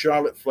seen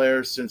Charlotte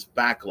Flair since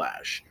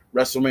Backlash,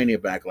 WrestleMania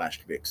Backlash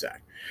to be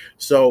exact.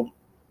 So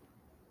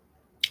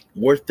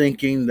we're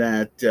thinking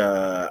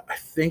that I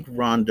think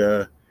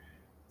Ronda...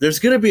 There's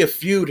going to be a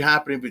feud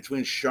happening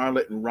between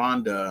Charlotte and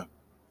Ronda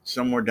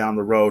somewhere down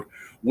the road,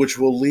 which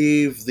will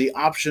leave the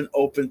option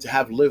open to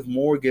have Liv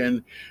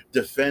Morgan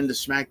defend the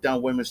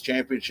SmackDown Women's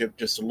Championship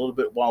just a little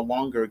bit while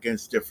longer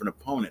against different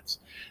opponents.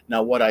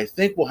 Now, what I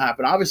think will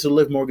happen, obviously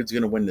Liv Morgan's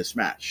going to win this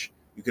match.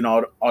 You can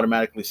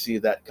automatically see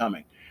that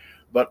coming.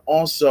 But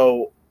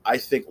also, I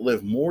think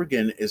Liv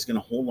Morgan is going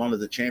to hold on to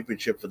the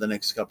championship for the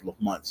next couple of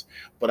months.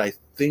 But I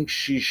think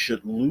she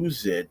should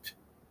lose it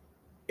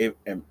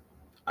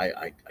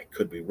I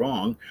could be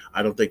wrong.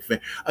 I don't think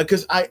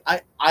because I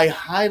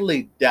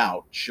highly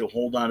doubt she'll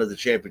hold on to the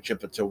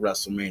championship until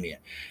WrestleMania.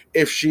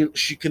 If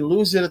she can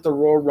lose it at the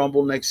Royal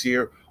Rumble next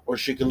year, or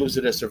she can lose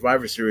it at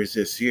Survivor Series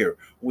this year,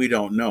 we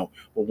don't know.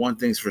 But one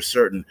thing's for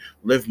certain: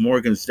 Liv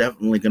Morgan's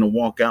definitely going to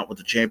walk out with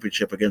the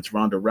championship against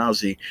Ronda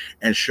Rousey,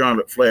 and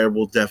Charlotte Flair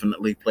will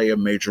definitely play a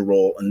major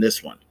role in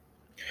this one.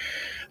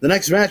 The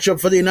next matchup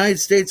for the United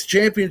States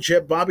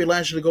Championship: Bobby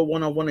Lashley to go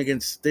one-on-one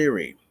against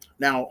Theory.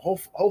 Now,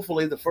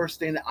 hopefully, the first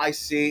thing that I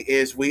see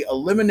is we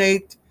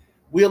eliminate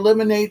We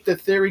eliminate the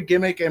Theory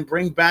gimmick and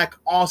bring back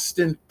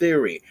Austin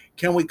Theory.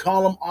 Can we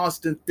call him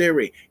Austin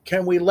Theory?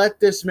 Can we let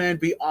this man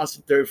be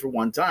Austin Theory for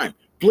one time?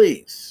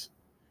 Please.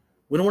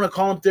 We don't want to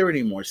call him Theory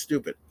anymore.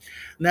 Stupid.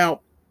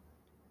 Now,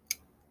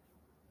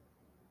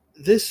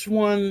 this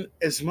one,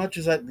 as much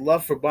as I'd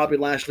love for Bobby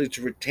Lashley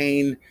to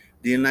retain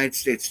the United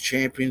States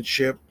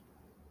Championship,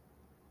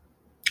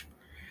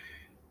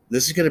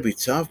 this is going to be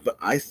tough, but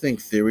I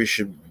think Theory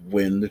should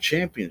win the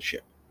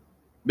championship.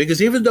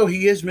 Because even though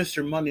he is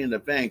Mr. Money in the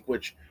Bank,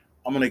 which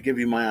I'm going to give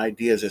you my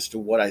ideas as to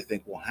what I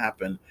think will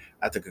happen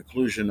at the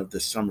conclusion of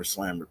this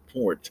SummerSlam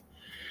report,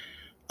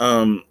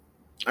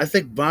 I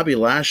think Bobby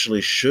Lashley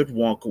should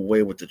walk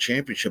away with the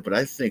championship, but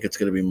I think it's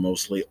going to be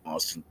mostly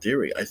Austin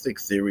Theory. I think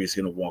Theory is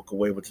going to walk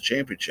away with the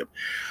championship.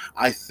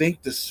 I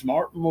think the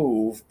smart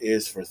move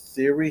is for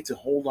Theory to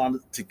hold on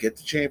to get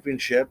the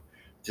championship,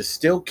 to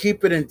still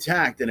keep it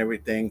intact and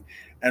everything,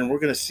 and we're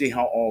going to see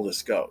how all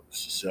this goes.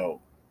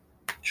 So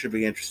it should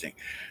be interesting.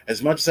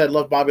 As much as I'd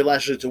love Bobby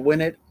Lashley to win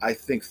it, I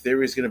think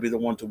Theory is going to be the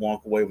one to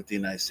walk away with the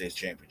United States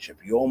Championship.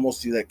 You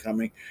almost see that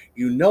coming.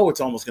 You know it's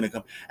almost going to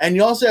come. And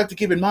you also have to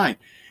keep in mind,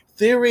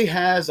 Theory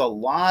has a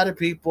lot of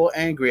people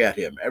angry at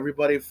him.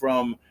 Everybody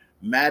from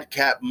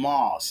Madcap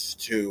Moss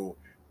to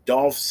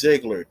Dolph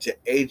Ziggler to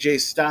AJ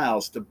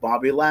Styles to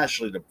Bobby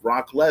Lashley to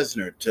Brock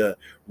Lesnar to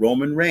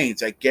Roman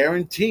Reigns. I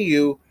guarantee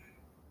you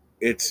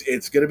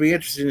it's going to be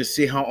interesting to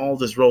see how all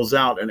this rolls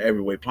out in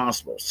every way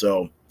possible.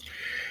 So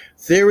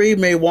Theory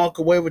may walk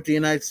away with the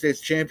United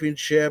States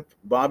Championship.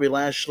 Bobby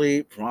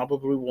Lashley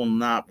probably will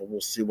not, but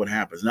we'll see what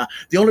happens. Now,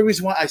 the only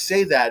reason why I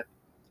say that,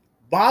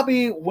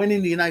 Bobby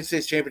winning the United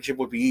States Championship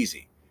would be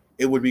easy.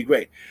 It would be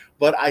great.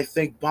 But I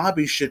think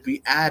Bobby should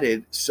be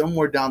added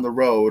somewhere down the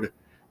road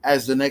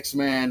as the next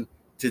man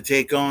to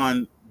take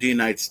on the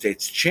United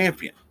States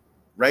Champion,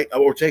 right?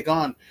 Or take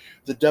on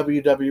the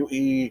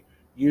WWE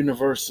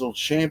Universal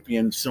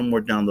Champion somewhere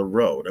down the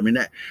road. I mean,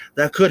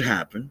 that could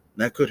happen.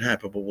 That could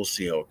happen, but we'll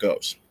see how it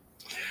goes.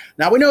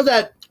 Now, we know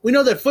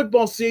that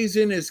football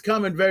season is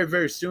coming very,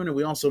 very soon, and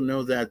we also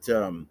know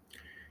that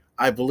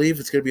I believe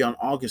it's going to be on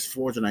August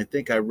 4th, and I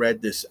think I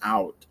read this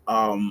out.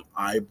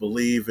 I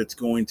believe it's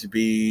going to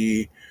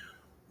be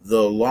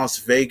the Las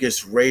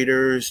Vegas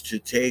Raiders to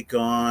take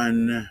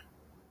on,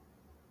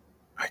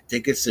 I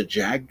think it's the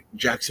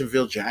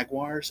Jacksonville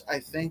Jaguars, I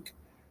think.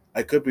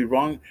 I could be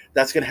wrong.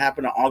 That's going to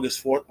happen on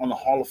August 4th on the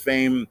Hall of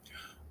Fame,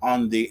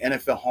 on the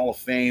NFL Hall of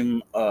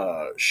Fame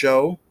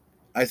show.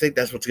 I think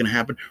that's what's going to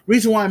happen.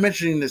 Reason why I'm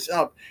mentioning this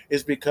up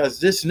is because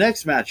this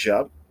next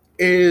matchup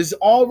is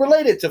all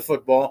related to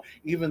football,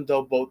 even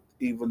though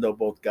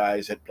both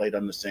guys had played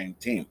on the same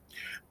team,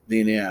 the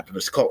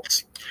Indianapolis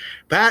Colts.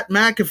 Pat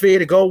McAfee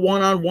to go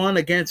one-on-one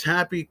against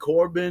Happy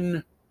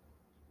Corbin.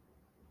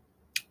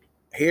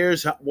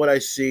 Here's what I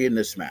see in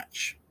this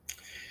match.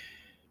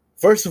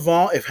 First of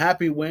all, if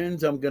Happy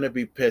wins, I'm going to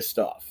be pissed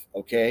off,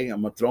 okay?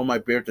 I'm going to throw my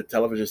beer at the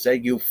television and say,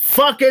 you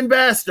fucking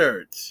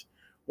bastards!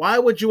 Why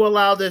would you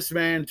allow this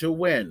man to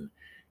win?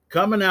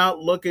 Coming out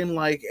looking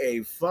like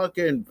a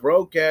fucking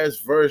broke-ass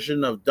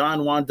version of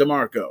Don Juan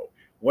DeMarco,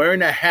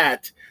 wearing a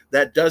hat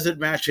that doesn't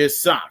match his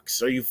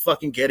socks. Are you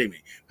fucking kidding me?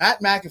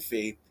 Pat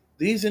McAfee,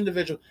 these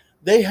individuals,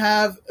 they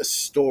have a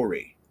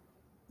story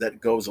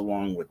that goes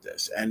along with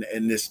this. And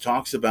this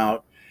talks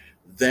about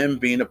them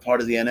being a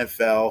part of the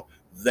NFL,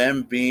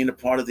 them being a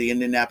part of the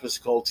Indianapolis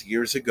Colts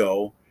years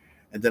ago.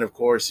 And then, of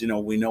course,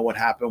 we know what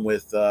happened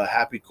with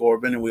Happy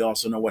Corbin, and we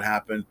also know what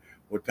happened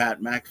with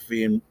Pat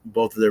McAfee in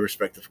both of their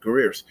respective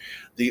careers.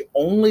 The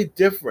only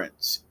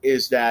difference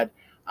is that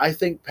I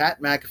think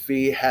Pat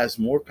McAfee has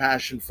more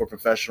passion for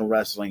professional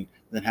wrestling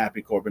than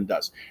Happy Corbin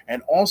does.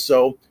 And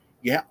also,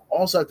 you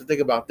also have to think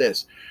about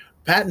this.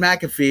 Pat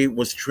McAfee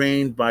was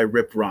trained by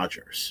Rip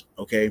Rogers,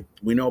 okay?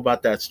 We know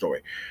about that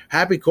story.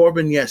 Happy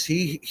Corbin, yes,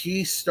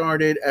 he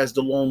started as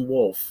the Lone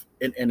Wolf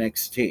in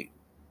NXT,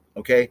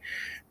 okay?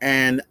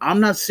 And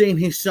I'm not saying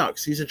he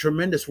sucks. He's a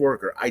tremendous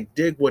worker. I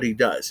dig what he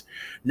does.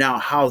 Now,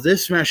 how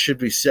this match should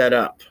be set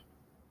up,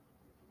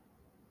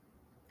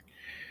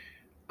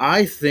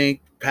 I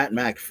think Pat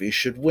McAfee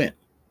should win.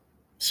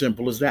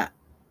 Simple as that.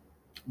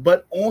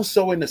 But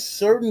also in a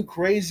certain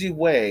crazy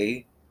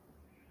way,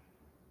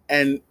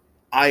 and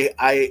I'm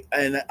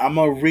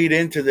gonna read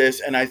into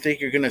this, and I think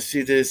you're gonna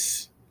see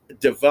this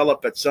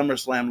develop at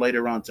SummerSlam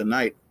later on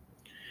tonight.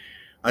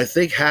 I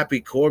think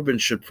Happy Corbin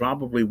should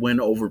probably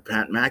win over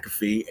Pat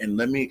McAfee, and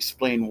let me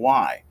explain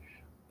why.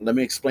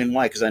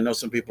 Because I know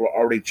some people are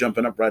already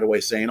jumping up right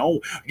away saying,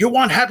 oh, you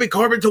want Happy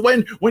Corbin to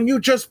win when you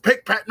just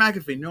picked Pat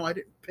McAfee. No, I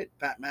didn't pick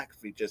Pat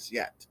McAfee just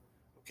yet,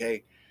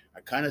 okay? I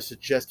kind of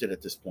suggested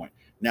at this point.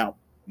 Now,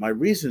 my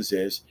reasons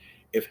is,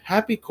 if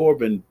Happy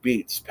Corbin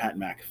beats Pat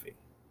McAfee,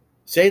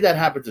 say that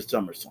happens at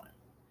SummerSlam,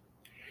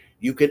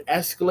 you can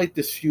escalate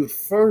this feud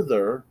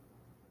further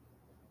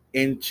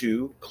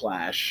into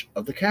Clash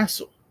of the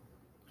Castle.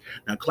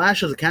 Now,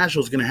 Clash of the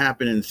Castle is going to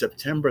happen in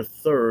September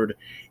 3rd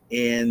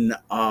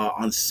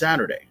on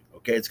Saturday.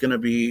 Okay, it's going to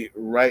be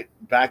right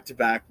back to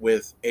back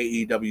with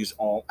AEW's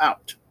All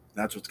Out.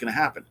 That's what's going to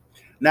happen.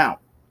 Now,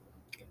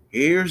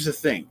 here's the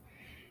thing.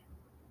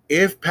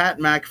 if Pat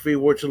McAfee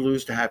were to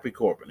lose to Happy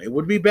Corbin. It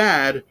would be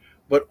bad,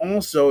 but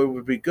also it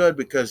would be good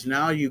because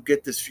now you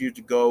get this feud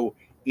to go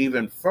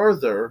even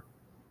further,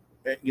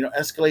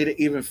 escalate it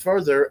even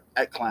further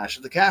at Clash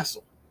of the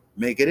Castle.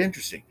 Make it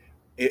interesting.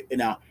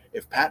 Now,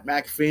 if Pat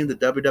McAfee and the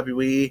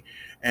WWE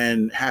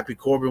and Happy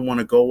Corbin want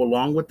to go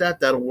along with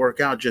that, that'll work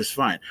out just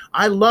fine.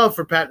 I love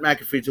for Pat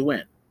McAfee to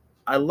win.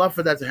 I love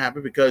for that to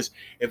happen because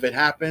if it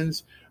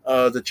happens,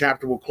 the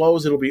chapter will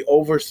close. It'll be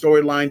over,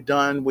 storyline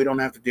done. We don't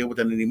have to deal with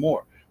it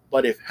anymore.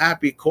 But if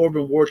Happy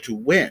Corbin were to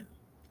win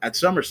at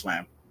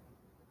SummerSlam,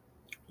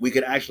 we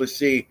could actually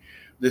see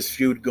this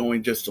feud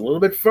going just a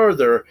little bit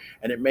further,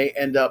 and it may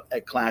end up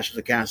at Clash of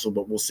the Castle,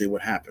 but we'll see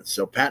what happens.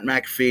 So Pat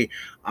McAfee,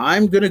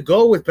 I'm going to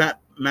go with Pat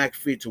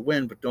McAfee to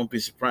win, but don't be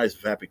surprised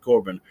if Happy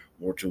Corbin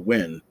were to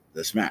win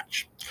this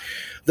match.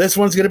 This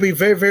one's going to be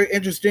very, very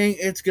interesting.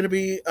 It's going to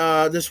be,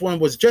 this one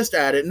was just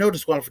added, no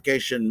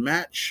disqualification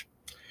match.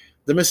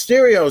 The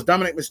Mysterios,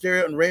 Dominic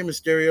Mysterio and Rey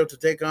Mysterio to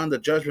take on the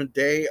Judgment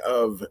Day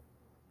of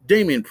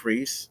Damian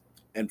Priest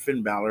and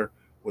Finn Balor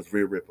with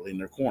Rhea Ripley in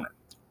their corner.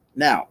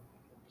 Now,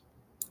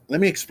 let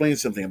me explain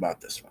something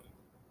about this one.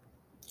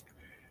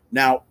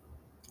 Now,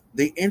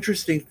 the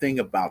interesting thing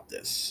about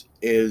this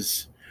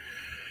is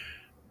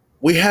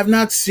we have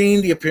not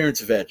seen the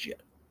appearance of Edge yet,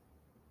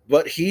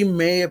 but he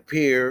may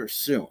appear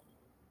soon.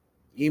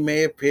 He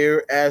may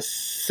appear as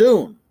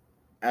soon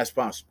as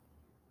possible.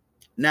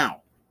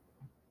 Now,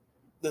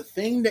 the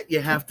thing that you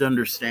have to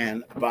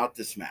understand about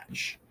this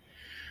match,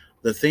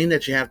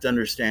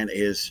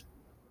 is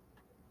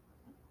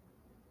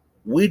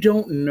we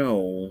don't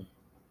know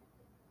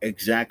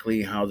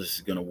exactly how this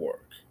is going to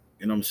work.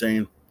 You know what I'm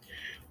saying?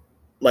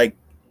 Like,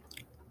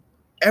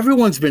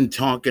 everyone's been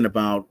talking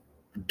about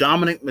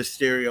Dominic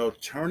Mysterio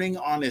turning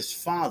on his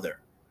father.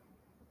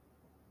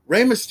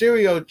 Rey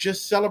Mysterio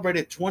just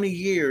celebrated 20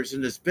 years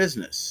in this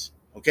business.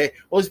 Okay,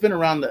 well, he's been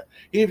around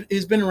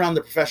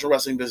the professional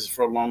wrestling business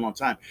for a long, long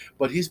time,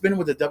 but he's been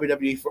with the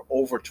WWE for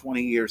over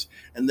 20 years,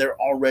 and they're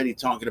already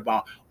talking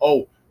about,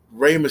 oh,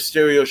 Rey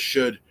Mysterio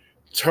should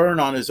turn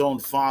on his own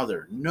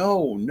father.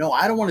 No,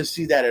 I don't want to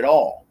see that at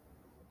all.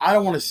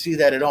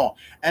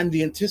 And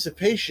the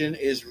anticipation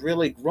is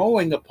really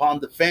growing upon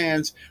the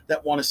fans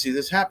that want to see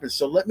this happen.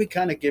 So let me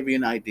kind of give you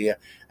an idea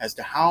as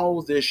to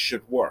how this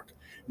should work.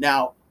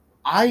 Now,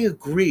 I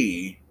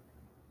agree.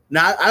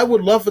 Now, I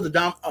would love for the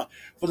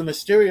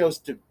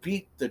Mysterios to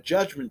beat the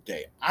Judgment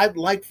Day. I'd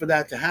like for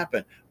that to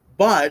happen.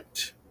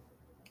 But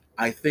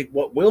I think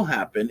what will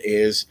happen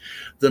is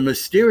the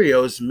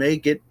Mysterios may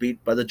get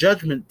beat by the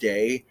Judgment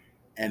Day.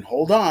 And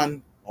hold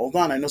on.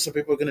 I know some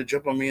people are going to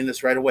jump on me in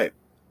this right away.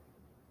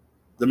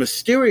 The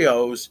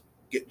Mysterios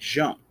get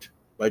jumped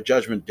by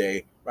Judgment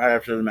Day right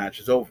after the match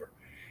is over.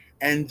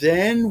 And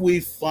then we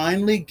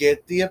finally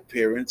get the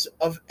appearance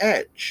of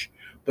Edge.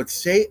 But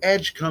say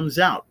Edge comes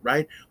out,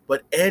 right?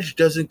 But Edge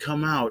doesn't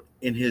come out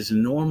in his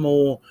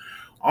normal,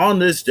 on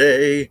this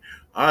day,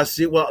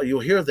 you'll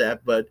hear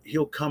that, but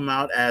he'll come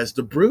out as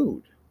the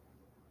Brood.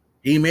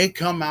 He may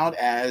come out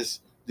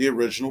as the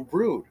original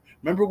Brood.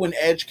 Remember when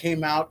Edge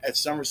came out at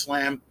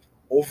SummerSlam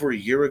over a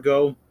year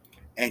ago,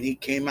 and he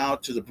came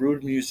out to the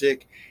Brood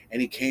music,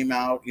 and he came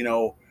out,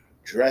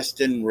 dressed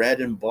in red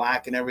and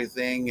black and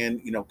everything,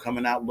 and,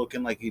 coming out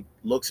looking like he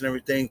looks and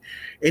everything.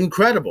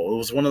 Incredible. It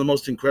was one of the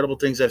most incredible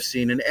things I've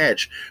seen in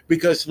Edge.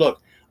 Because,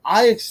 look,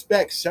 I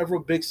expect several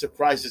big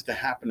surprises to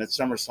happen at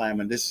SummerSlam,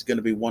 and this is going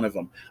to be one of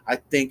them. I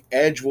think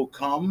Edge will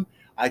come.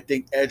 I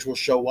think Edge will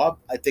show up.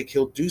 I think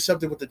he'll do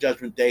something with the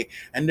Judgment Day,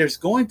 and there's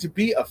going to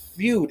be a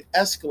feud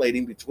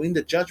escalating between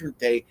the Judgment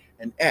Day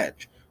and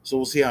Edge. So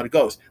we'll see how it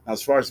goes. Now,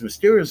 as far as the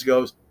Mysterios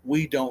goes,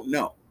 we don't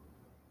know.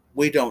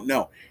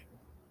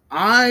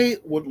 I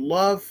would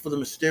love for the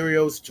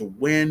Mysterios to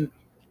win,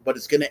 but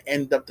it's going to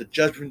end up the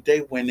Judgment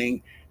Day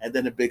winning, and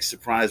then a big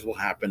surprise will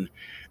happen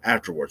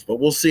afterwards. But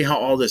we'll see how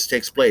all this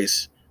takes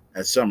place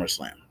at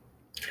SummerSlam.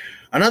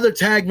 Another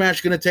tag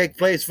match going to take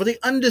place for the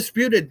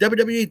undisputed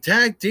WWE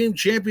Tag Team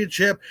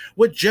Championship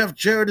with Jeff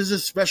Jarrett as a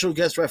special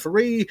guest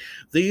referee.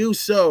 The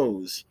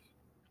Usos,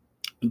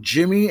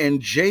 Jimmy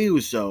and Jey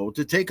Uso,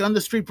 to take on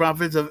the Street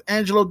Profits of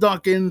Angelo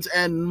Dawkins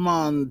and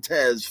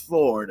Montez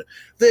Ford.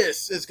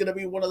 This is going to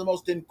be one of the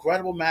most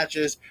incredible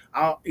matches,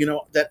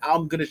 that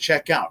I'm going to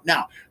check out.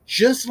 Now,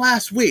 just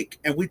last week,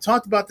 and we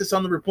talked about this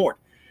on the report,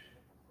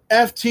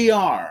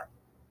 FTR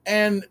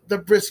and the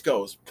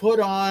Briscoes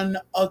put on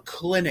a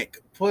clinic,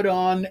 put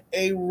on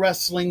a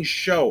wrestling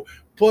show,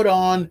 put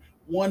on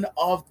one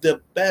of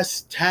the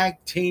best tag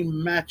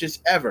team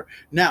matches ever.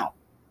 Now,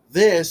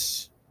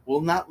 this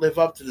will not live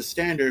up to the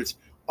standards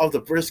of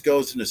the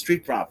Briscoes and the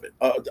Street Profit,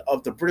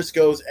 of the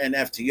Briscoes and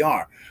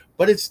FTR,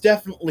 but it's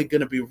definitely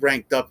going to be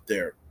ranked up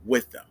there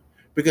with them.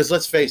 Because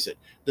let's face it,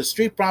 the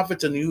Street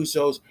Profits and the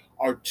Usos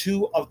are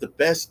two of the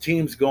best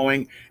teams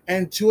going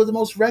and two of the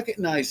most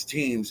recognized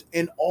teams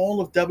in all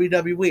of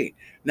WWE.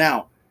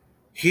 Now,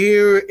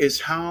 here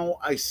is how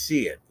I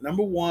see it.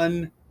 Number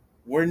one,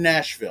 we're in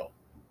Nashville.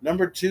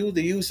 Number two,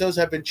 the Usos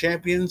have been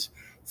champions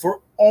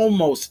for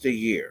almost a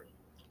year.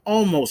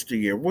 almost a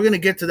year. We're going to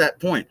get to that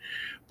point.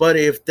 But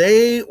if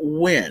they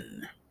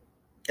win,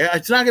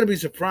 it's not going to be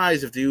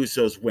surprised if the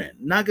Usos win.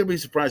 Not going to be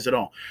surprised at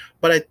all.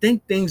 But I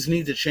think things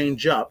need to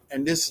change up,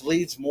 and this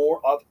leads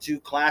more up to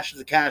Clash of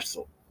the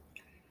Castle.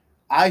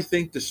 I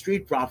think the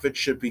Street Profits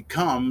should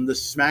become the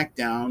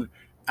SmackDown,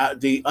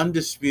 the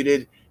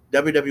undisputed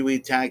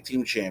WWE Tag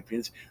Team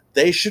Champions.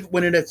 They should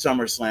win it at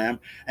SummerSlam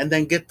and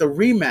then get the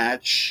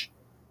rematch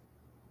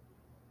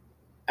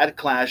at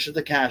Clash of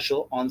the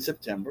Castle on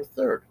September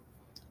 3rd.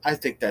 I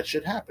think that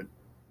should happen.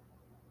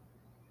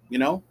 You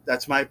know,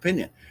 that's my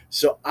opinion.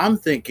 So I'm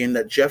thinking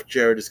that Jeff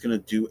Jarrett is going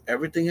to do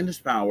everything in his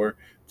power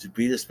to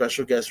be the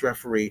special guest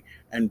referee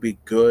and be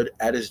good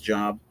at his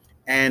job.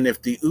 And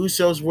if the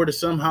Usos were to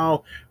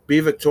somehow be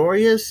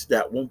victorious,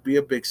 that won't be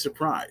a big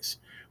surprise.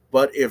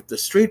 But if the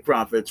Street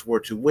Profits were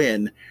to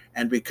win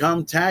and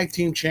become tag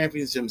team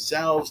champions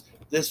themselves,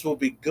 this will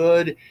be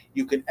good.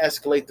 You can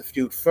escalate the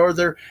feud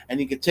further, and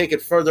you can take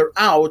it further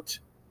out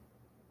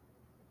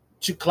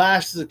to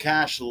Clash of the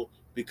Castle,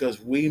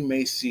 because we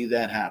may see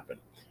that happen.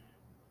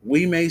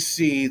 We may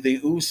see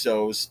the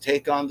Usos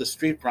take on the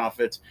Street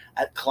Profits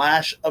at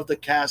Clash of the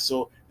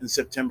Castle in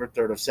September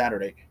 3rd of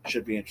Saturday.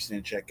 Should be interesting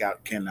to check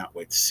out. Cannot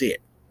wait to see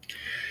it.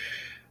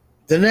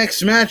 The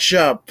next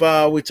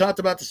matchup, we talked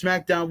about the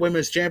SmackDown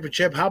Women's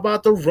Championship. How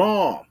about the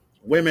Raw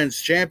Women's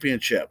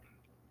Championship?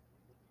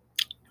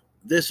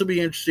 This will be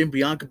interesting.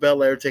 Bianca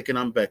Belair taking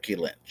on Becky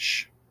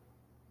Lynch.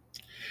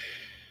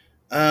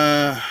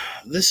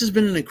 This has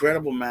been an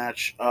incredible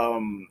match.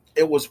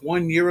 It was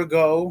 1 year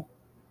ago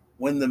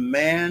when the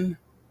man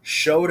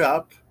showed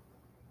up.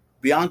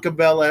 Bianca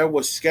Belair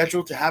was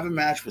scheduled to have a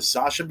match with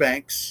Sasha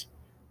Banks.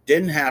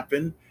 Didn't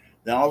happen.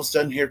 Then all of a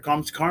sudden, here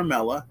comes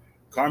Carmella.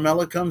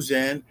 Carmella comes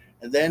in,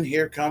 and then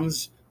here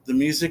comes the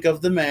music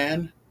of the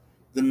man.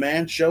 The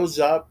man shows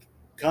up,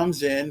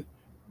 comes in,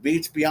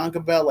 beats Bianca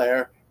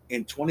Belair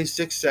in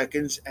 26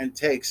 seconds, and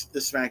takes the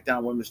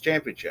SmackDown Women's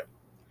Championship.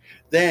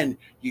 Then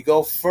you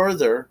go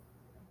further,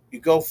 you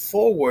go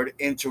forward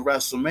into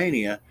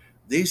WrestleMania.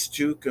 These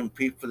two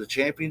compete for the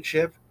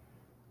championship,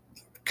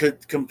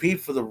 could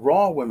compete for the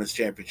Raw Women's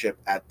Championship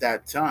at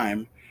that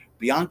time.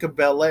 Bianca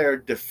Belair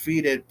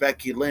defeated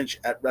Becky Lynch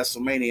at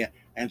WrestleMania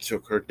and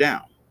took her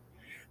down.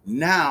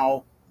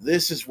 Now,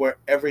 this is where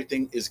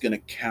everything is going to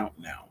count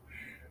now.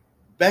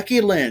 Becky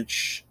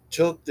Lynch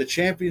took the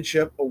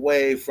championship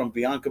away from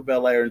Bianca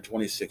Belair in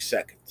 26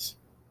 seconds.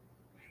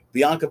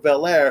 Bianca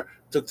Belair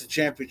took the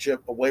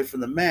championship away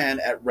from the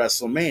man at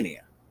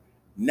WrestleMania.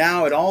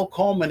 Now it all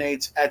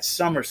culminates at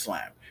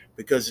SummerSlam,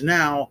 because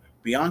now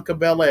Bianca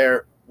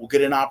Belair will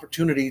get an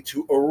opportunity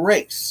to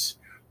erase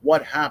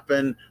what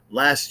happened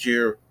last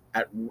year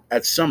at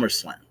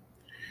SummerSlam.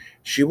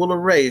 She will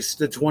erase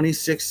the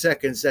 26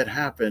 seconds that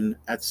happened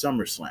at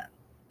SummerSlam.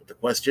 But the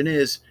question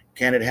is,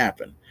 can it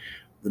happen?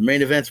 The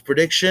main event's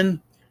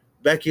prediction,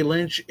 Becky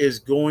Lynch is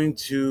going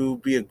to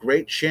be a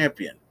great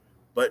champion,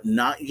 but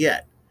not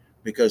yet.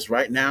 Because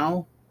right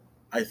now,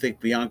 I think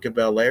Bianca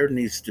Belair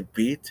needs to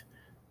beat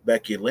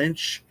Becky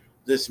Lynch.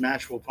 This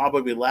match will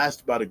probably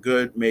last about a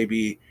good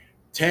maybe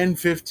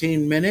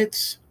 10-15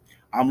 minutes.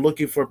 I'm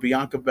looking for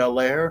Bianca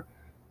Belair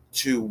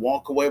to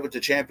walk away with the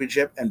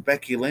championship and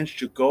Becky Lynch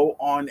to go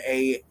on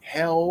a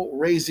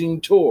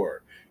hell-raising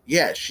tour.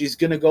 Yes, she's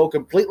going to go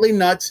completely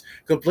nuts,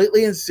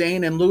 completely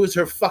insane, and lose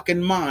her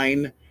fucking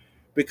mind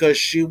because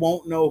she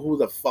won't know who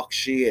the fuck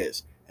she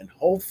is. And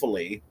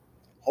hopefully,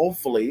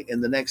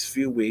 in the next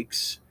few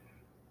weeks,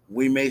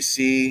 we may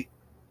see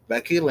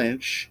Becky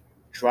Lynch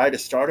try to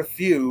start a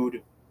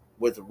feud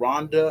with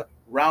Ronda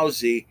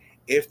Rousey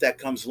if that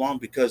comes along,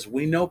 because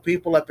we know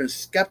people have been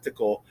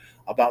skeptical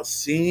about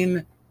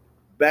seeing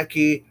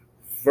Becky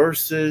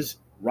versus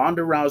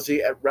Ronda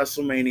Rousey at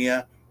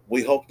WrestleMania.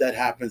 We hope that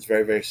happens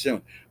very, very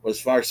soon. But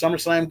as far as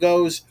SummerSlam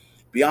goes,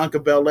 Bianca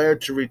Belair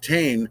to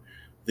retain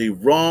the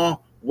Raw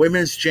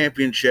Women's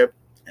Championship,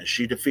 and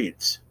she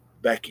defeats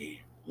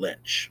Becky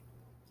Lynch.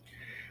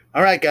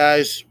 All right,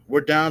 guys,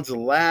 we're down to the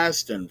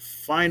last and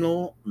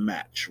final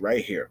match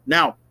right here.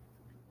 Now,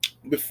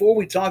 before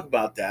we talk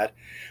about that,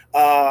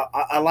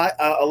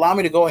 allow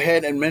me to go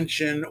ahead and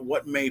mention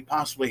what may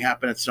possibly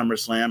happen at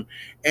SummerSlam,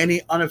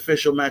 any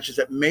unofficial matches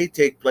that may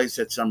take place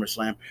at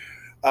SummerSlam,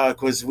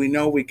 because we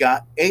know we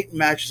got 8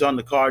 matches on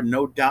the card,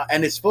 no doubt,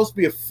 and it's supposed to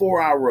be a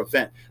 4-hour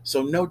event,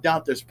 so no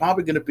doubt there's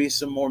probably going to be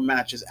some more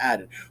matches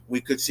added.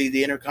 We could see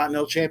the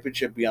Intercontinental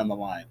Championship be on the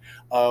line.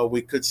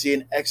 We could see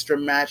an extra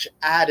match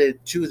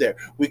added to there.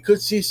 We could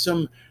see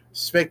some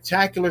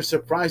spectacular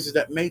surprises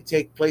that may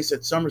take place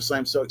at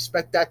SummerSlam, so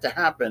expect that to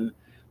happen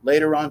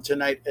later on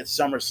tonight at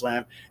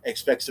SummerSlam.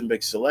 Expect some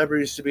big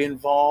celebrities to be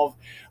involved.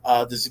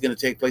 This is going to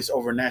take place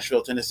over in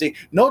Nashville, Tennessee.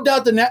 No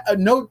doubt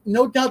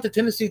the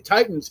Tennessee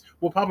Titans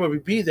will probably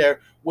be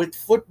there with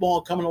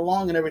football coming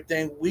along and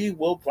everything. We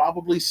will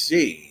probably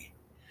see.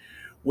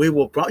 You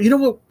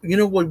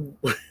know what?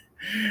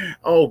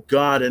 Oh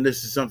God! And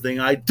this is something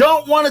I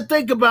don't want to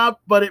think about,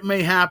 but it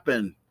may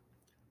happen.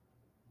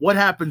 What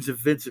happens if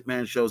Vince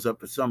McMahon shows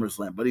up at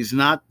SummerSlam, but he's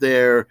not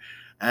there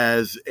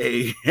as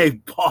a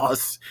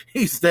boss.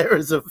 He's there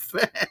as a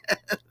fan.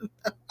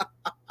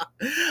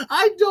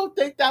 I don't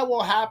think that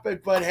will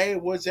happen, but hey,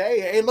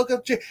 look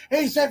up,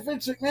 hey, is that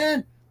Vince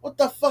McMahon? What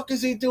the fuck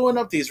is he doing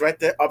up? He's right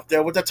there, up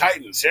there with the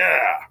Titans.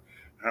 Yeah,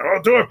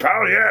 I'll do it,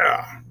 pal.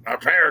 Yeah,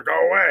 up here,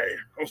 go away.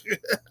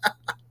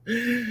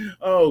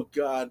 Oh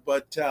God,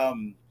 but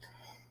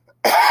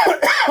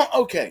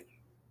okay.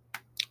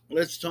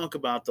 Let's talk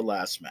about the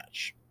last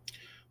match.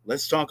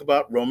 Let's talk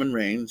about Roman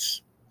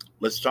Reigns.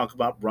 Let's talk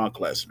about Brock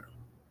Lesnar.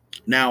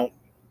 Now,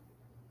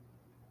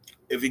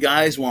 if you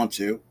guys want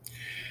to,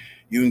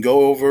 you can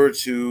go over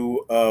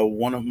to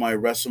one of my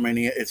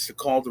WrestleMania. It's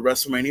called the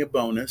WrestleMania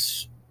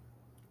bonus.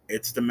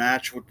 It's the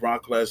match with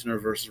Brock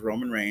Lesnar versus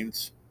Roman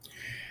Reigns.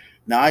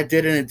 Now, I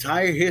did an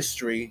entire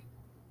history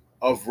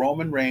of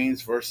Roman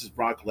Reigns versus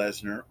Brock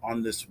Lesnar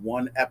on this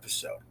one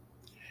episode.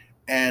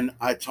 And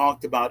I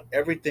talked about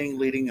everything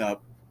leading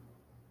up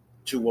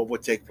to what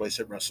would take place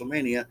at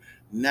WrestleMania,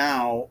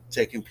 now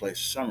taking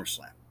place at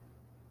SummerSlam.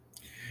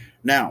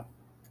 Now,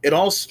 it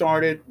all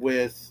started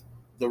with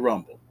the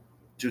Rumble,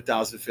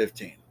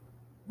 2015.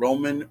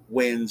 Roman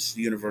wins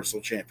the Universal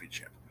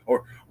Championship.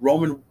 Or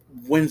Roman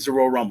wins the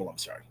Royal Rumble, I'm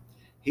sorry.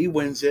 He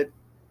wins it,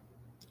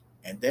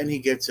 and then he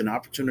gets an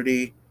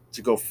opportunity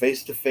to go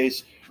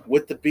face-to-face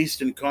with the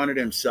Beast Incarnate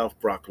himself,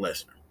 Brock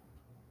Lesnar.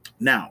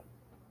 Now,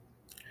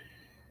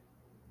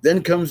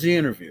 then comes the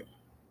interview.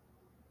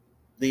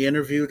 The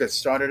interview that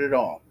started it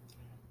all,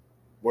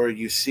 where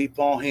you see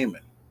Paul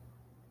Heyman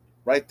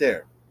right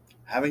there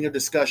having a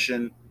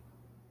discussion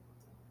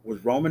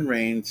with Roman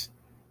Reigns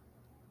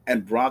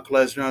and Brock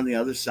Lesnar on the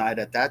other side.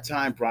 At that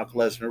time, Brock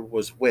Lesnar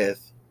was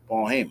with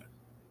Paul Heyman.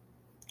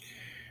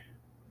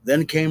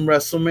 Then came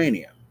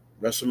WrestleMania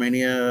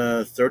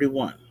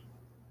 31.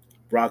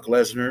 Brock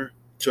Lesnar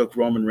took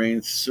Roman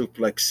Reigns to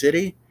Suplex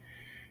City,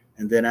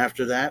 and then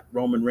after that,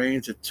 Roman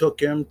Reigns took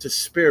him to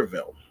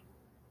Spearville.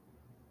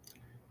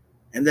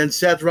 And then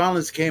Seth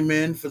Rollins came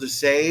in for the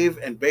save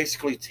and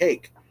basically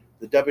take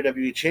the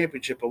WWE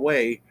Championship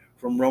away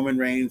from Roman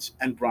Reigns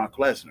and Brock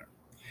Lesnar,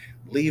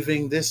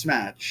 leaving this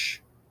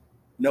match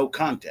no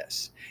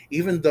contest.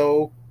 Even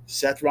though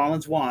Seth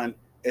Rollins won,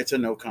 it's a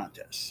no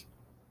contest.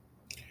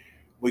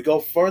 We go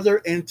further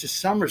into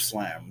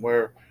SummerSlam,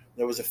 where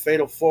there was a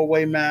fatal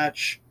four-way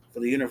match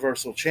for the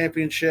Universal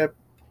Championship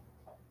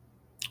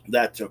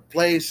that took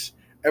place.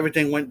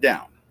 Everything went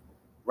down,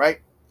 right?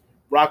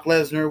 Brock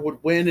Lesnar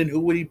would win, and who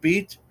would he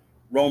beat?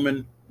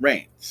 Roman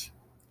Reigns.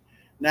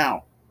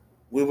 Now,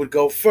 we would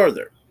go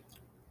further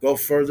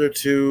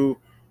to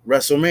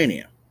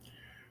WrestleMania.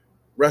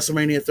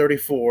 WrestleMania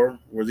 34,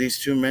 where these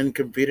two men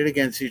competed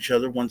against each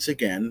other once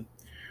again.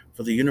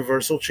 For the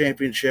Universal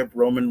Championship,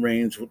 Roman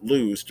Reigns would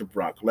lose to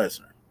Brock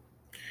Lesnar.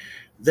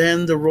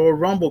 Then the Royal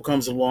Rumble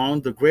comes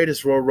along, the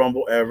greatest Royal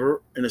Rumble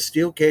ever, in a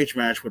steel cage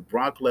match with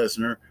Brock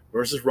Lesnar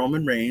versus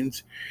Roman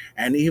Reigns.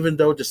 And even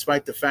though,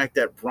 despite the fact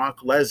that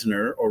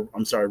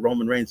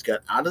Roman Reigns got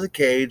out of the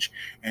cage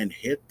and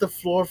hit the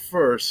floor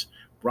first,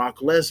 Brock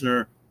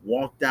Lesnar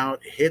walked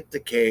out, hit the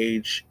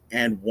cage,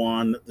 and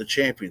won the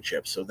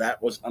championship. So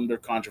that was under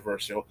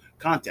controversial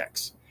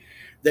context.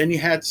 Then you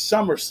had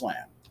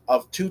SummerSlam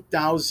of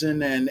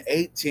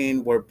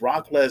 2018, where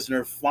Brock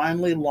Lesnar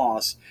finally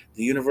lost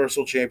the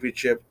Universal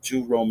Championship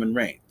to Roman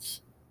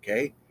Reigns.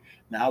 Okay,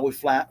 now we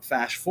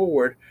fast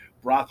forward.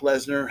 Brock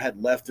Lesnar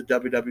had left the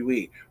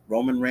WWE.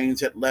 Roman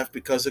Reigns had left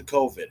because of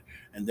COVID,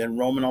 and then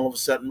Roman all of a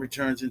sudden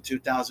returns in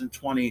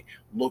 2020,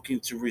 looking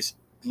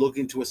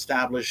to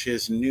establish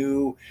his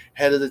new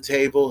head of the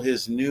table,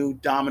 his new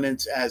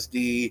dominance as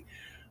the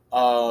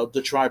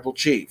tribal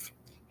chief.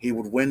 He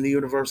would win the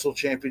Universal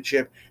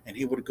Championship, and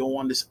he would go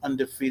on this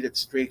undefeated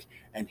streak,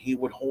 and he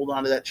would hold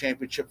on to that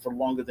championship for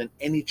longer than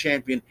any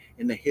champion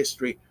in the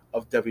history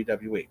of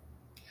WWE.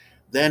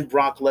 Then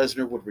Brock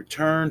Lesnar would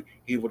return.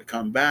 He would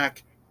come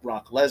back.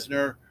 Brock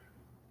Lesnar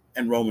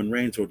and Roman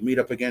Reigns would meet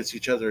up against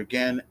each other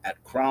again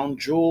at Crown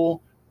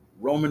Jewel.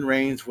 Roman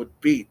Reigns would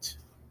beat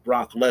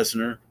Brock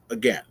Lesnar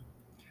again.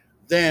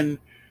 Then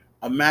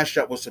a match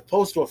that was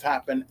supposed to have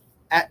happened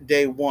at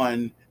day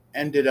one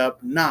ended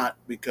up not,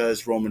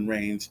 because Roman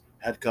Reigns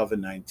had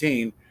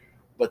COVID-19,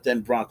 but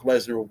then Brock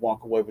Lesnar would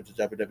walk away with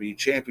the WWE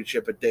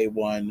Championship at day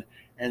one.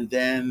 And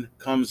then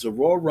comes the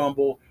Royal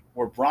Rumble,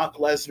 where Brock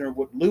Lesnar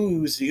would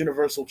lose the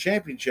Universal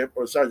Championship,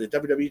 the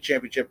WWE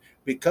Championship,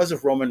 because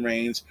of Roman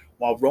Reigns,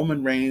 while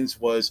Roman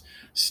Reigns was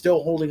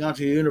still holding on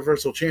to the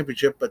Universal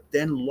Championship, but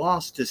then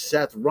lost to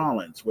Seth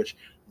Rollins, which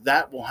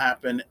that will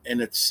happen in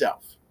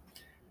itself.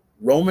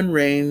 Roman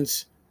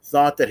Reigns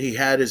thought that he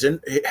had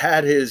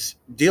his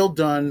deal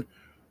done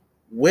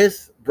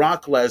with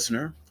Brock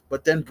Lesnar,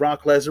 but then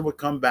Brock Lesnar would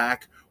come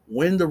back,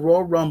 win the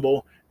Royal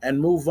Rumble,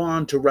 and move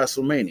on to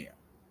WrestleMania.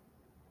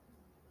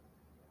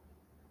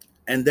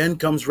 And then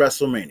comes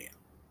WrestleMania.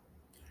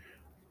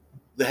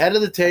 The head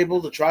of the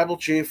table, the tribal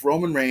chief,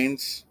 Roman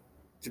Reigns,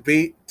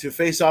 to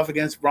face off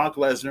against Brock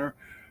Lesnar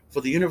for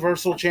the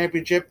Universal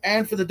Championship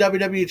and for the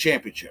WWE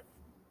Championship.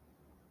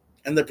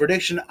 And the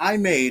prediction I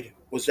made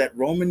was that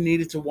Roman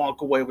needed to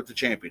walk away with the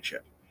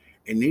championship.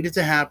 It needed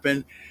to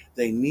happen.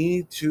 They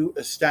need to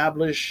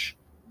establish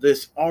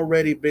this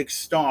already big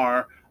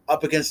star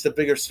up against the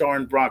bigger star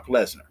in Brock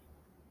Lesnar.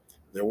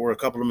 There were a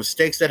couple of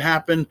mistakes that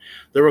happened.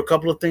 There were a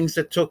couple of things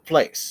that took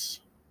place.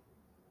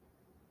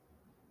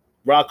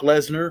 Brock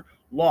Lesnar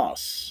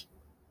lost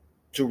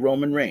to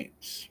Roman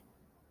Reigns,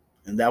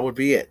 and that would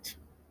be it.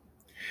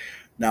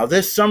 Now,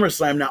 this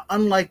SummerSlam, now,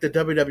 unlike the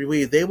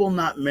WWE, they will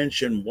not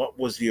mention what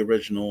was the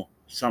original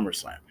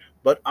SummerSlam,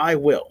 but I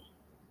will.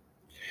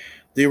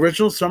 The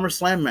original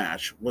SummerSlam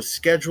match was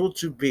scheduled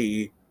to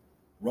be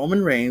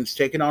Roman Reigns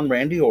taking on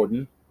Randy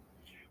Orton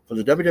for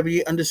the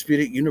WWE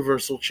Undisputed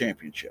Universal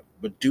Championship.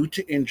 But due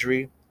to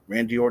injury,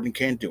 Randy Orton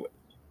can't do it.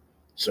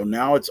 So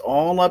now it's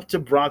all up to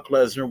Brock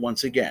Lesnar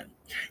once again.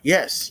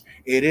 Yes,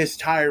 it is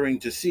tiring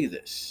to see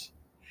this.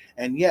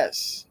 And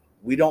yes,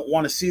 we don't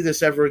want to see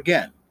this ever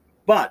again.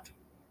 But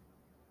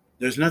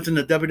there's nothing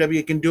the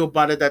WWE can do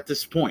about it at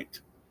this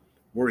point.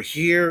 We're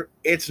here.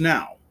 It's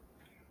now.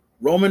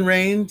 Roman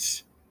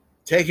Reigns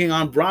taking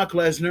on Brock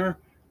Lesnar.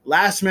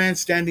 Last man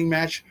standing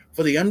match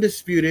for the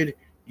Undisputed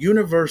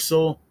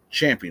Universal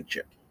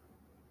Championship.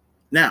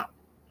 Now,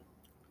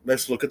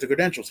 let's look at the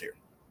credentials here.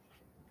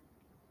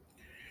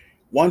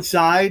 One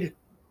side,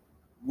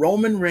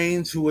 Roman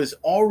Reigns, who is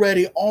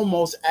already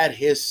almost at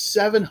his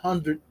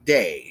 700th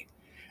day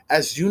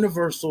as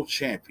Universal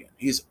Champion.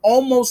 He's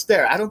almost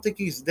there. I don't think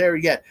he's there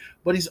yet,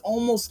 but he's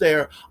almost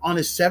there on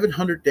his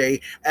 700th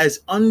day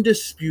as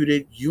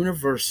Undisputed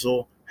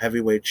Universal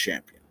Heavyweight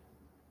Champion.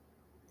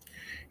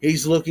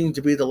 He's looking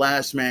to be the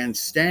last man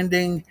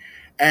standing.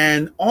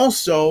 And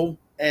also,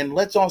 and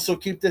let's also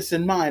keep this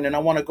in mind, and I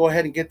want to go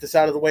ahead and get this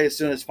out of the way as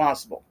soon as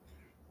possible.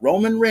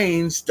 Roman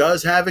Reigns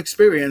does have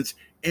experience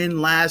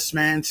in last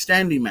man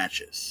standing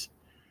matches.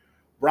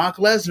 Brock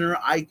Lesnar,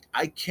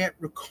 I can't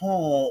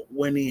recall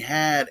when he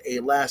had a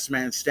last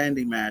man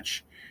standing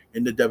match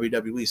in the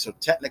WWE, so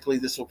technically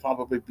this will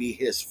probably be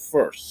his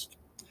first.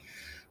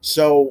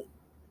 So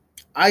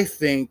I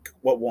think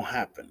what will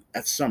happen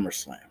at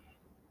SummerSlam,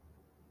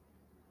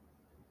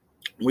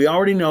 we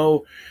already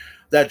know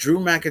that Drew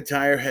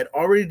McIntyre had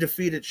already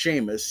defeated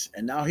Sheamus,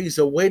 and now he's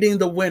awaiting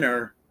the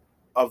winner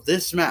of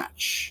this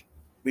match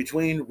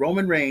between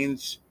Roman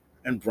Reigns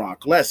and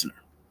Brock Lesnar.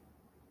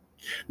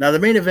 Now, the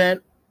main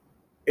event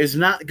is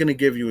not going to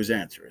give you his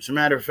answer. As a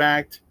matter of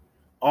fact,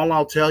 all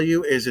I'll tell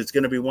you is it's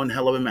going to be one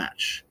hell of a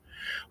match.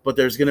 But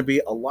there's going to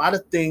be a lot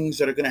of things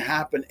that are going to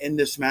happen in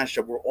this match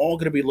that we're all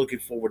going to be looking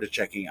forward to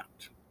checking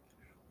out.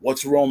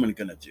 What's Roman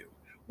going to do?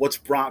 What's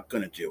Brock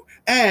going to do?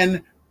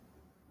 And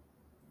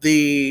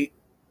the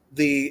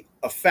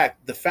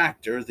effect, the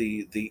factor,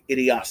 the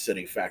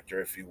idiocity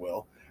factor, if you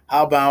will.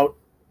 How about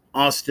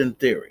Austin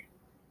Theory?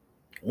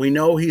 We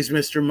know he's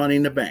Mr. Money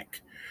in the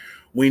Bank.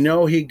 We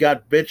know he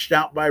got bitched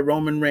out by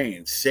Roman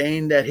Reigns,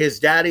 saying that his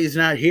daddy's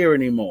not here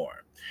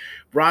anymore.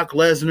 Brock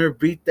Lesnar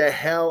beat the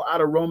hell out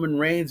of Roman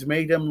Reigns,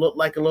 made him look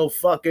like a little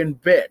fucking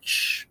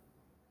bitch.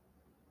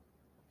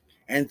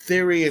 And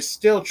Theory is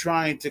still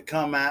trying to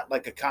come at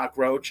like a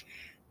cockroach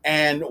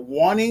and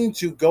wanting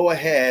to go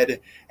ahead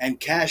and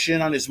cash in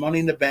on his Money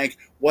in the Bank,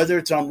 whether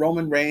it's on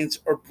Roman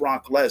Reigns or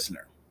Brock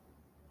Lesnar.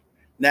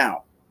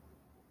 Now,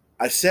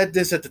 I said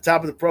this at the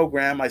top of the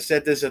program. I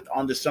said this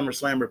on the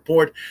SummerSlam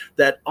report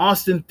that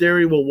Austin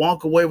Theory will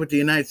walk away with the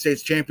United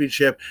States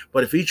Championship.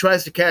 But if he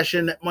tries to cash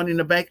in that Money in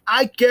the Bank,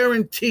 I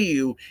guarantee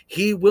you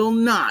he will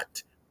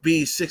not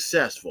be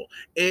successful.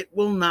 It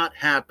will not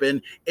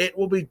happen. It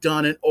will be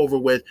done and over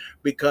with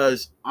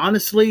because,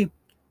 honestly,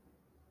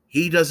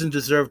 he doesn't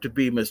deserve to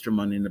be Mr.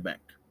 Money in the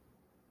Bank.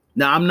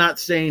 Now, I'm not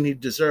saying he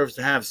deserves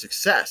to have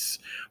success,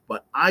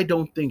 but I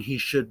don't think he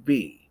should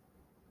be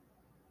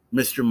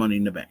Mr. Money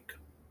in the Bank.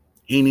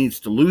 He needs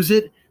to lose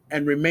it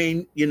and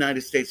remain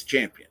United States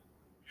champion.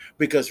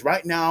 Because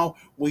right now,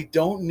 we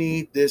don't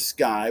need this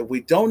guy. We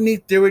don't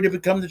need Theory to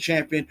become the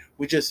champion.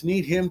 We just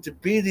need him to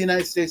be the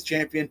United States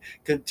champion,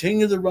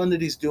 continue the run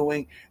that he's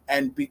doing,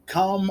 and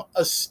become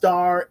a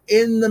star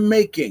in the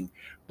making.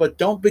 But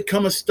don't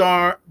become a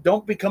star.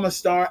 Don't become a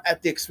star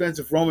at the expense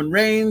of Roman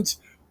Reigns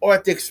or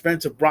at the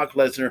expense of Brock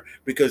Lesnar,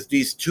 because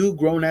these two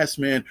grown-ass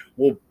men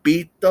will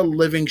beat the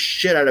living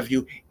shit out of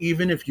you,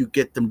 even if you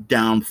get them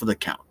down for the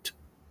count.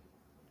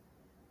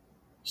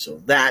 So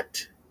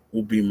that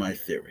will be my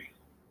theory,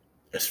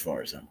 as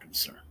far as I'm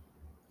concerned.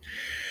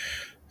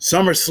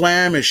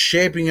 SummerSlam is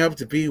shaping up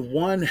to be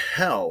one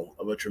hell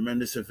of a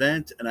tremendous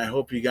event, and I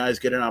hope you guys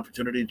get an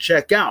opportunity to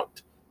check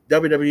out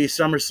WWE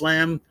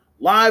SummerSlam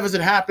live as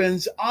it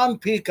happens on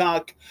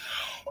Peacock.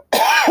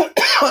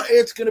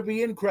 It's going to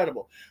be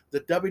incredible.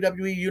 The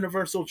WWE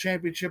Universal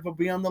Championship will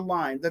be on the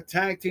line. The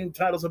tag team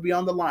titles will be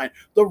on the line.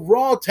 The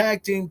Raw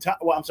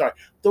the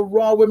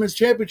Raw Women's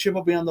Championship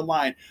will be on the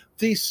line.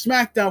 The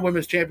SmackDown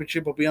Women's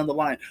Championship will be on the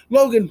line.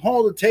 Logan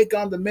Paul to take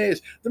on The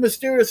Miz. The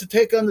Mysterios to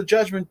take on the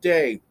Judgment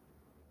Day.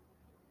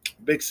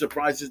 Big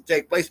surprises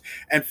take place.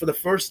 And for the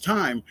first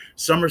time,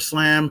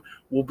 SummerSlam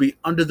will be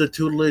under the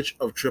tutelage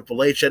of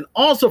Triple H. And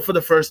also for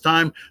the first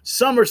time,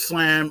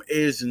 SummerSlam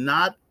is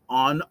not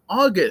on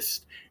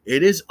August.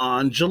 It is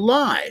on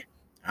July.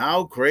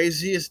 How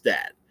crazy is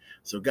that?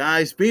 So,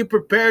 guys, be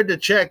prepared to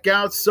check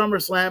out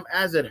SummerSlam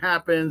as it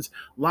happens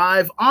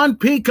live on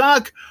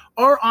Peacock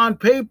or on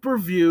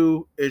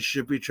pay-per-view. It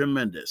should be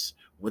tremendous.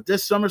 With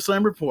this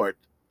SummerSlam report,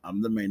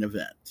 I'm the main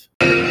event.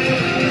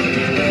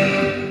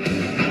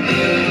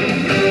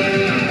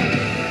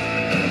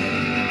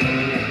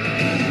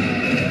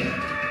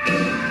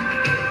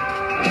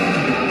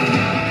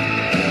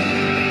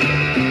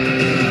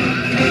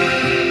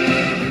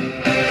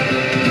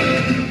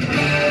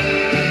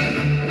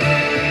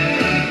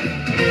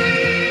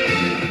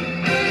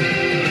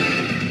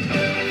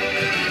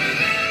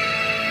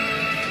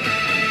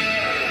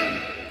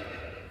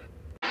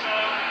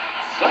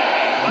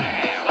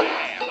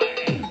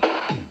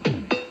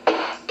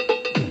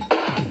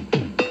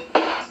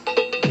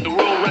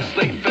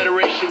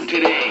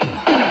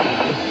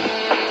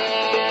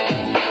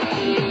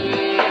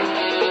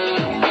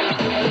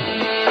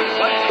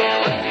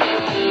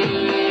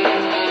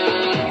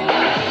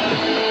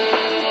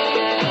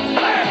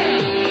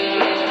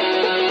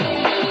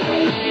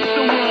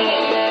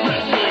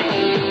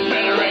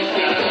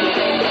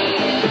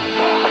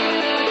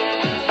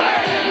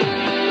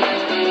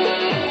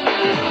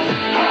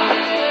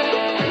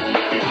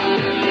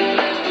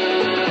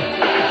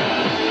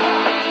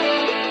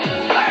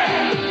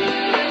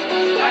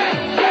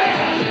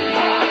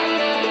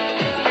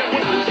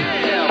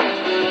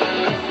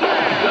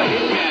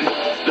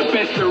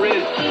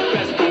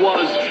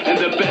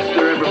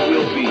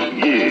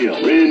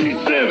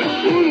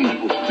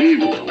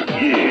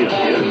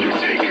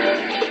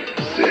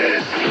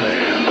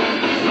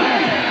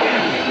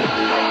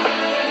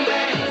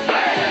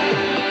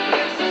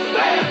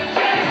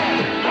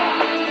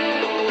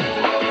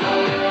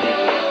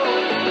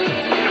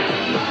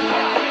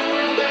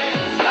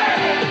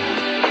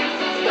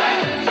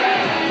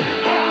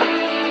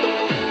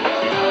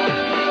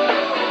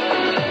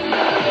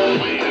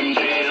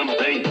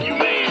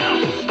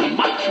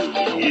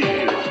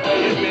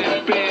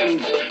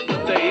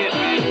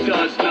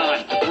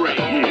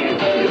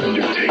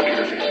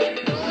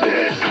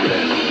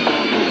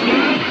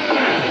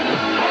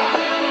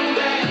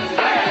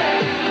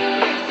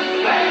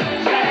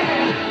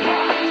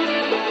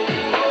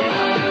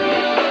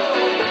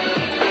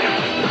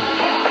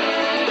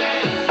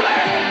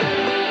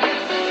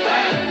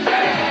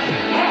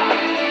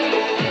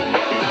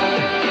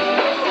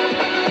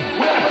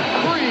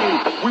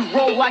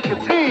 Like a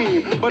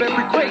team, but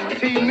every great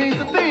team needs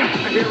a theme.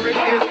 Here it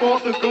is for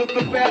the good,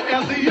 the bad,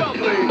 and the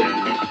ugly.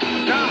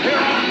 Now here I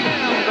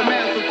am, the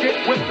man who get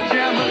with the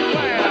jam and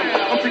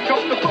slam. I'm pick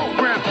up the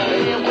program,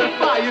 and with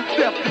fire,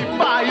 step,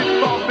 fire,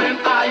 bump, and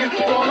iron,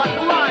 roll like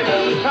a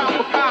lion. Pound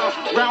for pound,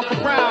 round for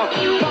round.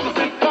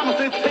 Promise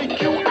it,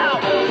 take you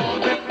out.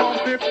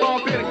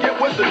 Bump it, and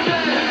get with the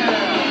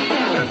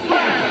jam and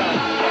slam.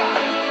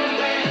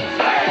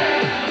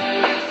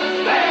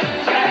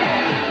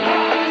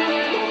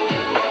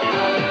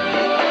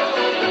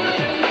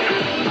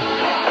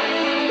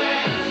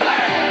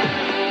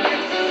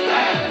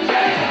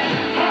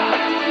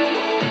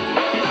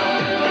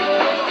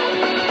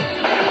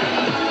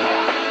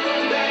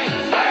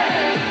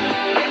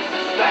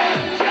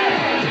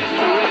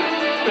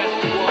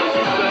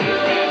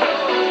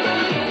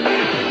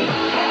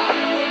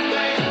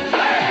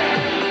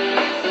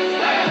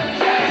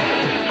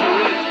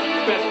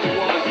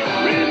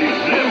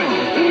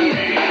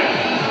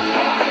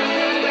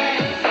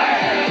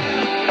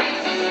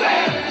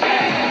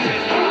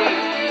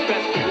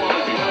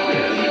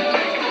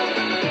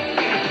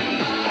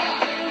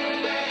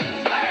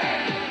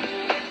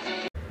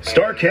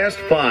 StarCast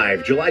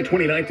 5, July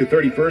 29th to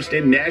 31st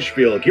in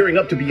Nashville, gearing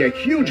up to be a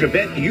huge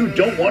event you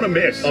don't want to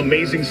miss.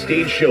 Amazing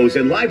stage shows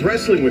and live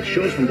wrestling with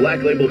shows from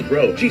Black Label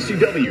Pro,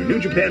 GCW, New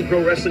Japan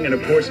Pro Wrestling, and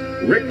of course,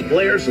 Ric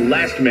Flair's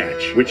Last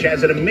Match, which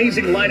has an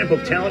amazing lineup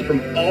of talent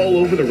from all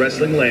over the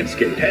wrestling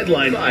landscape.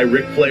 Headlined by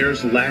Ric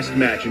Flair's Last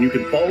Match, and you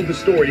can follow the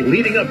story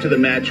leading up to the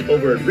match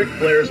over at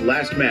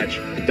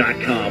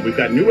RicFlairsLastMatch.com. We've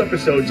got new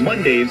episodes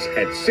Mondays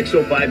at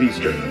 6:05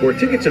 Eastern. For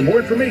tickets and more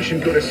information,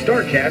 go to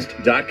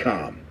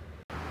StarCast.com.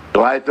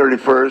 July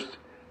 31st,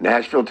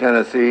 Nashville,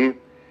 Tennessee.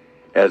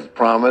 As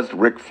promised,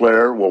 Ric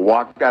Flair will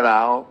walk that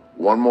aisle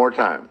one more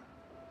time.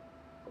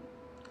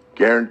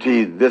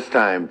 Guaranteed this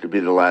time to be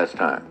the last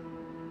time.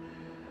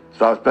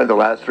 So I've spent the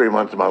last 3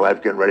 months of my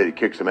life getting ready to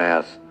kick some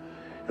ass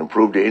and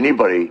prove to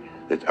anybody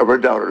that's ever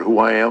doubted who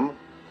I am,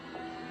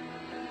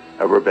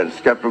 ever been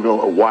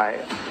skeptical of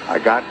why I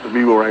got to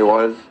be where I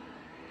was,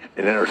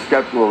 and then are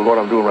skeptical of what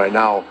I'm doing right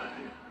now,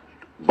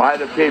 buy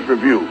the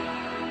pay-per-view.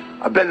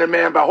 I've been the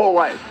man my whole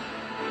life.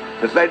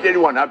 Since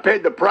 1981, I've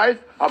paid the price,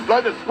 I've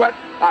blood and sweat,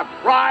 I've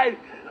cried,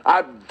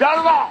 I've done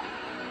it all.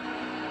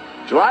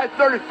 July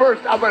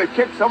 31st, I'm going to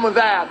kick someone's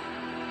ass.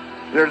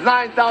 There's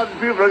 9,000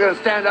 people that are going to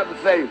stand up and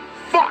say,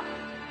 fuck!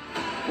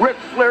 Ric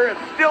Flair is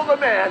still the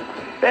man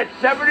at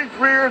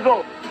 73 years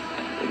old.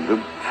 And to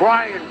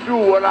try and do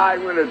what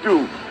I'm going to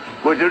do,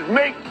 which is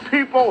make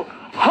people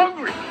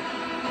hungry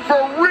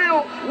for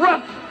real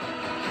wrestling.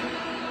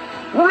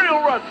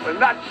 Real wrestling,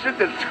 not shit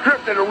that's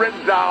scripted or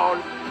written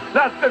down,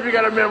 not stuff you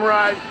got to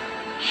memorize.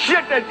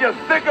 shit that you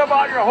think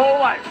about your whole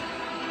life.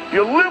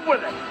 You live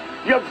with it.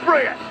 You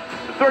bring it.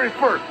 The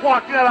 31st,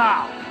 walking that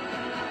aisle.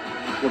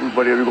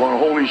 Everybody will be going,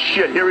 holy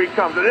shit, here he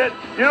comes. And it,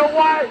 you know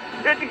why?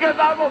 It's because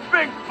I'm a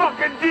big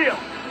fucking deal.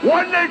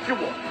 One Nature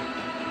Boy.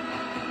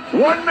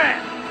 One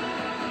man.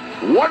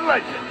 One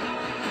legend.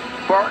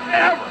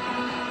 Forever.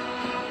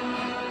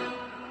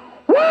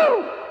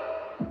 Woo!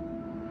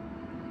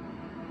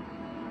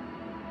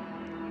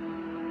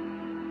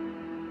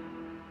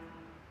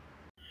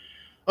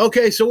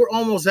 Okay, so we're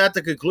almost at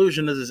the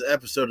conclusion of this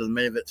episode of the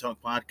Main Event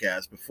Talk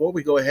podcast. Before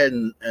we go ahead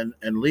and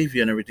leave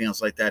you and everything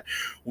else like that,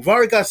 we've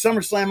already got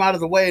SummerSlam out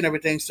of the way and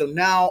everything. So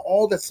now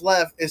all that's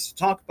left is to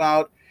talk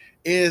about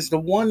is the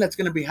one that's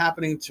going to be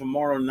happening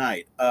tomorrow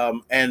night.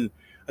 And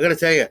I got to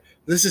tell you,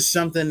 this is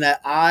something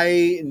that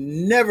I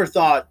never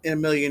thought in a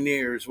million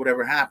years would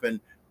ever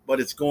happen, but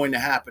it's going to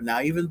happen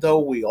now. Even though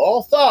we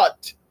all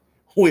thought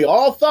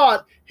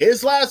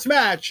his last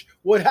match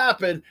would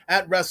happen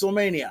at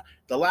WrestleMania.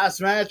 The last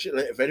match,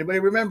 if anybody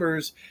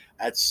remembers,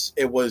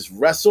 it was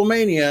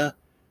WrestleMania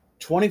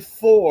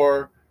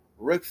 24.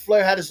 Ric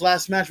Flair had his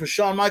last match with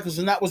Shawn Michaels,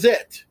 and that was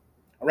it.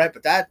 All right,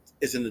 but that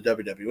is in the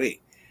WWE.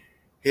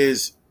 I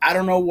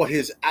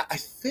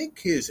think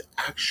his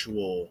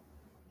actual.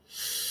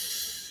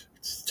 It's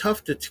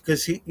tough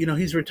because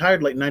he's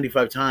retired like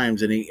 95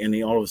 times, and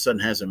he all of a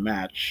sudden has a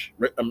match.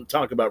 I'm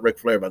talking about Ric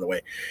Flair, by the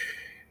way,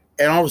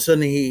 and all of a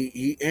sudden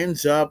he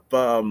ends up.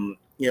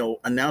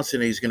 Announcing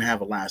that he's going to have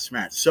a last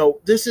match.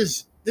 So this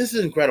is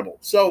incredible.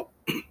 So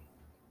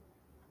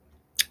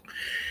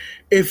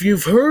if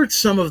you've heard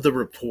some of the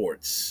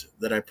reports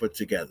that I put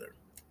together,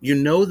 you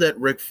know that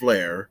Ric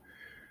Flair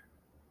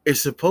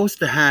is supposed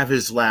to have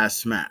his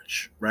last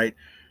match, right?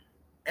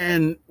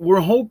 And we're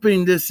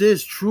hoping this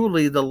is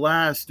truly the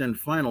last and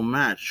final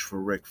match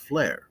for Ric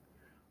Flair.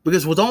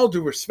 Because with all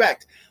due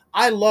respect,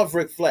 I love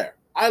Ric Flair.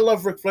 I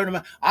love Ric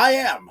Flair. I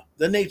am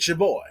the Nature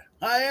Boy.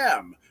 I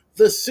am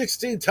the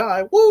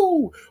 16-time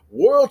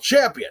world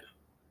champion,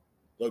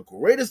 the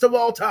greatest of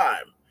all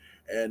time.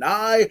 And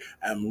I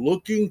am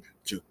looking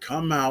to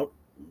come out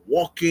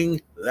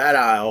walking that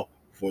aisle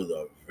for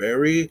the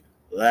very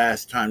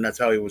last time. That's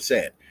how he would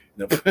say it.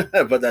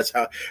 But that's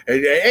how, hey,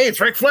 it's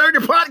Ric Flair in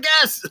your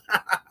podcast.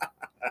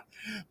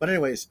 But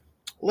anyways,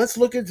 let's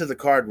look into the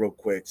card real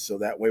quick so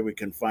that way we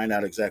can find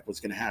out exactly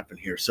what's going to happen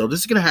here. So this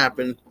is going to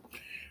happen.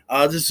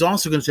 This is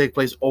also going to take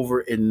place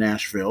over in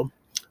Nashville.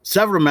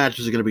 Several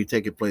matches are going to be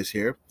taking place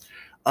here.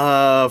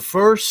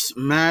 First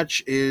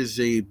match is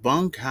a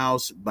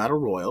bunkhouse battle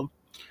royal.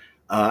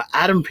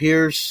 Adam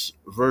Pearce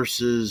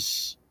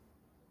versus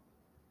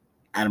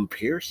Adam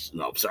Pearce?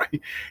 No, I'm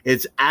sorry.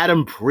 It's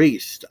Adam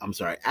Priest. I'm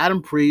sorry.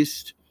 Adam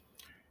Priest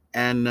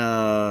and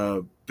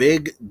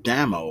Big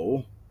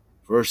Damo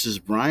versus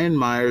Brian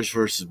Myers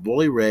versus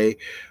Bully Ray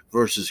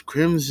versus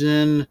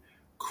Crimson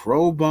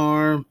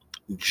Crowbar,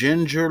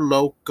 Ginger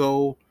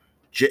Loco,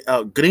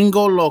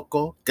 Gringo.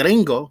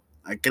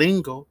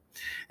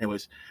 It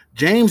was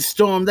James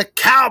Storm, the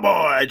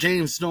Cowboy,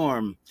 James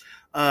Storm,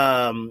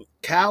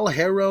 Cal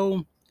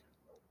Harrow,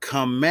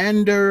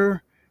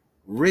 Commander,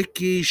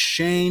 Ricky,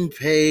 Shane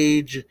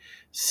Page,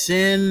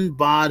 Sin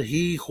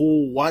Badhi,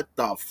 what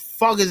the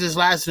fuck is his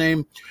last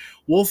name?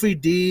 Wolfie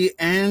D,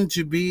 and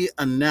to be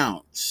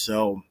announced.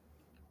 So,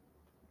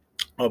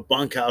 a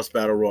bunkhouse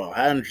battle royal.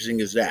 How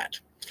interesting is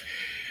that?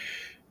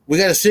 We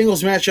got a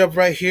singles matchup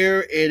right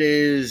here. It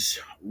is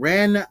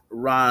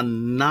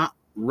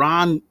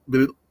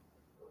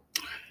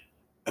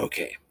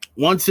Okay.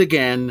 Once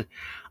again,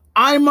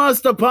 I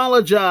must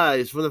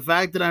apologize for the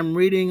fact that I'm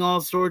reading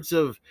all sorts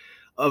of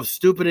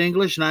stupid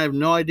English, and I have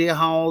no idea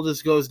how all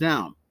this goes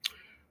down.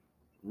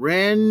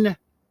 Ren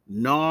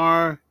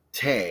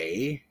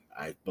Narte,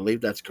 I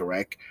believe that's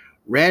correct.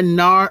 Ren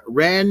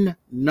Narte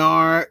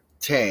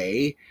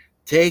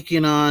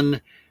taking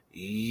on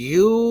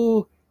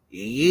Yu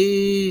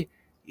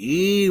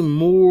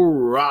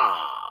Imura.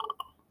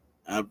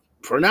 I'm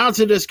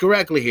pronouncing this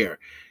correctly here.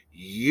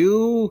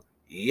 Yu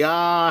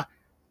Ya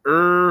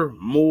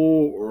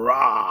Mura.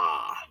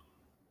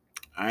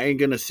 I ain't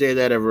gonna say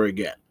that ever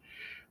again.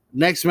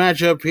 Next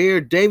matchup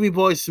here, Davey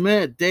Boy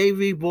Smith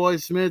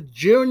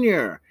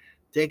Jr.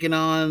 taking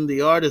on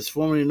the artist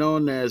formerly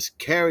known as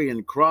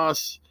Karrion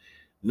Kross,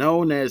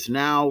 known as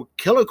now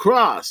Killer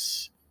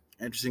Kross.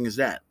 Interesting as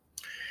that.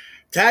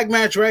 Tag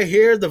match right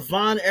here, the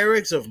Von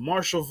Erichs of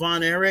Marshall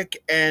Von Erich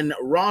and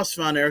Ross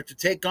Von Erich to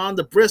take on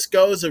the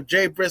Briscoes of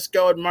Jay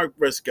Briscoe and Mark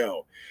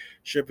Briscoe.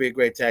 Should be a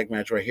great tag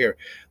match right here.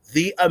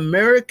 The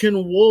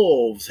American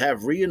Wolves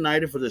have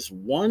reunited for this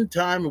one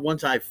time. And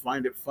once I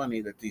find it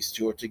funny that these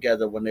two are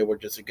together when they were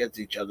just against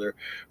each other.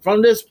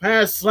 From this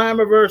past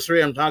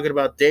Slammiversary, I'm talking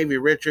about Davey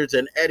Richards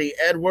and Eddie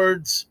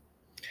Edwards.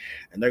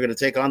 And they're going to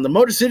take on the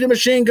Motor City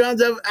Machine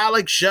Guns of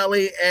Alex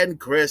Shelley and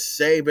Chris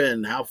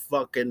Sabin. How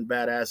fucking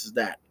badass is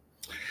that?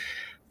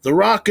 The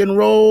Rock and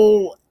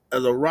Roll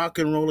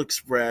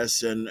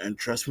Express, and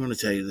trust me when I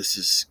tell you, this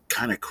is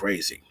kind of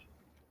crazy.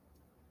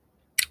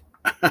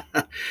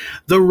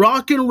 The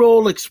Rock and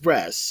Roll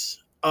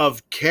Express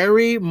of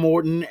Kerry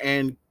Morton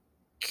and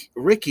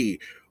Ricky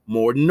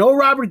more. No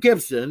Robert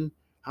Gibson.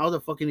 How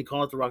the fuck can you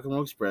call it the Rock and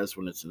Roll Express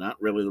when it's not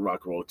really the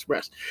Rock and Roll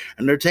Express?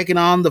 And they're taking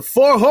on the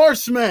Four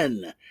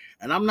Horsemen.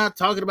 And I'm not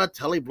talking about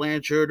Tully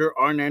Blanchard or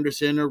Arn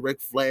Anderson or Ric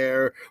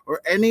Flair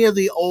or any of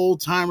the old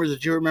timers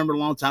that you remember a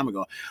long time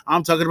ago.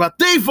 I'm talking about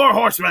the Four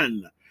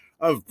Horsemen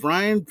of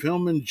Brian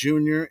Pillman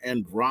Jr.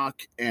 and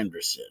Brock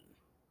Anderson.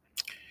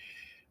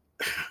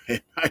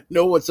 And I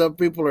know what some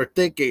people are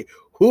thinking.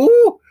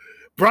 Who?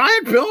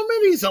 Brian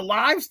Pillman? He's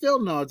alive still?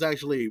 No, it's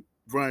actually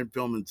Brian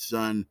Pillman's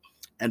son.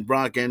 And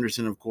Brock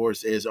Anderson, of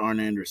course, is Arn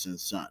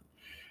Anderson's son.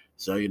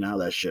 So you know how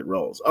that shit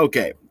rolls.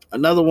 Okay,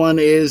 another one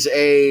is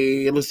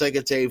it looks like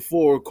it's a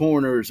four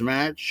corners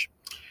match.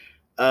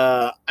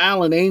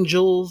 Alan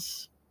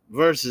Angels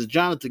versus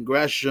Jonathan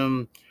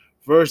Gresham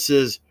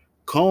versus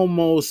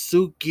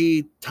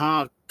Komosuke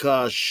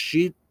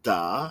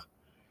Takashita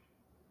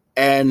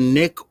and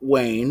Nick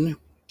Wayne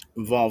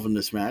involved in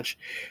this match.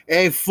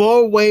 A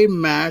four-way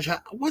match.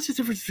 What's the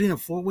difference between a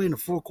four-way and a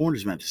four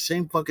corners match? The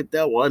same fucking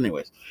deal. Well,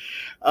 anyways.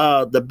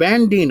 The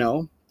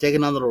Bandino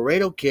taking on the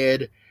Laredo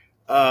Kid,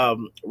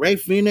 Ray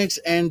Phoenix,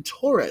 and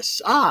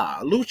Taurus. A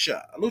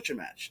lucha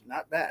match.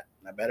 Not bad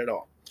at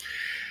all.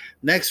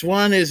 Next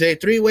one is a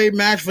three-way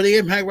match for the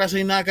Impact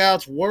Wrestling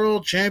Knockouts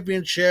World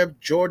Championship.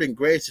 Jordan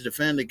Grace to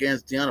defend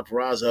against Deonna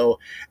Purrazzo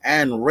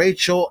and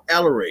Rachel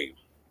Ellery.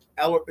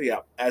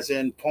 As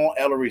in Paul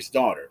Ellery's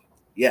daughter.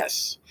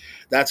 Yes,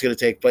 that's going to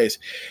take place.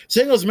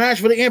 Singles match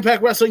for the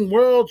Impact Wrestling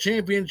World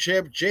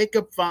Championship.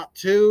 Jacob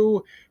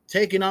Fatu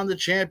taking on the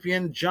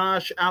champion,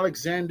 Josh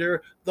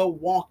Alexander, the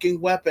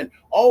Walking Weapon.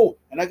 Oh,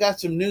 and I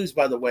got some news,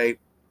 by the way.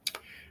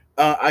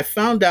 I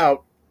found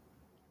out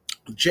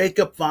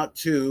Jacob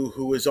Fatu,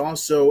 who is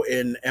also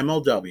in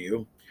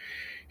MLW,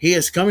 he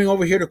is coming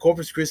over here to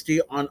Corpus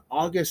Christi on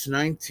August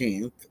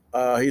 19th.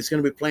 He's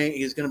going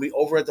to be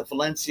over at the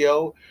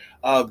Valencio.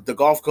 The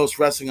Gulf Coast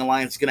Wrestling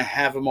Alliance is going to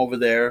have him over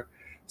there.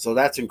 So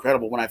that's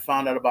incredible. When I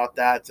found out about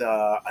that,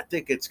 I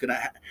think it's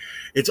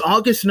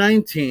August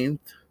 19th.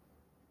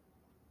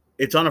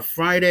 It's on a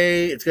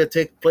Friday. It's going to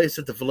take place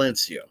at the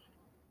Valencio.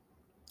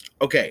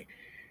 Okay.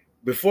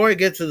 Before I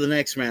get to the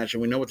next match,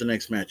 and we know what the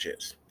next match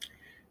is.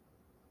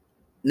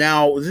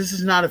 Now, this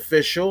is not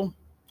official.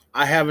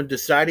 I haven't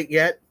decided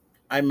yet.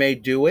 I may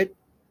do it.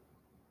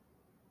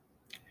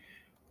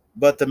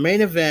 But the main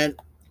event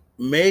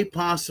may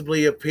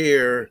possibly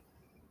appear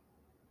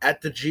at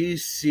the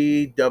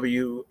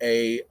GCWA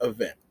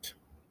event.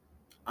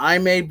 I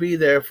may be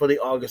there for the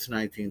August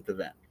 19th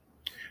event.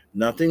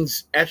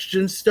 Nothing's etched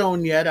in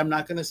stone yet. I'm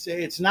not going to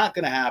say it's not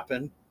going to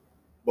happen,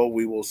 but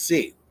we will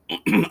see.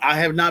 I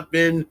have not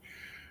been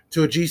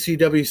to a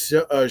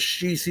GCWA.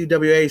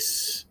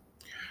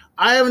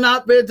 I have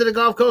not been to the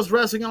Gulf Coast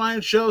Wrestling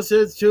Alliance show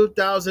since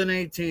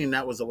 2018.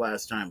 That was the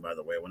last time, by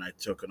the way, when I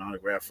took an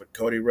autograph with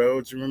Cody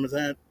Rhodes. Remember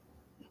that?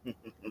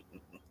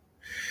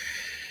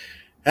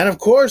 And, of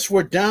course,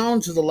 we're down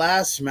to the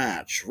last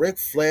match. Ric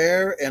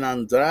Flair and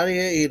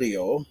Andrade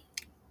Elio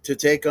to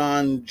take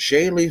on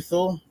Jay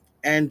Lethal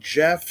and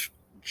Jeff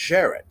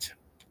Jarrett.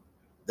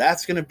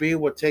 That's going to be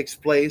what takes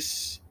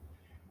place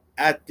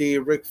at the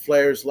Ric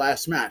Flair's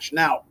last match.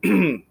 Now,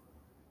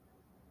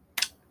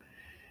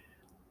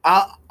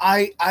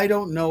 I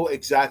don't know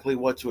exactly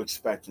what to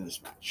expect in this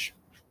match.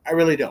 I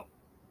really don't.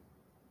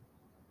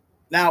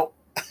 Now,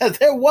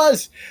 there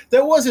was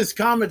this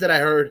comment that I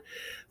heard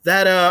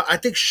that I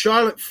think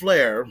Charlotte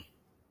Flair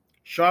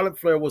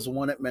was the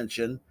one that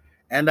mentioned,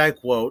 and I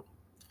quote,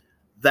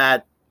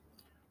 that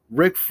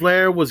Ric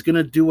Flair was going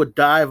to do a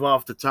dive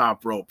off the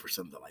top rope or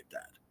something like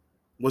that.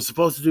 Was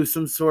supposed to do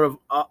some sort of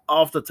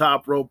off the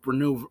top rope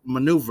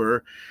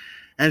maneuver,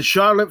 and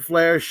Charlotte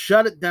Flair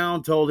shut it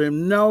down, told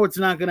him, no, it's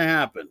not going to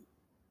happen.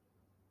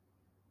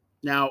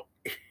 Now,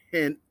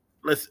 and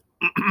listen,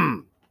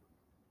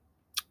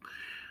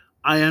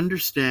 I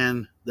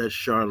understand that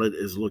Charlotte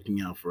is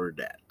looking out for her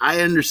dad.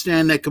 I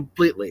understand that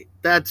completely.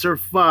 That's her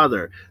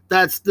father.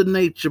 That's the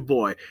Nature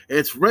Boy.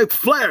 It's Ric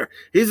Flair.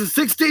 He's a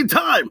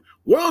 16-time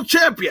world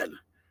champion.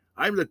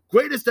 I'm the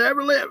greatest to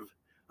ever live.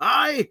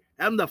 I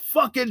am the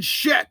fucking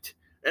shit.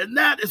 And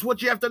that is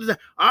what you have to understand.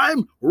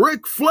 I'm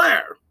Ric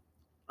Flair.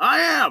 I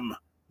am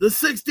the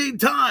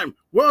 16-time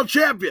world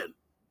champion.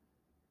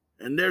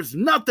 And there's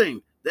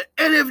nothing that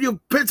any of you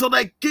pencil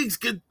neck geeks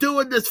can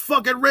do in this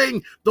fucking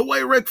ring the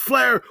way Ric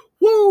Flair,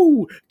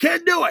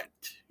 can do it.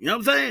 You know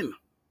what I'm saying?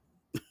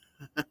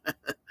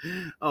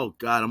 Oh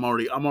God, I'm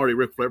already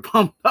Ric Flair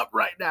pumped up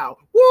right now.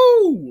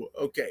 Woo!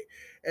 Okay.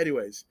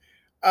 Anyways,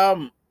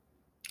 I'm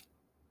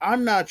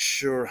not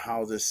sure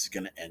how this is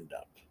gonna end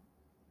up.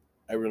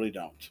 I really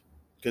don't,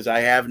 because I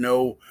have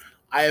no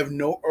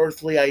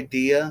earthly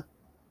idea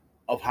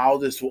of how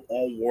this will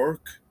all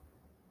work.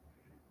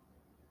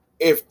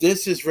 If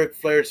this is Ric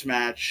Flair's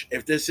match,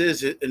 if this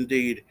is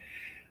indeed,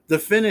 the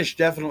finish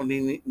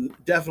definitely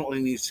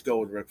needs to go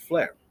with Ric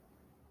Flair.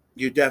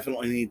 You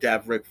definitely need to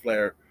have Ric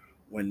Flair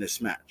win this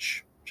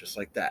match, just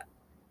like that.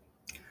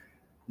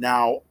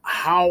 Now,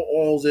 how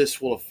all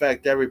this will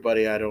affect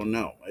everybody, I don't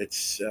know.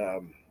 It's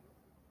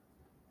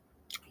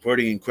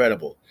pretty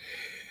incredible.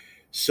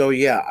 So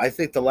yeah, I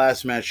think the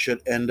last match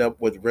should end up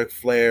with Ric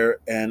Flair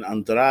and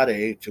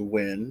Andrade to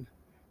win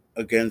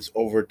against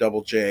over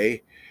Double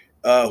J,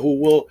 who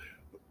will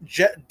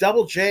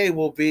Double J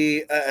will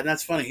be, and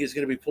that's funny. He's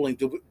going to be pulling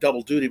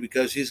double duty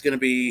because he's going to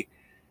be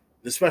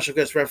the special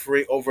guest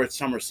referee over at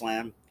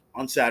SummerSlam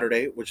on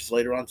Saturday, which is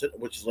later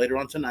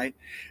on tonight,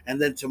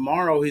 and then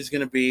tomorrow he's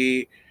going to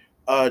be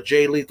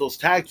Jay Lethal's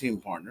tag team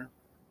partner.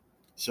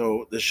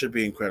 So this should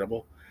be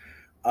incredible.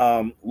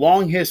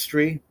 Long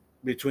history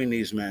between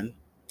these men.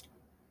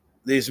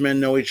 These men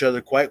know each other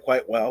quite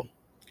well,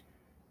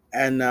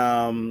 and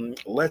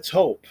let's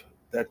hope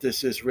that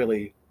this is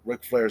really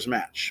Ric Flair's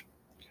match.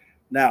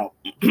 Now,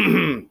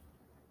 on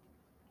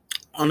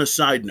a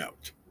side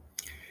note,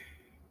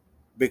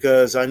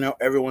 because I know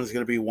everyone's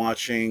going to be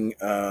watching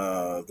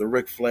the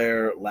Ric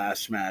Flair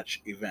last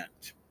match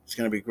event. It's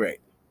going to be great.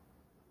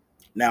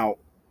 Now,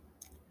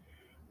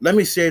 let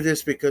me say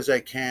this because I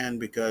can,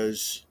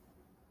 because,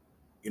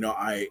 you know,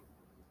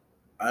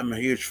 I'm a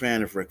huge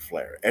fan of Ric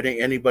Flair.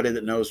 Anybody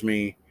that knows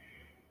me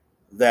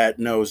that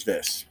knows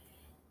this.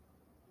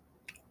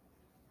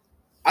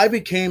 I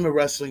became a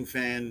wrestling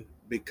fan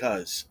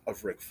because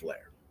of Ric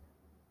Flair.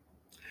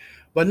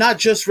 But not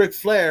just Ric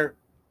Flair,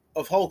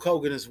 of Hulk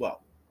Hogan as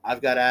well.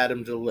 I've got to add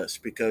him to the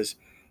list because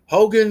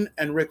Hogan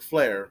and Ric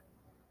Flair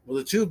were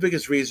the two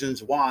biggest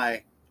reasons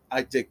why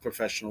I dig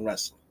professional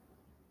wrestling.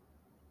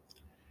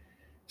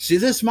 See,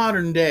 this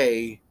modern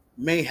day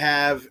may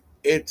have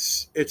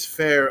its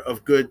fair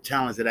of good,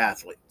 talented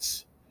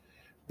athletes,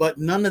 but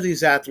none of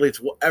these athletes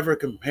will ever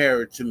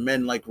compare to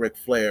men like Ric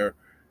Flair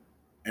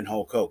and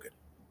Hulk Hogan.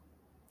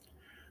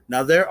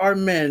 Now, there are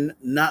men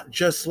not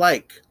just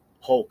like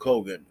Hulk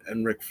Hogan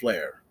and Ric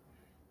Flair.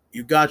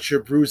 You got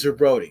your Bruiser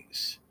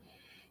Brodies.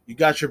 You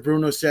got your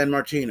Bruno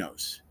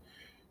Sammartinos.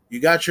 You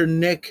got your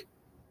Nick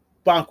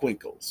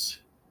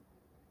Bockwinkel's.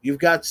 You've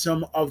got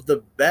some of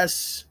the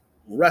best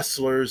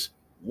wrestlers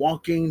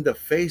walking the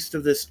face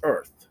of this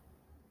earth.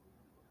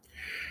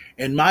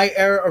 In my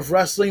era of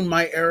wrestling,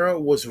 my era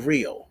was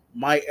real.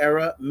 My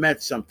era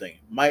meant something.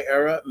 My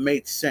era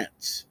made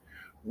sense.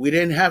 We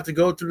didn't have to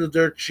go through the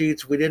dirt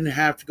sheets. We didn't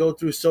have to go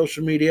through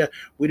social media.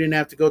 We didn't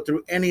have to go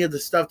through any of the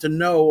stuff to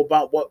know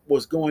about what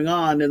was going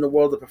on in the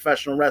world of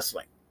professional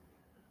wrestling.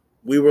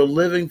 We were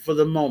living for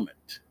the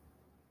moment.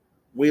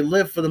 We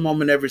live for the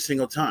moment every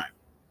single time.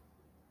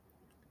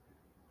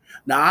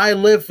 Now, I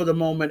live for the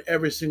moment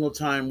every single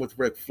time with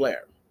Ric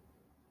Flair.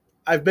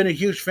 I've been a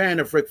huge fan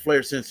of Ric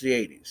Flair since the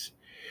 80s.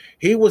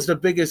 He was the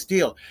biggest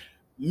deal.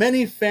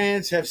 Many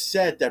fans have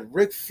said that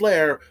Ric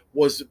Flair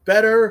was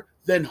better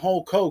than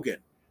Hulk Hogan.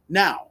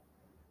 Now,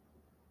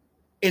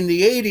 in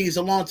the 80s,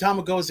 a long time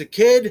ago as a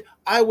kid,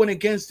 I went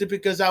against it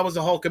because I was a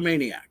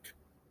Hulkamaniac.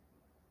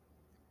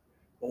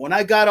 But when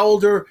I got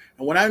older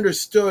and when I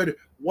understood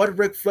what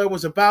Ric Flair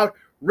was about,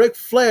 Ric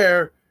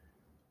Flair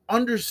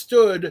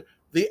understood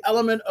the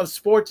element of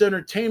sports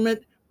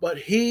entertainment, but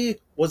he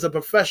was a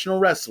professional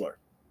wrestler.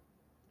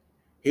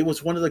 He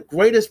was one of the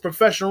greatest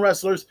professional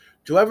wrestlers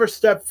to ever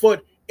step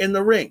foot in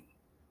the ring.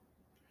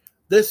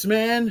 This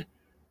man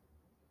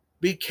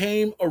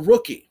became a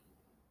rookie.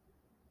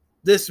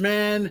 This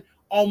man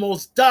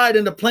almost died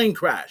in a plane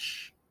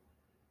crash.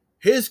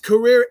 His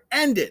career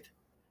ended,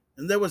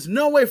 and there was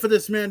no way for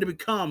this man to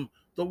become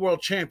the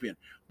world champion.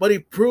 But he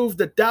proved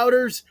the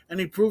doubters and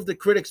he proved the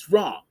critics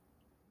wrong.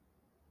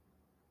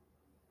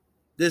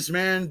 This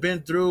man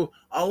been through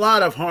a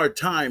lot of hard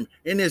time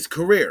in his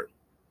career.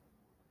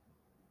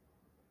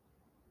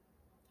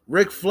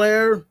 Ric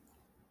Flair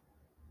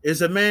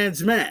is a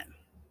man's man.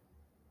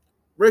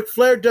 Ric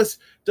Flair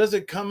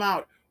doesn't come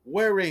out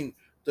wearing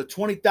the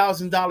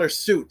 $20,000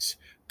 suits,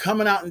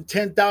 coming out in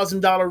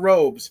 $10,000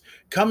 robes,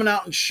 coming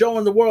out and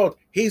showing the world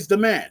he's the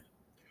man,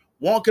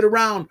 walking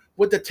around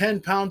with the 10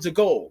 pounds of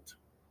gold.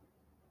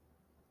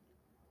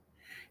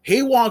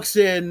 He walks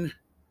in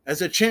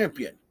as a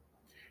champion.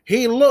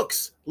 He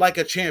looks like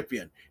a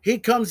champion. He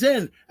comes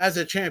in as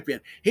a champion.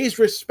 He's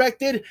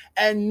respected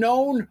and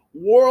known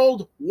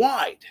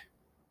worldwide.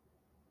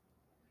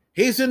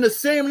 He's in the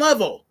same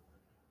level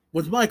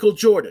with Michael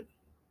Jordan.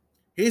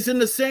 He's in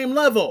the same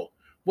level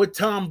with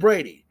Tom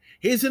Brady.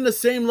 He's in the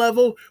same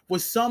level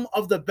with some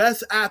of the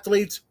best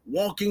athletes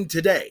walking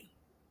today.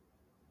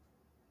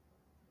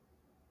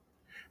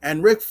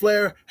 And Ric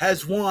Flair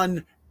has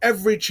won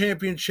every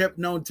championship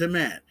known to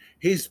man.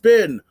 He's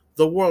been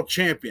the world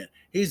champion.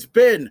 He's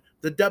been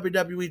the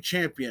WWE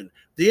champion,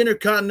 the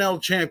Intercontinental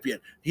champion,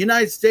 the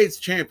United States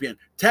champion,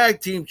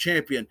 tag team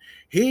champion.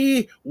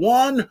 He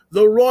won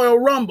the Royal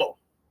Rumble.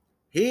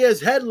 He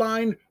has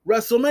headlined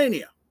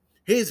WrestleMania.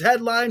 He's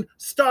headlined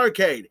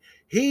Starrcade.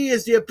 He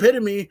is the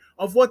epitome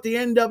of what the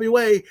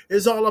NWA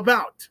is all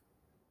about.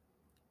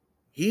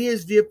 He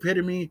is the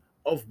epitome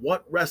of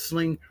what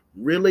wrestling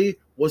really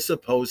was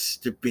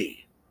supposed to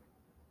be.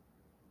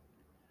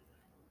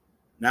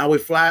 Now we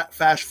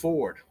fast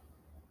forward.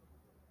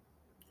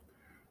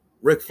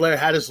 Ric Flair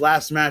had his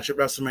last match at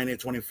WrestleMania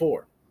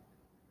 24.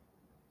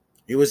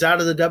 He was out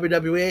of the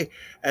WWE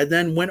and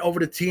then went over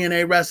to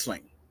TNA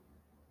Wrestling.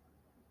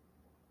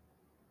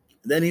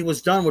 Then he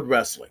was done with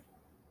wrestling.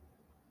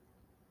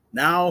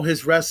 Now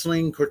his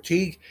wrestling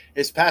critique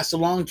is passed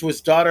along to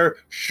his daughter,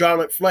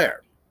 Charlotte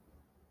Flair.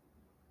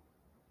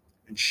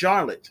 And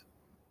Charlotte,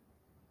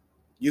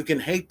 you can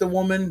hate the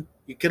woman,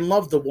 you can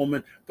love the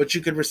woman, but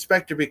you can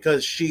respect her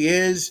because she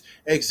is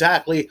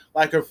exactly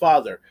like her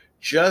father.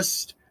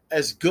 Just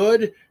as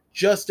good,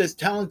 just as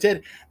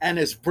talented, and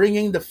is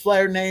bringing the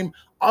Flair name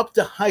up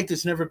to height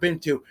it's never been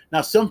to.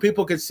 Now, some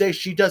people could say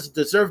she doesn't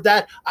deserve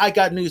that. I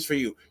got news for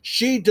you.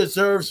 She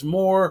deserves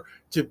more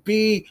to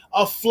be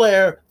a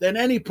Flair than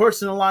any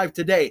person alive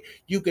today.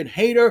 You can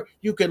hate her,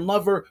 you can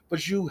love her,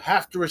 but you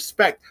have to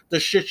respect the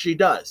shit she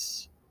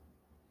does.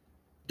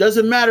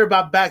 Doesn't matter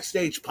about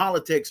backstage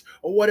politics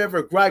or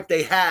whatever gripe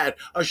they had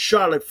of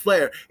Charlotte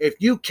Flair. If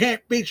you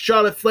can't beat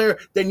Charlotte Flair,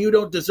 then you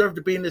don't deserve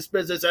to be in this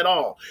business at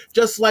all.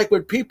 Just like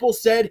when people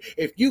said,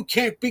 if you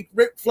can't beat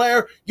Ric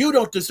Flair, you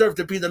don't deserve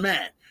to be the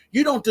man.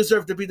 You don't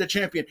deserve to be the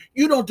champion.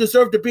 You don't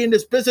deserve to be in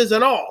this business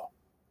at all.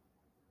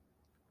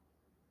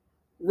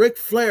 Ric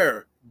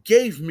Flair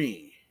gave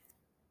me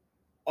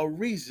a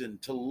reason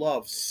to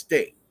love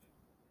Sting.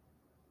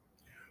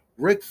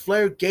 Ric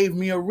Flair gave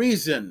me a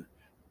reason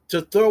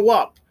to throw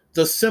up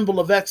the symbol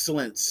of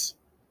excellence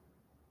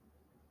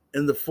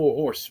in the Four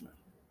Horsemen.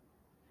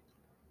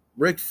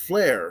 Ric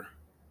Flair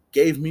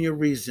gave me a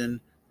reason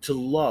to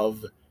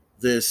love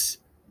this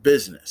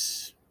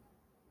business.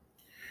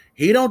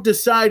 He don't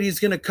decide he's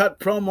going to cut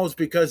promos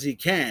because he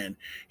can.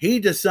 He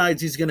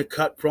decides he's going to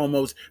cut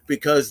promos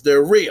because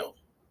they're real.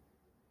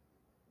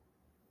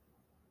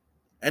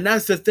 And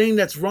that's the thing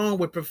that's wrong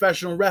with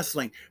professional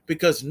wrestling,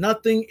 because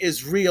nothing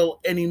is real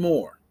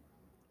anymore.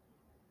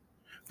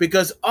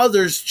 Because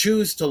others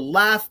choose to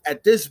laugh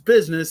at this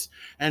business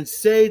and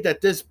say that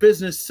this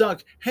business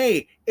sucks.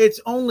 Hey, it's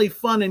only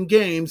fun and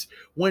games,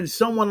 when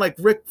someone like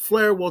Ric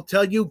Flair will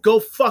tell you, go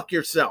fuck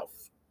yourself.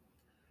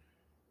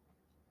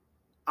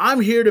 I'm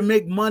here to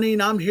make money,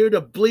 and I'm here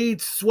to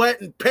bleed, sweat,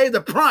 and pay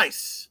the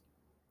price.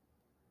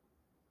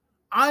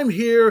 I'm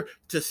here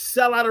to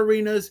sell out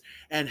arenas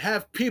and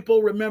have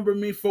people remember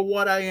me for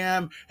what I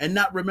am and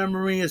not remember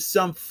me as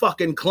some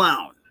fucking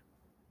clown.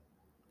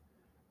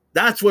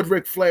 That's what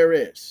Ric Flair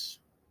is.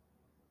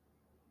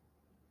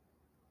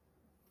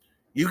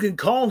 You can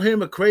call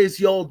him a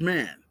crazy old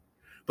man.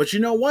 But you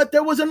know what?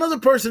 There was another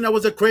person that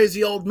was a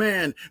crazy old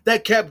man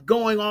that kept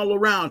going all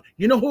around.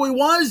 You know who he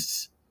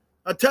was?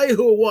 I'll tell you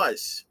who it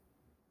was.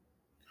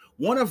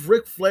 One of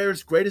Ric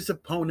Flair's greatest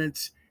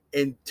opponents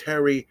in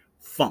Terry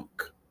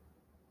Funk.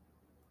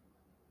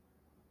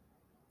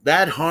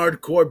 That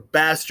hardcore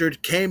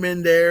bastard came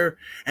in there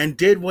and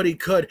did what he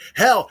could.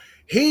 Hell,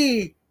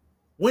 he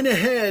went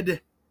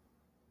ahead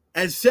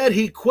and said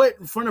he quit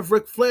in front of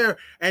Ric Flair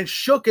and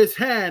shook his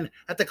hand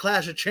at the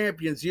Clash of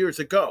Champions years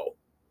ago.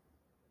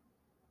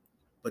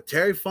 But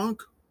Terry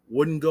Funk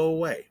wouldn't go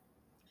away.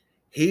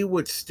 He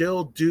would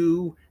still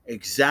do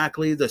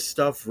exactly the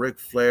stuff Ric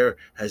Flair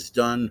has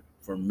done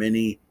for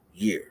many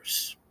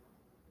years.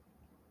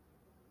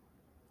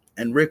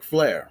 And Ric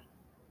Flair,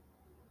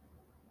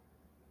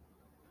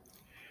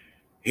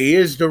 he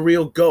is the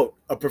real GOAT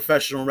of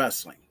professional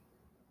wrestling.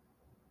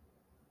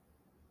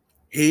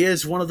 He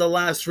is one of the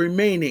last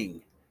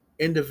remaining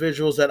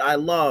individuals that I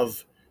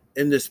love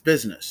in this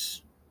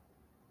business.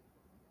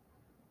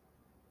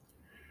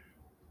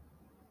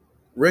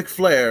 Ric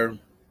Flair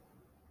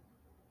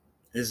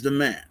is the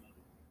man.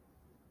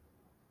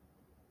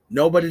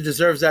 Nobody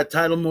deserves that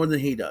title more than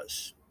he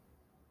does.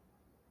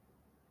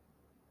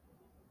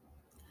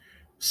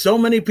 So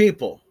many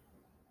people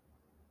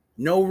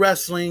know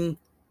wrestling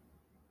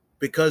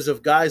because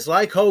of guys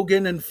like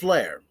Hogan and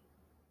Flair.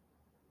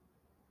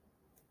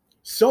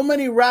 So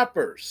many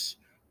rappers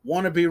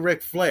want to be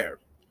Ric Flair.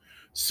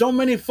 So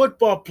many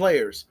football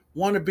players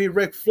want to be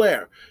Ric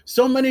Flair.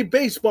 So many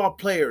baseball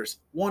players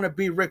want to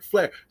be Ric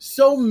Flair.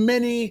 So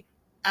many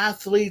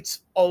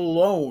athletes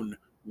alone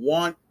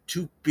want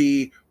to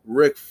be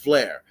Ric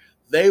Flair.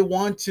 They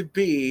want to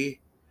be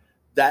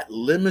that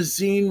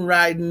limousine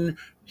riding,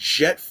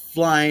 jet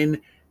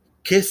flying,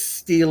 kiss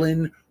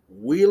stealing,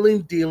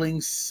 wheeling dealing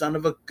son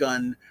of a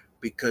gun,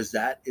 because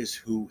that is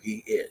who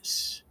he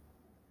is.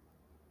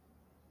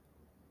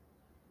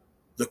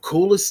 The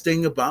coolest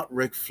thing about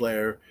Ric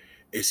Flair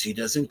is he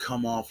doesn't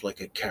come off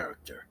like a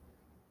character.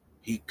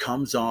 He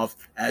comes off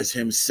as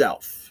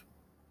himself.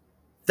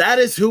 That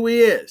is who he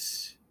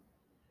is.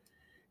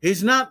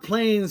 He's not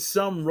playing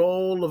some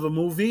role of a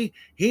movie.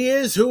 He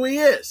is who he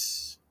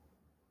is.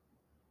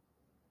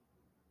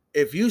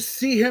 If you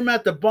see him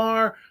at the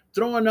bar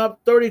throwing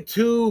up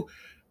 32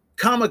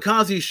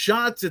 kamikaze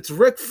shots, it's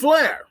Ric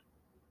Flair.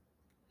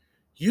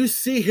 You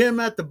see him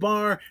at the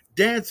bar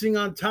dancing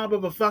on top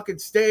of a fucking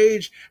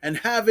stage and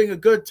having a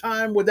good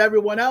time with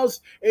everyone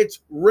else, it's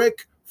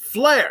Ric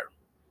Flair.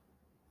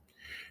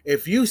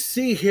 If you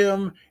see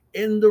him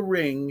in the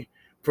ring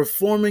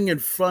performing in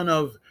front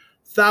of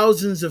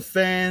thousands of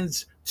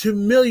fans to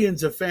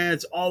millions of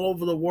fans all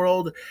over the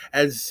world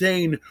and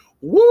saying,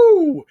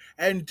 woo,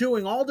 and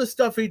doing all the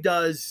stuff he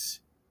does,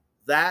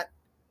 that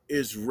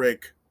is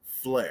Ric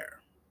Flair.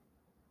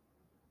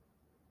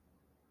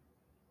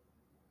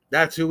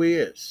 That's who he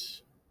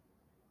is.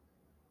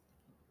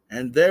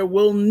 And there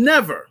will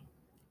never,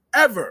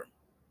 ever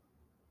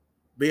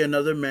be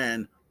another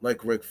man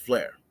like Ric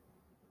Flair.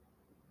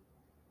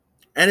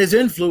 And his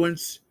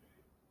influence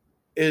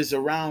is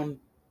around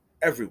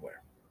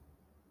everywhere.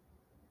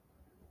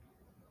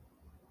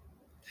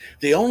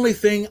 The only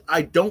thing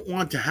I don't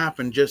want to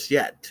happen just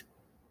yet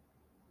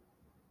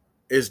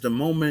is the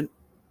moment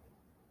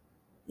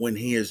when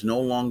he is no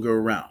longer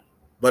around.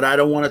 But I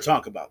don't want to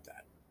talk about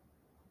that.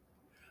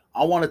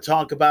 I want to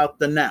talk about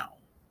the now.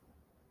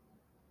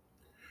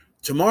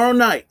 Tomorrow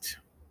night,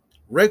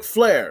 Ric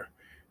Flair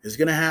is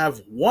going to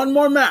have one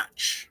more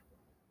match.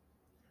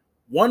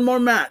 One more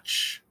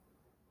match.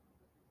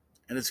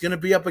 And it's going to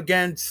be up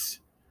against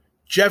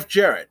Jeff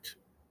Jarrett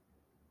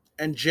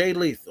and Jay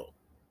Lethal.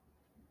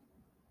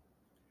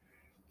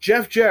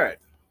 Jeff Jarrett,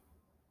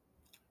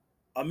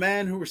 a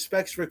man who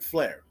respects Ric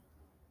Flair.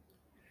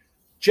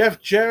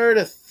 Jeff Jarrett,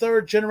 a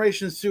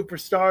third-generation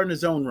superstar in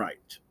his own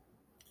right.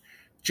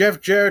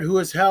 Jeff Jarrett, who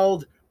has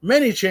held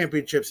many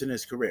championships in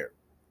his career.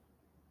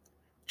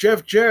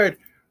 Jeff Jarrett,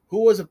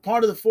 who was a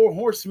part of the Four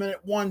Horsemen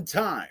at one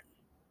time.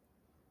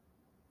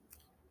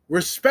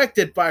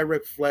 Respected by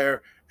Ric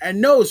Flair and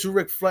knows who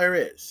Ric Flair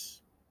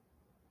is.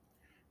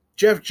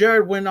 Jeff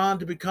Jarrett went on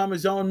to become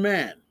his own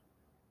man.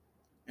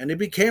 And he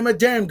became a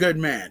damn good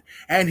man.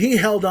 And he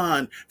held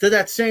on to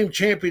that same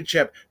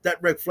championship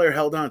that Ric Flair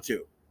held on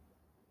to.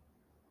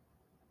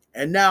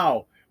 And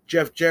now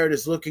Jeff Jarrett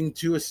is looking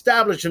to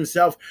establish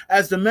himself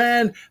as the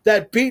man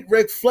that beat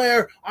Ric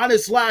Flair on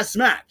his last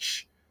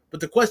match. But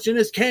the question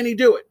is, can he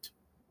do it?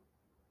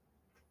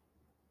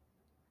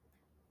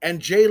 And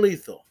Jay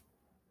Lethal,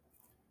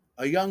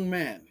 a young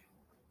man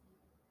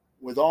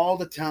with all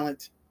the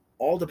talent,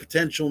 all the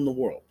potential in the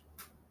world.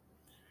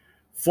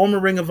 Former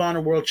Ring of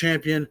Honor World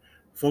Champion,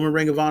 former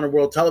Ring of Honor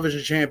World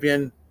Television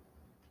Champion,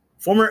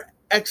 former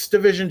X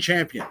Division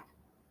Champion.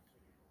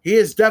 He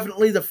is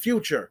definitely the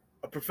future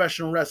of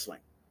professional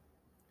wrestling.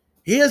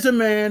 He is a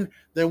man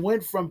that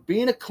went from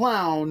being a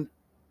clown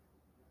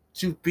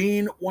to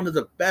being one of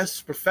the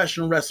best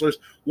professional wrestlers,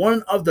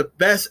 one of the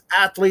best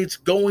athletes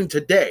going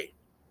today.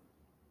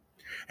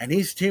 And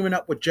he's teaming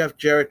up with Jeff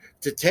Jarrett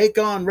to take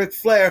on Ric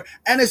Flair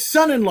and his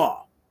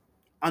son-in-law,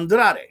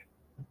 Andrade.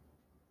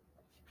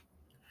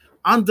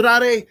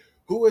 Andrade,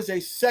 who is a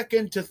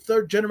second to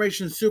third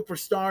generation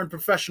superstar in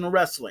professional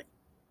wrestling.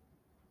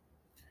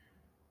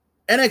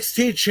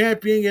 NXT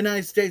champion,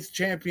 United States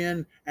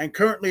champion, and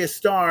currently a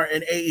star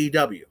in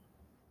AEW.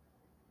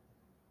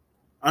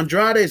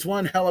 Andrade is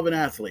one hell of an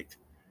athlete.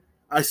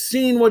 I've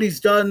seen what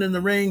he's done in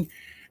the ring,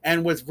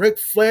 and with Ric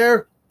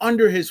Flair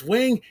under his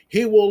wing,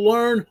 he will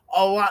learn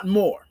a lot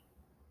more.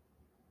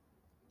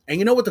 And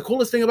you know what the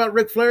coolest thing about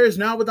Ric Flair is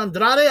now with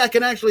Andrade? I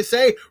can actually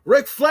say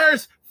Ric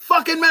Flair's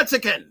fucking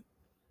Mexican.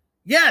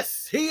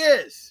 Yes, he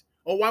is.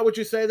 Oh, why would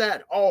you say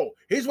that? Oh,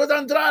 he's with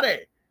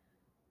Andrade.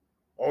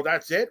 Oh,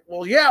 that's it?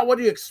 Well, yeah, what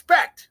do you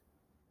expect?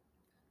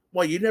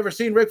 Well, you never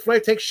seen Ric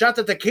Flair take shots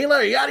at tequila?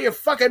 Are you out of your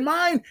fucking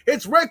mind?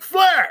 It's Ric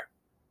Flair.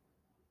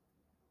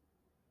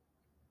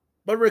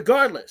 But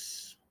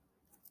regardless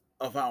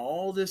of how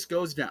all this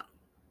goes down,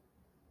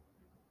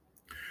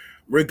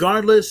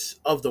 regardless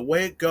of the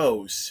way it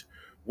goes,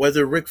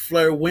 whether Ric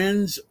Flair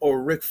wins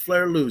or Ric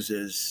Flair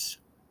loses,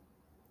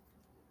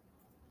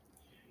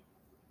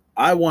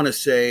 I want to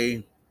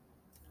say,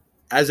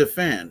 as a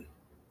fan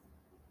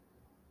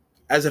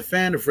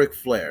of Ric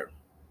Flair,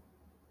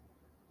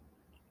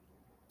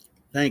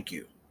 thank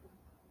you.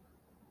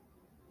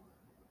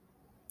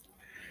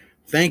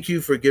 Thank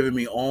you for giving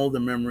me all the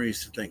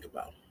memories to think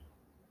about.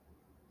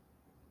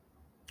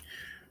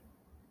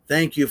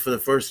 Thank you for the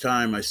first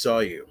time I saw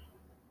you.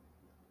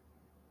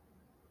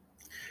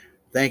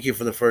 Thank you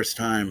for the first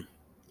time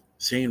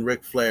seeing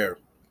Ric Flair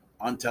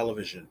on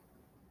television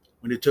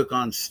when he took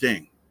on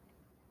Sting.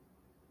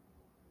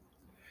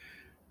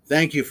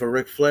 Thank you for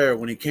Ric Flair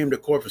when he came to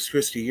Corpus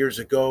Christi years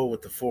ago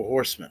with the Four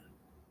Horsemen.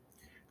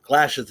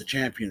 Clash of the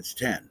Champions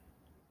 10.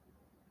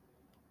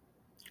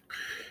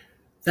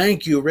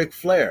 Thank you, Ric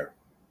Flair,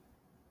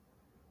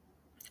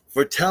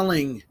 for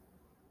telling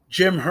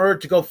Jim Herd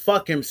to go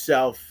fuck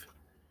himself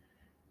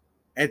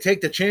and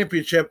take the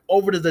championship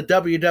over to the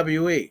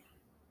WWE.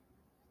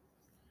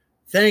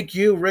 Thank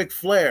you, Ric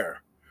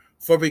Flair,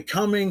 for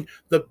becoming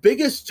the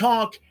biggest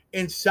talk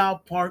in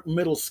South Park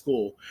Middle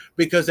School.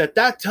 Because at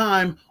that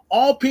time,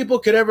 all people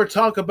could ever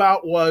talk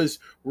about was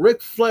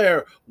Ric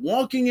Flair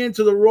walking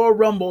into the Royal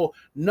Rumble,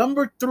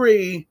 number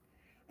 3,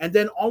 and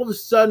then all of a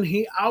sudden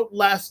he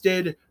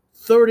outlasted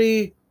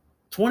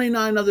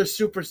 29 other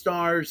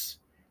superstars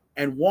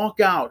and walk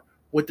out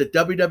with the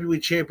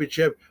WWE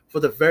Championship for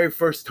the very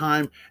first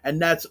time. And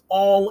that's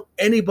all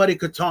anybody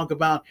could talk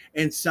about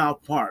in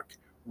South Park.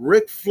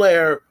 Ric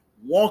Flair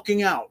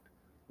walking out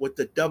with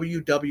the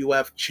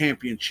WWF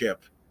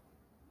Championship.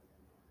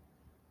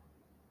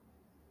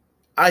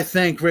 I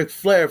thank Ric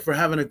Flair for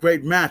having a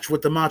great match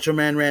with the Macho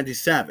Man Randy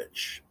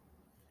Savage.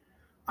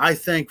 I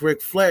thank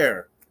Ric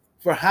Flair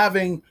for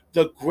having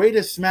the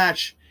greatest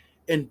match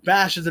in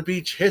Bash at the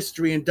Beach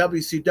history in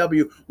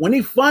WCW when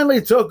he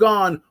finally took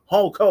on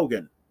Hulk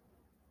Hogan.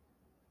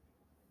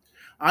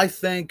 I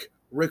thank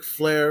Ric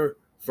Flair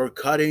for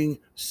cutting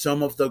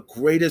some of the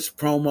greatest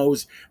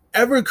promos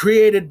ever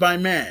created by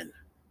man,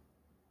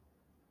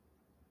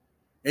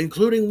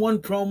 including one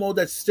promo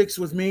that sticks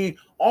with me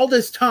all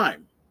this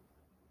time.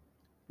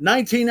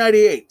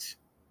 1998,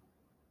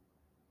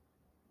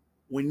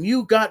 when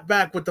you got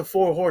back with the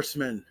Four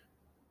Horsemen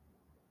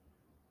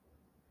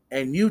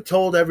and you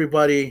told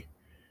everybody,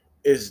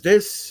 is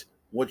this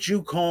what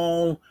you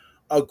call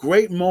a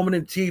great moment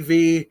in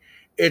TV?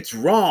 It's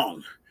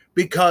wrong,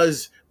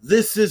 because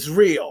this is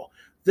real.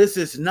 This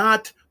is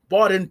not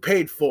bought and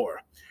paid for.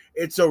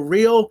 It's a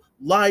real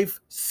life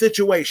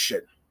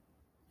situation.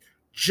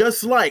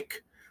 Just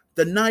like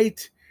the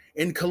night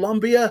in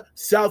Columbia,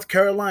 South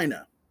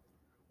Carolina,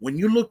 when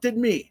you looked at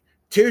me,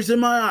 tears in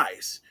my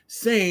eyes,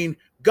 saying,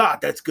 God,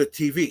 that's good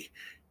TV.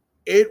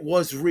 It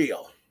was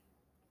real.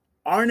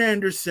 Arn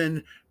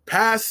Anderson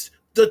passed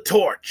the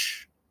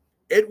torch.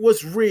 It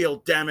was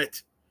real, damn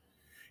it.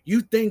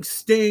 You think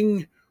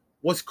Sting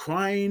was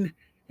crying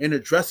in a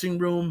dressing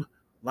room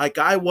like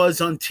I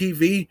was on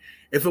TV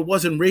if it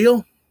wasn't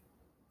real?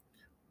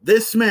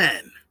 This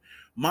man,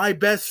 my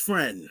best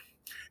friend,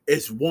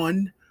 is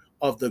one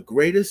of the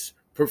greatest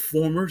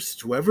performers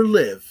to ever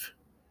live.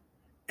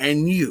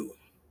 And you,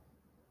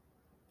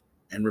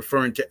 and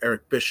referring to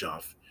Eric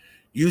Bischoff,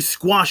 you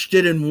squashed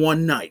it in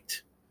one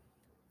night.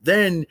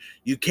 Then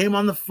you came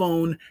on the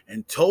phone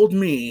and told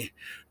me,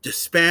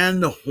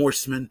 disband the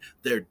Horsemen,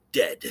 they're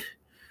dead.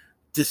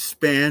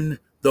 Disband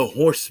the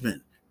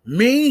Horsemen.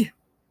 Me?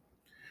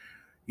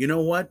 You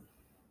know what?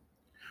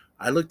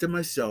 I looked at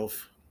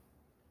myself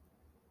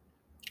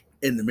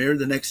in the mirror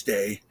the next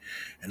day,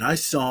 and I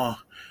saw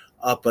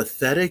a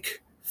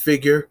pathetic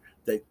figure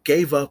that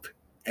gave up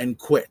and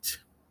quit.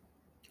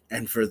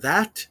 And for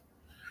that,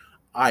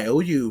 I owe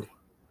you,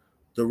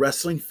 the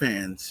wrestling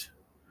fans,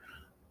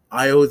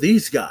 I owe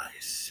these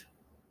guys,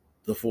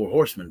 the Four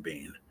Horsemen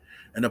being,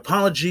 an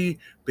apology,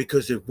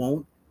 because it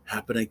won't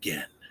happen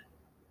again.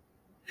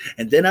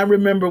 And then I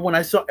remember when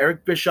I saw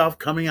Eric Bischoff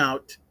coming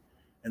out,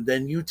 and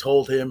then you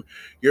told him,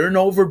 you're an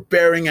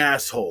overbearing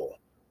asshole.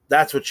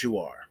 That's what you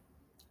are.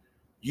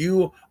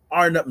 You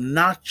are an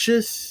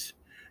obnoxious,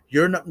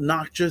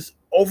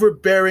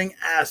 overbearing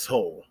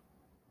asshole.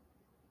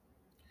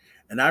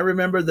 And I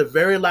remember the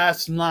very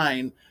last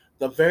line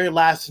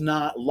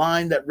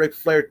that Ric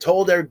Flair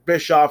told Eric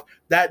Bischoff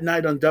that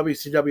night on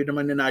WCW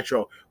Monday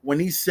Nitro, when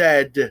he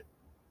said,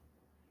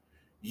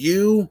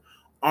 you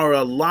are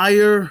a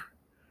liar,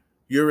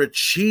 you're a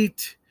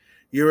cheat,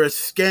 you're a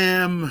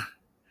scam,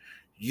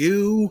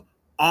 you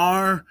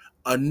are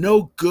a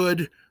no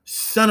good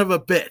son of a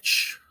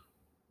bitch.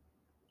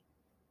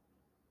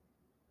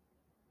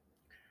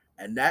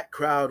 And that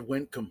crowd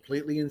went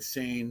completely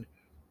insane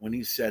when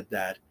he said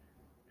that.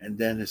 And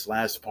then his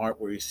last part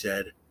where he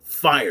said,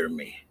 fire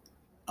me.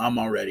 I'm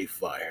already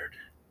fired.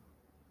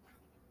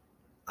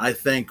 I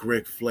thank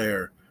Ric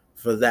Flair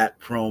for that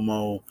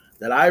promo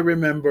that I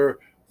remember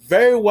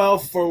very well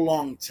for a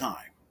long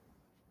time.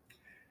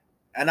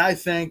 And I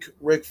thank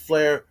Ric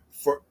Flair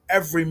for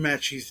every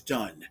match he's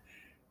done,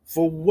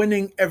 for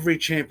winning every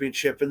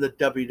championship in the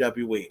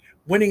WWE,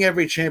 winning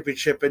every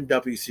championship in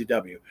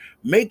WCW,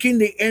 making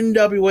the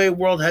NWA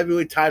World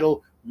Heavyweight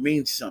title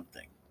mean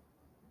something.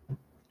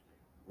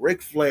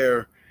 Ric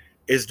Flair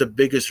is the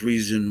biggest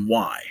reason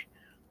why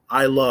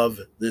I love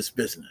this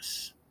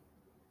business.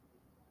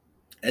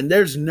 And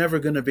there's never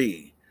going to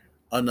be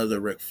another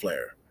Ric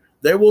Flair.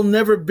 There will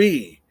never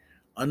be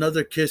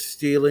another kiss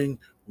stealing,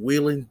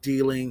 wheeling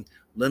dealing,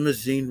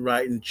 limousine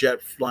riding,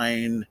 jet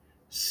flying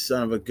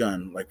son of a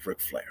gun like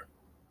Ric Flair.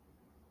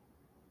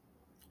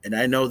 And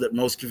I know that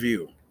most of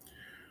you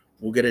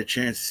will get a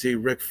chance to see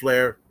Ric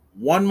Flair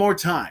one more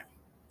time.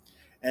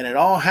 And it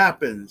all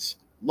happens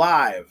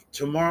live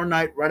tomorrow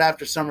night right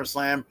after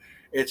SummerSlam.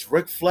 It's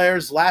Ric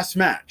Flair's last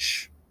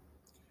match.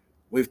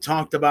 We've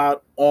talked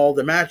about all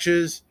the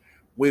matches.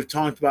 We've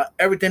talked about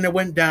everything that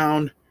went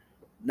down.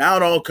 Now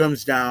it all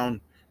comes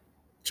down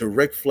to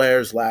Ric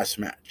Flair's last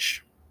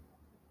match.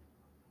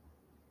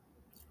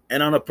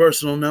 And on a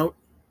personal note,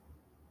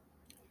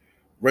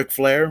 Ric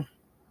Flair,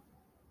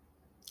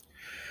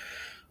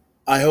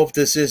 I hope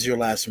this is your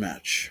last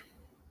match.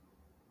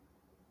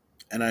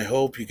 And I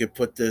hope you could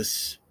put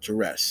this to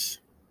rest.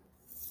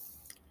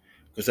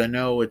 Because I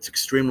know it's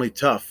extremely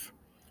tough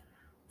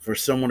for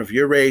someone of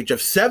your age,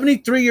 of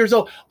 73 years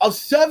old, a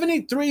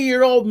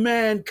 73-year-old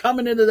man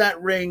coming into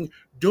that ring,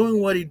 doing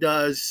what he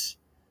does.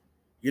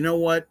 You know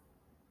what?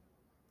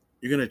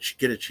 You're going to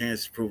get a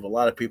chance to prove a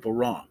lot of people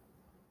wrong.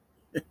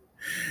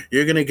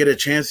 You're going to get a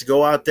chance to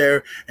go out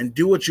there and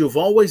do what you've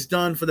always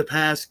done for the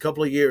past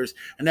couple of years,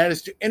 and that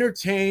is to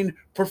entertain,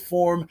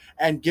 perform,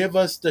 and give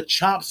us the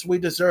chops we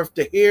deserve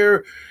to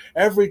hear.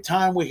 Every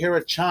time we hear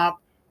a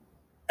chop,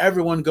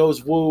 everyone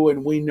goes woo,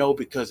 and we know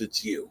because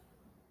it's you.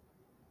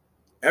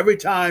 Every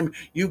time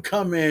you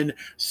come in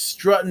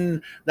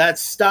strutting that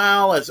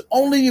style as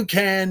only you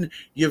can,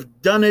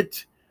 you've done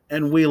it,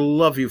 and we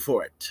love you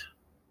for it.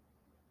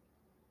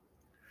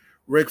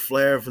 Ric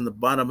Flair, from the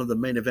bottom of the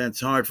Main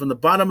Event's heart, from the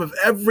bottom of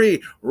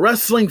every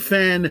wrestling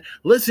fan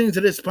listening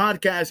to this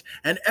podcast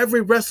and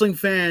every wrestling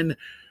fan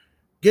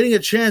getting a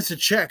chance to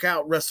check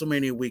out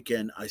WrestleMania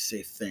weekend, I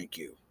say thank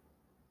you.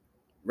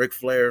 Ric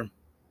Flair,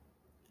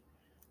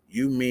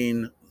 you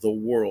mean the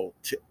world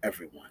to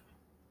everyone.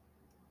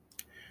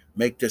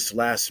 Make this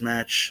last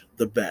match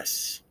the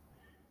best,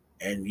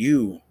 and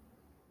you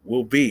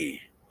will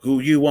be who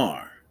you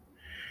are.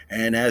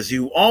 And as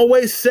you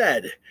always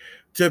said,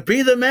 to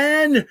be the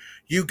man,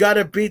 you got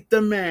to beat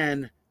the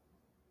man.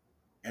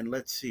 And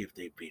let's see if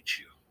they beat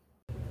you.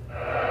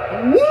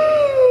 Woo!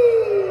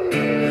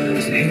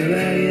 So here I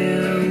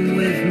am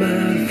with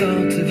my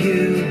thoughts of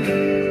you,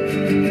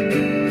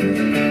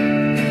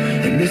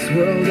 and this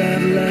world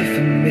I've left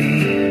for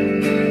me.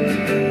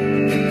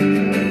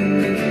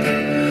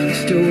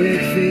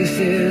 Stoic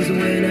faces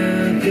when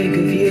I think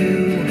of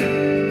you,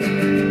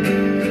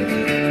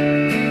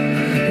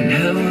 and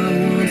how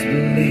I once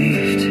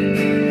believed.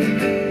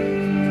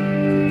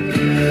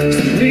 So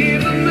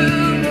leave the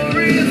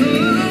memories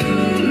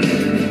alone,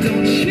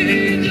 don't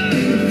change a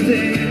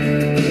thing,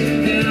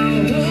 and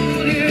I'll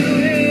hold you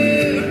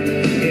here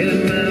in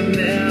my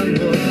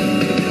memory.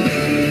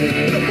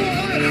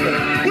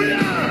 We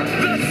are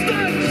the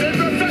Studs in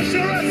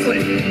Professional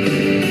Wrestling.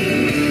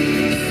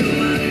 So I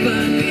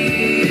find me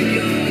in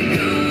your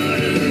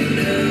garden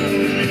now.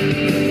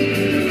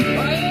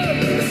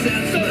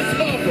 That's my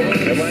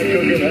Am I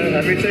cooking, huh?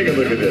 Let me take a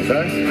look at this, huh?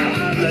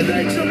 I'm the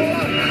next one.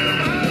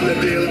 I'm the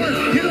dealer.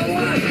 You know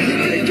what?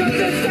 You got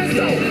that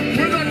senso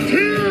with a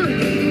tear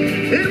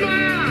in my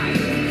eye.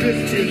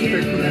 This is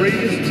the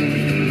greatest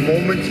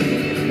moment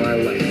of my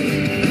life.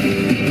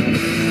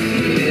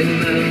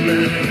 in my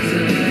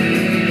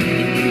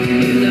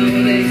lifetime. You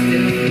know they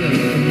still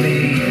love me.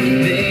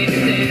 They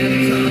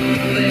stand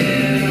tall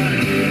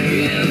there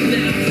in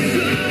that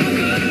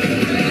summer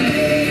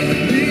rain.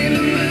 Leave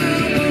the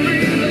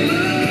memories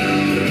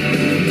alone,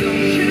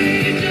 don't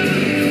change a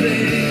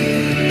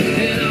thing,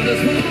 and I'll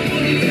just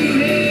hold you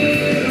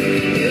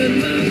here in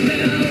my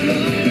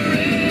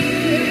memory.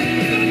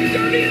 The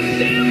dirtiest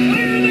damn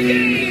player in the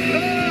game.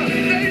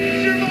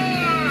 Nature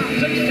Boy,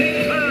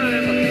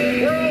 16-time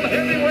world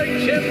heavyweight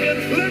champion,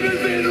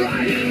 limousine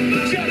right,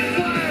 jet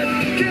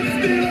flying, kiss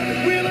stealing,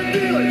 wheeling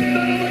dealing,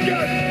 son of a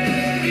gun.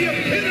 The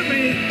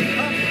epitome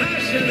of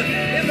passion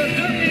in the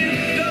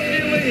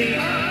WWE. I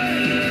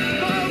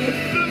love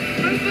this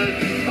business.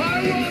 I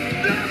will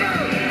never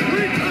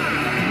retire.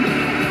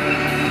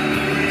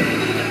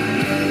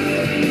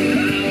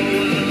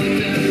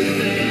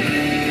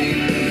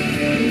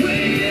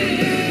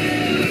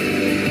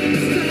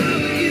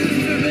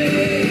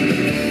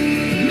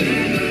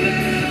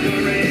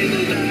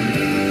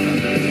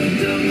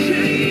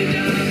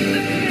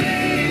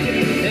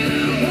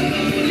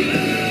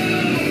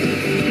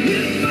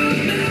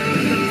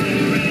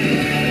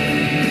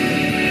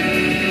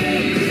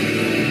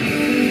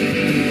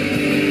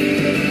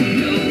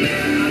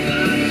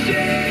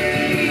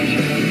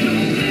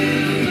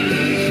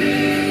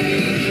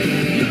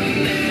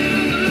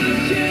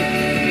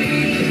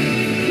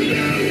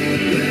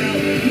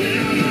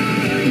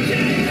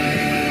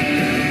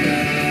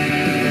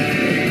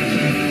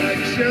 I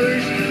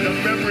cherish the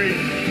memory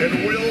and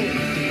will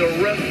the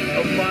rest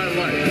of my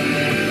life.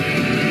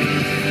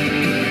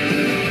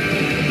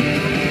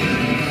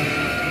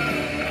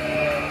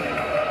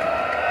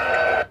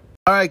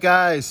 All right,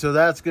 guys, so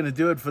that's going to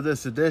do it for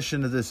this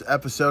edition of this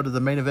episode of the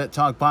Main Event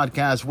Talk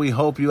podcast. We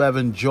hope you have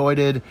enjoyed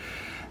it,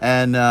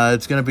 and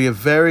it's going to be a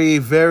very,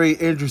 very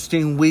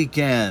interesting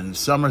weekend,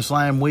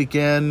 SummerSlam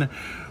weekend.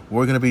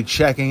 We're going to be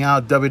checking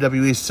out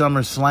WWE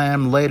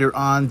SummerSlam later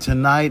on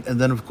tonight, and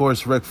then, of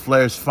course, Ric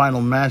Flair's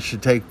final match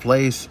should take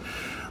place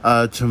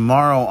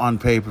tomorrow on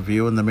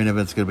pay-per-view, and the Main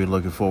Event's going to be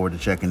looking forward to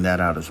checking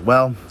that out as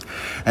well.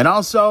 And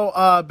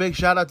also, big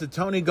shout-out to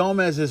Tony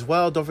Gomez as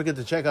well. Don't forget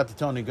to check out the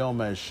Tony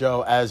Gomez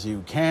Show as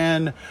you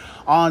can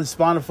on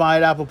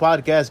Spotify, Apple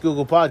Podcasts,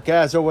 Google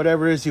Podcasts, or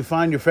whatever it is you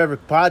find your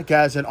favorite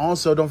podcast. And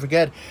also, don't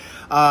forget,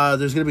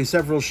 there's going to be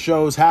several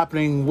shows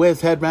happening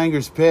with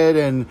Headbangers Pit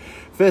and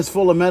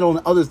Fistful of Metal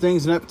and other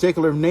things in that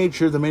particular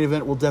nature. The Main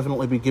Event will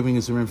definitely be giving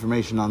you some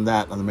information on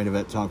that on the Main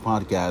Event Talk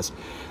podcast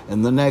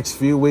in the next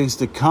few weeks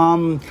to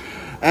come.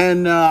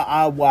 And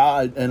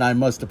I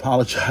must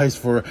apologize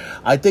for,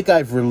 I think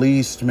I've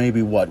released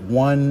maybe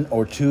one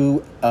or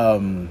two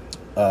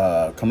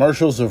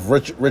commercials of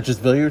Rich's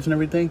Billiards and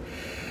everything.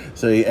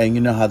 So, and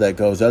you know how that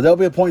goes. There'll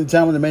be a point in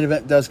time when the Main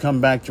Event does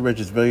come back to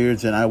Rich's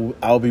Billiards, and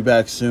I'll be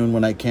back soon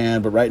when I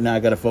can. But right now I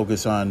got to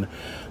focus on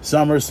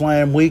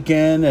SummerSlam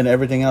weekend and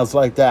everything else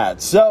like that.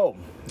 So,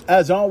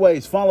 as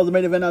always, follow the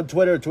Main Event on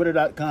Twitter,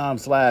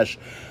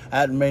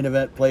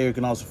 twitter.com/@MainEventPlayer. You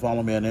can also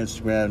follow me on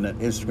Instagram at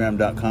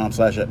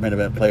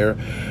Instagram.com/@MainEventPlayer.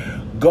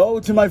 Go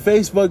to my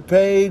Facebook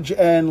page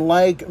and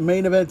like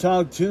Main Event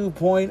Talk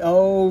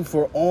 2.0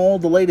 for all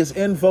the latest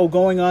info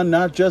going on,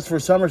 not just for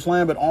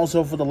SummerSlam, but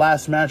also for the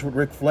last match with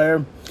Ric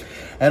Flair.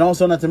 And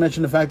also not to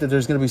mention the fact that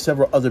there's going to be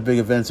several other big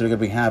events that are going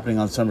to be happening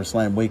on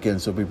SummerSlam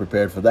weekend, so be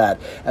prepared for that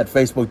at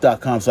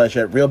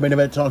Facebook.com/@Real Main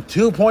Event Talk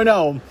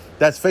 2.0.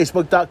 That's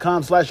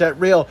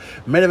Facebook.com/@Real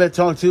Main Event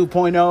Talk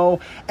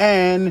 2.0.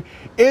 And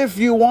if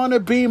you want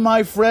to be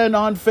my friend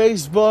on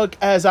Facebook,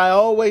 as I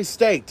always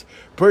state,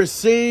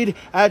 proceed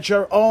at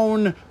your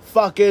own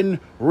fucking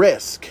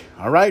risk.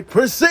 All right?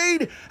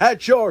 Proceed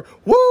at your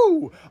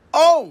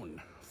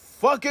own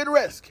fucking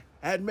risk.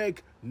 And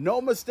make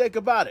no mistake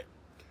about it.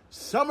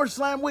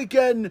 SummerSlam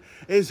weekend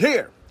is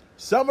here.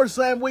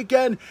 SummerSlam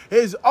weekend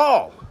is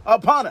all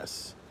upon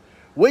us.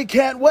 We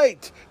can't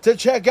wait to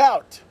check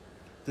out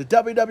the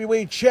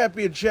WWE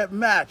Championship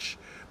match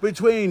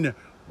between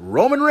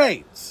Roman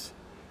Reigns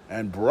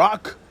and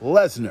Brock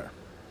Lesnar.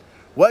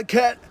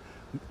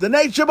 The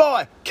Nature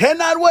Boy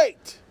cannot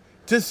wait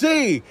to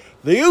see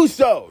the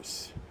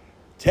Usos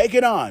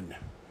taking on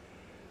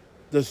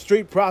the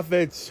Street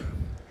Profits.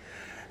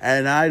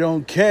 And I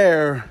don't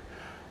care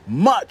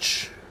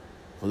much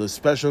for the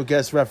special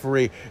guest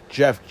referee,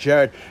 Jeff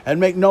Jarrett. And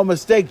make no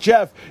mistake,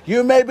 Jeff,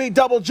 you may be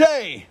Double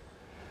J,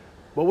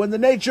 but when the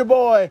Nature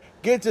Boy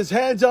gets his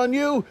hands on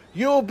you,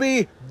 you'll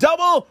be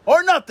double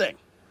or nothing.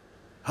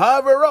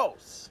 However it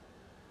rolls.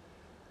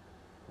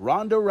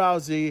 Ronda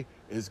Rousey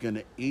is going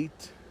to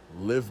eat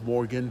Liv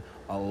Morgan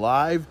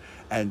alive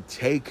and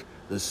take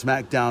the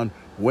SmackDown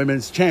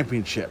Women's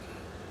Championship.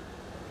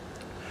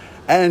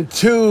 And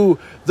to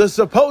the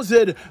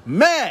supposed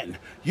man,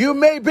 you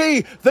may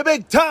be the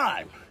big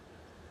time,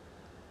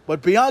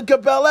 but Bianca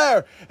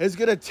Belair is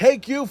going to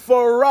take you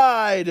for a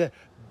ride,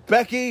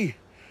 Becky.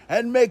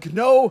 And make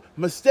no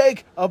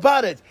mistake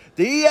about it,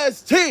 the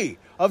EST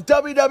of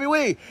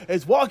WWE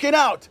is walking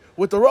out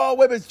with the Raw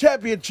Women's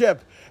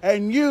Championship,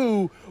 and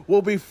you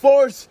will be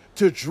forced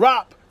to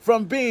drop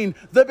from being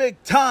the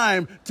big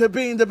time to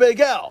being the big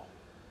L.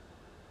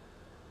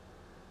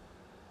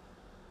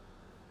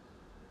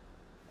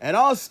 And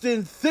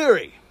Austin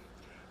Theory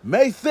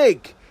may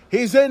think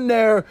he's in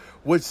there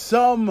with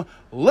some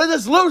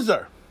latest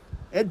loser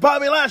in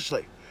Bobby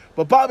Lashley,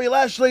 but Bobby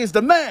Lashley is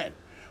the man.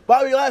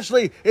 Bobby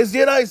Lashley is the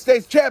United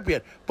States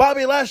champion.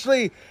 Bobby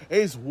Lashley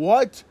is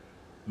what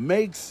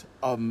makes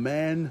a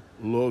man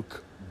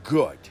look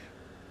good.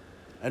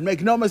 And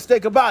make no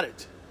mistake about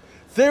it.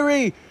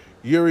 Theory,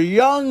 you're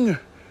young,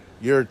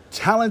 you're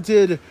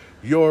talented,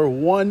 you're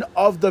one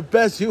of the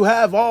best. You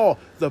have all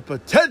the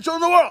potential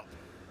in the world.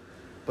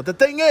 But the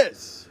thing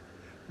is,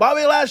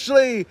 Bobby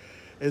Lashley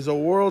is a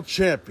world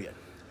champion.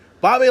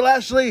 Bobby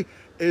Lashley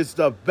is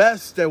the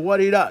best at what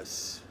he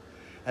does.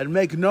 And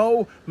make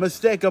no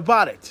mistake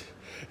about it,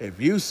 if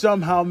you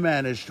somehow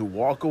manage to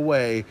walk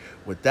away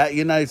with that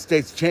United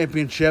States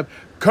Championship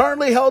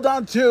currently held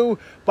on to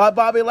by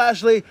Bobby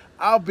Lashley,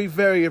 I'll be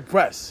very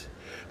impressed.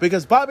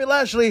 Because Bobby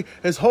Lashley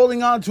is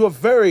holding on to a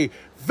very,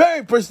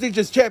 very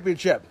prestigious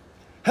championship.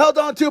 Held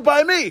on to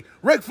by me,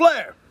 Ric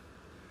Flair,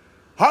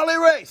 Harley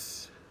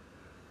Race,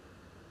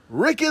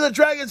 Ricky the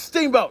Dragon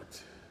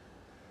Steamboat,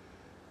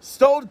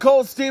 Stone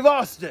Cold Steve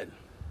Austin,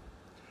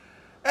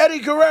 Eddie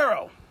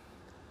Guerrero,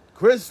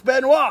 Chris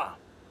Benoit,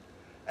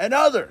 and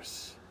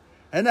others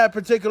in that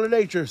particular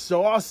nature.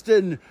 So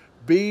Austin,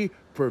 be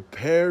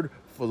prepared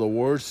for the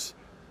worst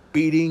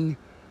beating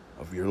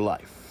of your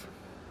life.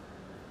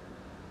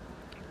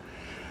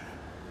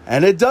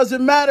 And it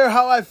doesn't matter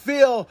how I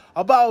feel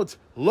about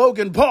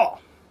Logan Paul.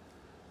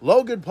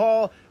 Logan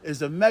Paul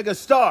is a mega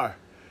star,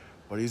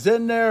 but he's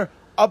in there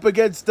up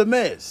against The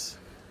Miz.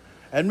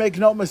 And make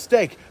no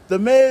mistake, The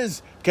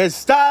Miz can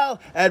style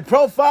and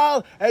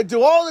profile and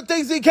do all the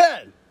things he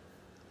can.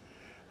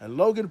 And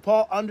Logan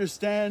Paul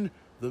understands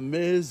The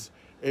Miz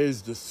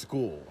is the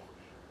school.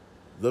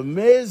 The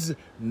Miz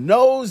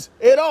knows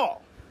it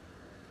all.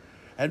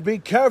 And be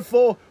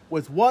careful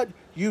with what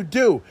you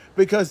do,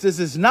 because this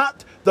is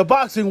not the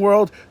boxing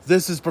world.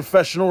 This is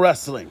professional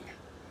wrestling.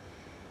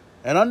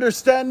 And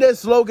understand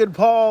this, Logan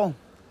Paul.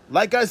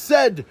 Like I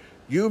said,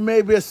 you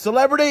may be a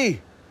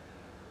celebrity,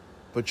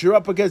 but you're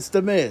up against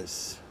The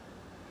Miz.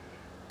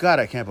 God,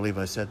 I can't believe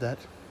I said that.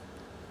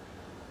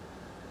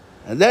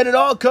 And then it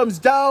all comes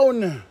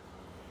down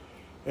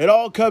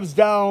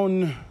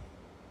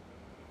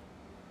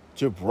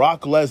to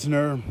Brock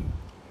Lesnar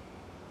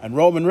and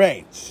Roman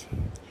Reigns.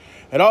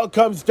 It all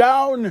comes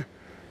down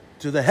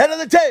to the head of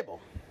the table.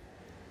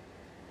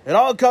 It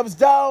all comes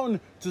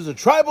down to the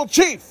tribal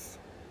chief,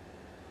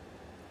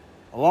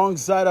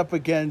 alongside up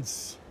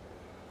against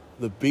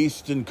the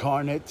beast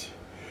incarnate,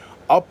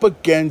 up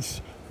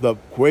against the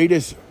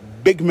greatest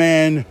big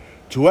man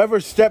to ever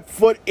step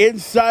foot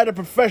inside a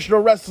professional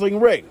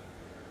wrestling ring.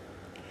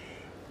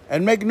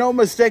 And make no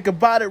mistake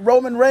about it,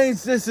 Roman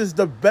Reigns, this is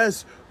the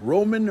best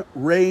Roman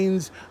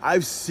Reigns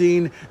I've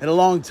seen in a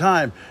long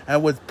time.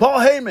 And with Paul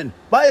Heyman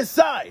by his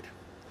side,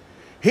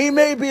 he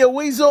may be a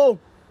weasel,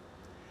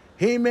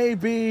 he may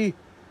be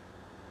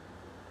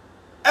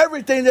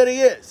everything that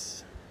he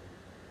is,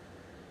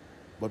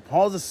 but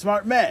Paul's a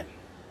smart man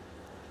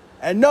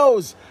and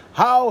knows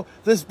how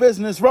this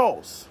business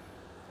rolls.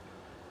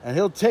 and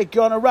he'll take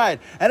you on a ride.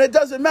 And it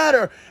doesn't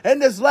matter in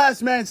this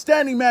last man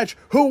standing match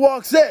who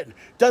walks in.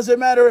 Doesn't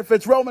matter if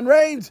it's Roman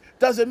Reigns.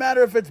 Doesn't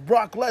matter if it's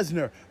Brock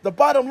Lesnar. The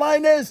bottom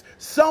line is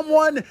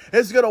someone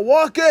is going to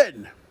walk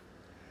in.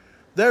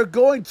 They're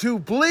going to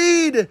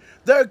bleed.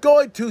 They're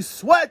going to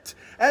sweat.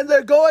 And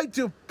they're going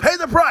to pay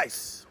the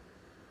price.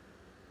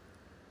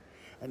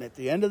 And at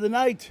the end of the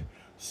night,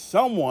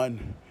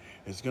 someone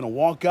is going to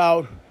walk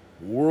out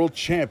world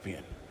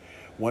champion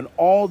when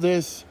all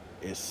this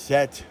is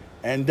set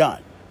and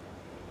done.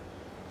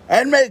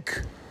 And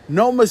make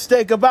no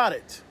mistake about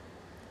it,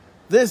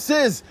 this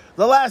is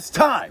the last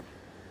time.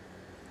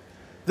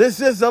 This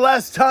is the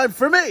last time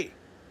for me.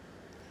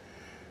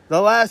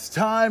 The last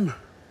time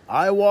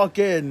I walk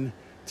in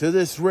to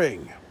this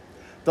ring.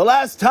 The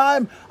last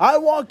time I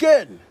walk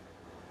in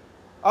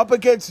up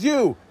against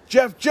you,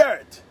 Jeff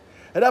Jarrett,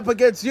 and up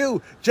against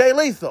you, Jay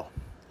Lethal.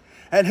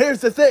 And here's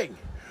the thing.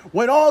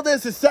 When all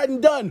this is said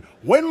and done,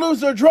 win,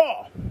 lose, or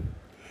draw,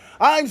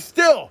 I'm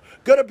still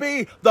going to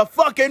be the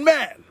fucking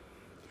man.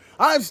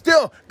 I'm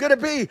still going to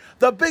be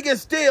the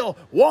biggest deal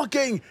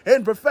walking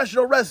in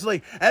professional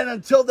wrestling. And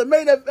until the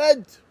main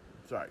event,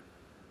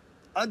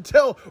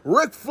 until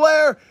Ric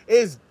Flair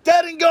is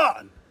dead and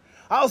gone,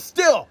 I'll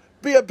still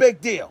be a big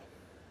deal.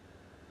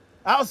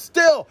 I'll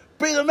still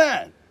be the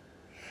man.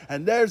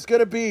 And there's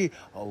going to be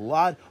a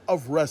lot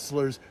of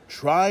wrestlers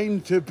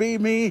trying to be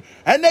me,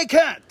 and they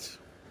can't.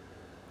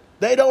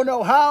 They don't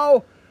know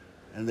how,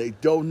 and they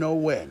don't know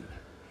when.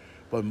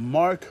 But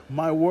mark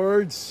my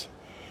words,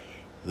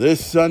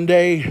 this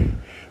Sunday,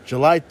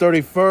 July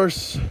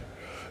 31st,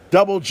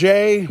 Double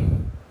J,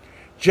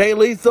 Jay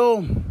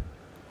Lethal,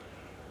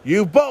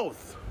 you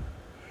both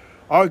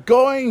are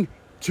going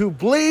to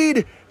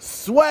bleed,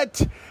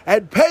 sweat,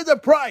 and pay the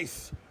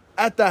price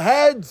at the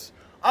heads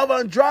of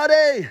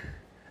Andrade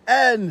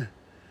and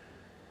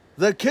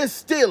the kiss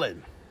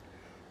stealing,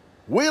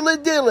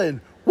 wheeling dealing,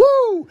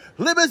 woo,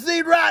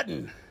 limousine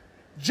riding,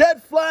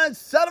 jet flying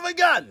son of a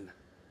gun,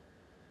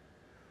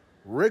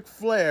 Ric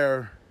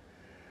Flair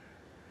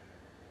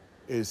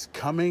is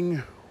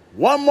coming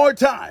one more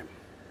time.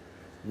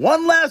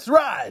 One last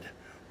ride.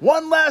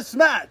 One last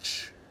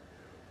match.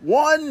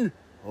 One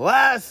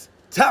last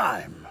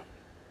time.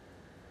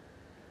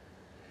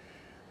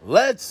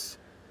 Let's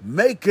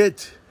make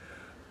it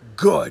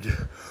good.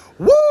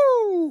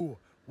 Woo!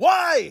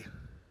 Why?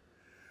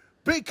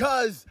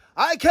 Because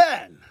I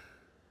can.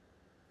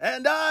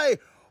 And I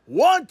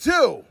want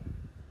to.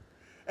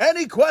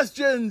 Any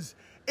questions?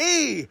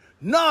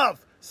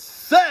 Enough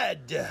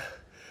said.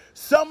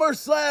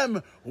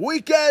 SummerSlam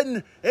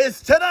weekend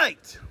is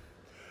tonight.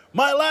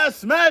 My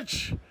last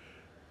match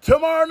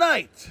tomorrow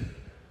night.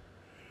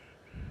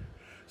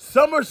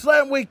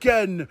 SummerSlam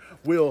weekend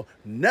will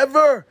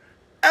never,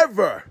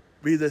 ever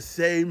be the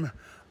same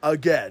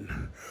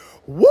again.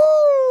 Woo!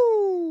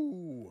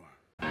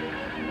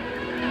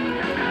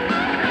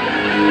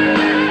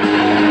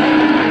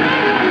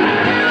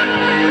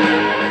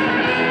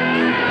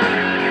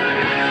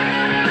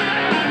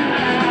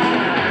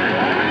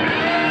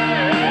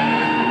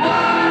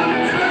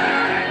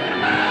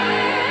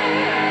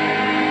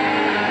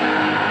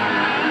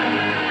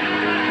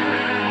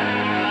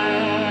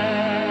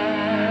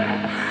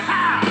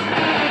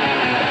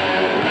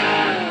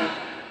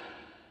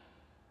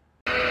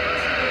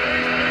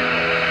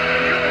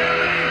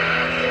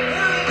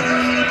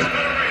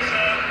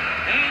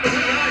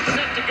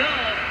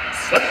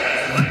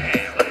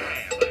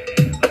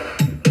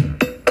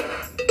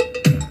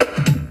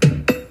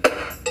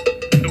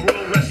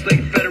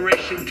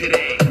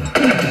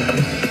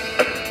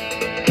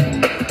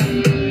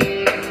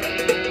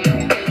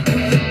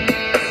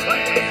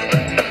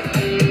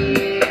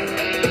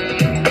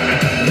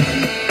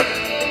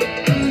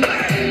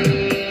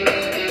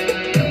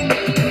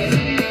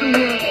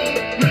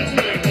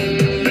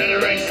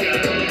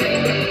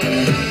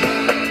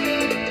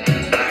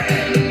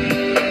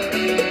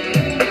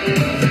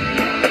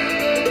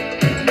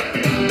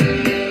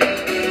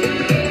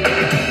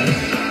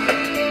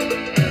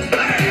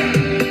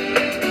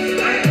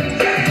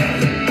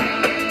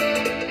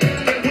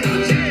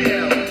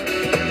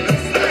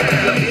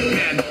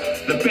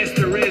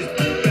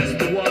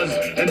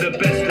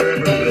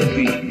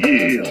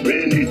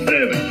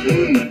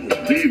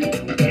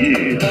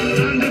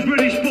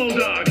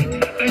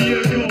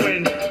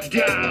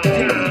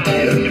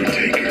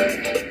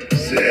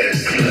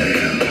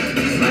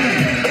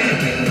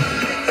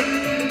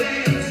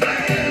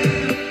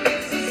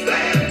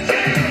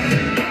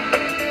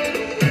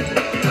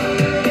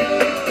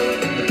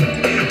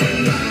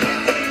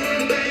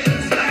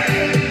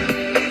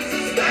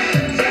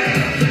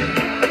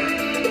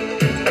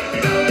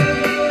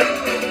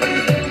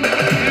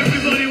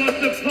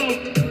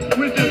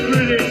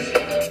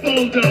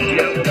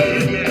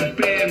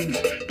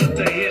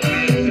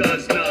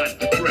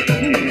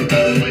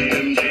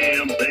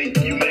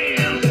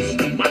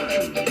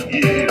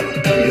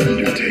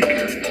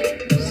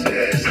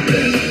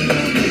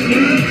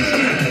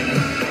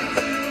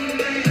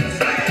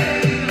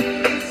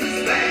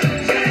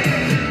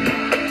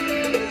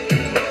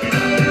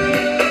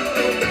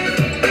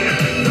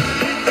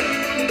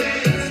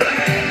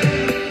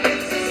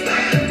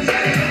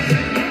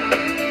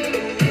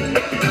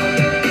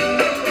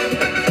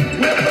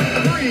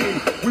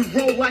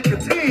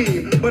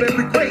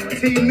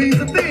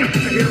 theme.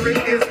 Here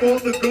it is for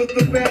the good,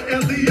 the bad,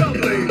 and the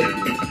ugly.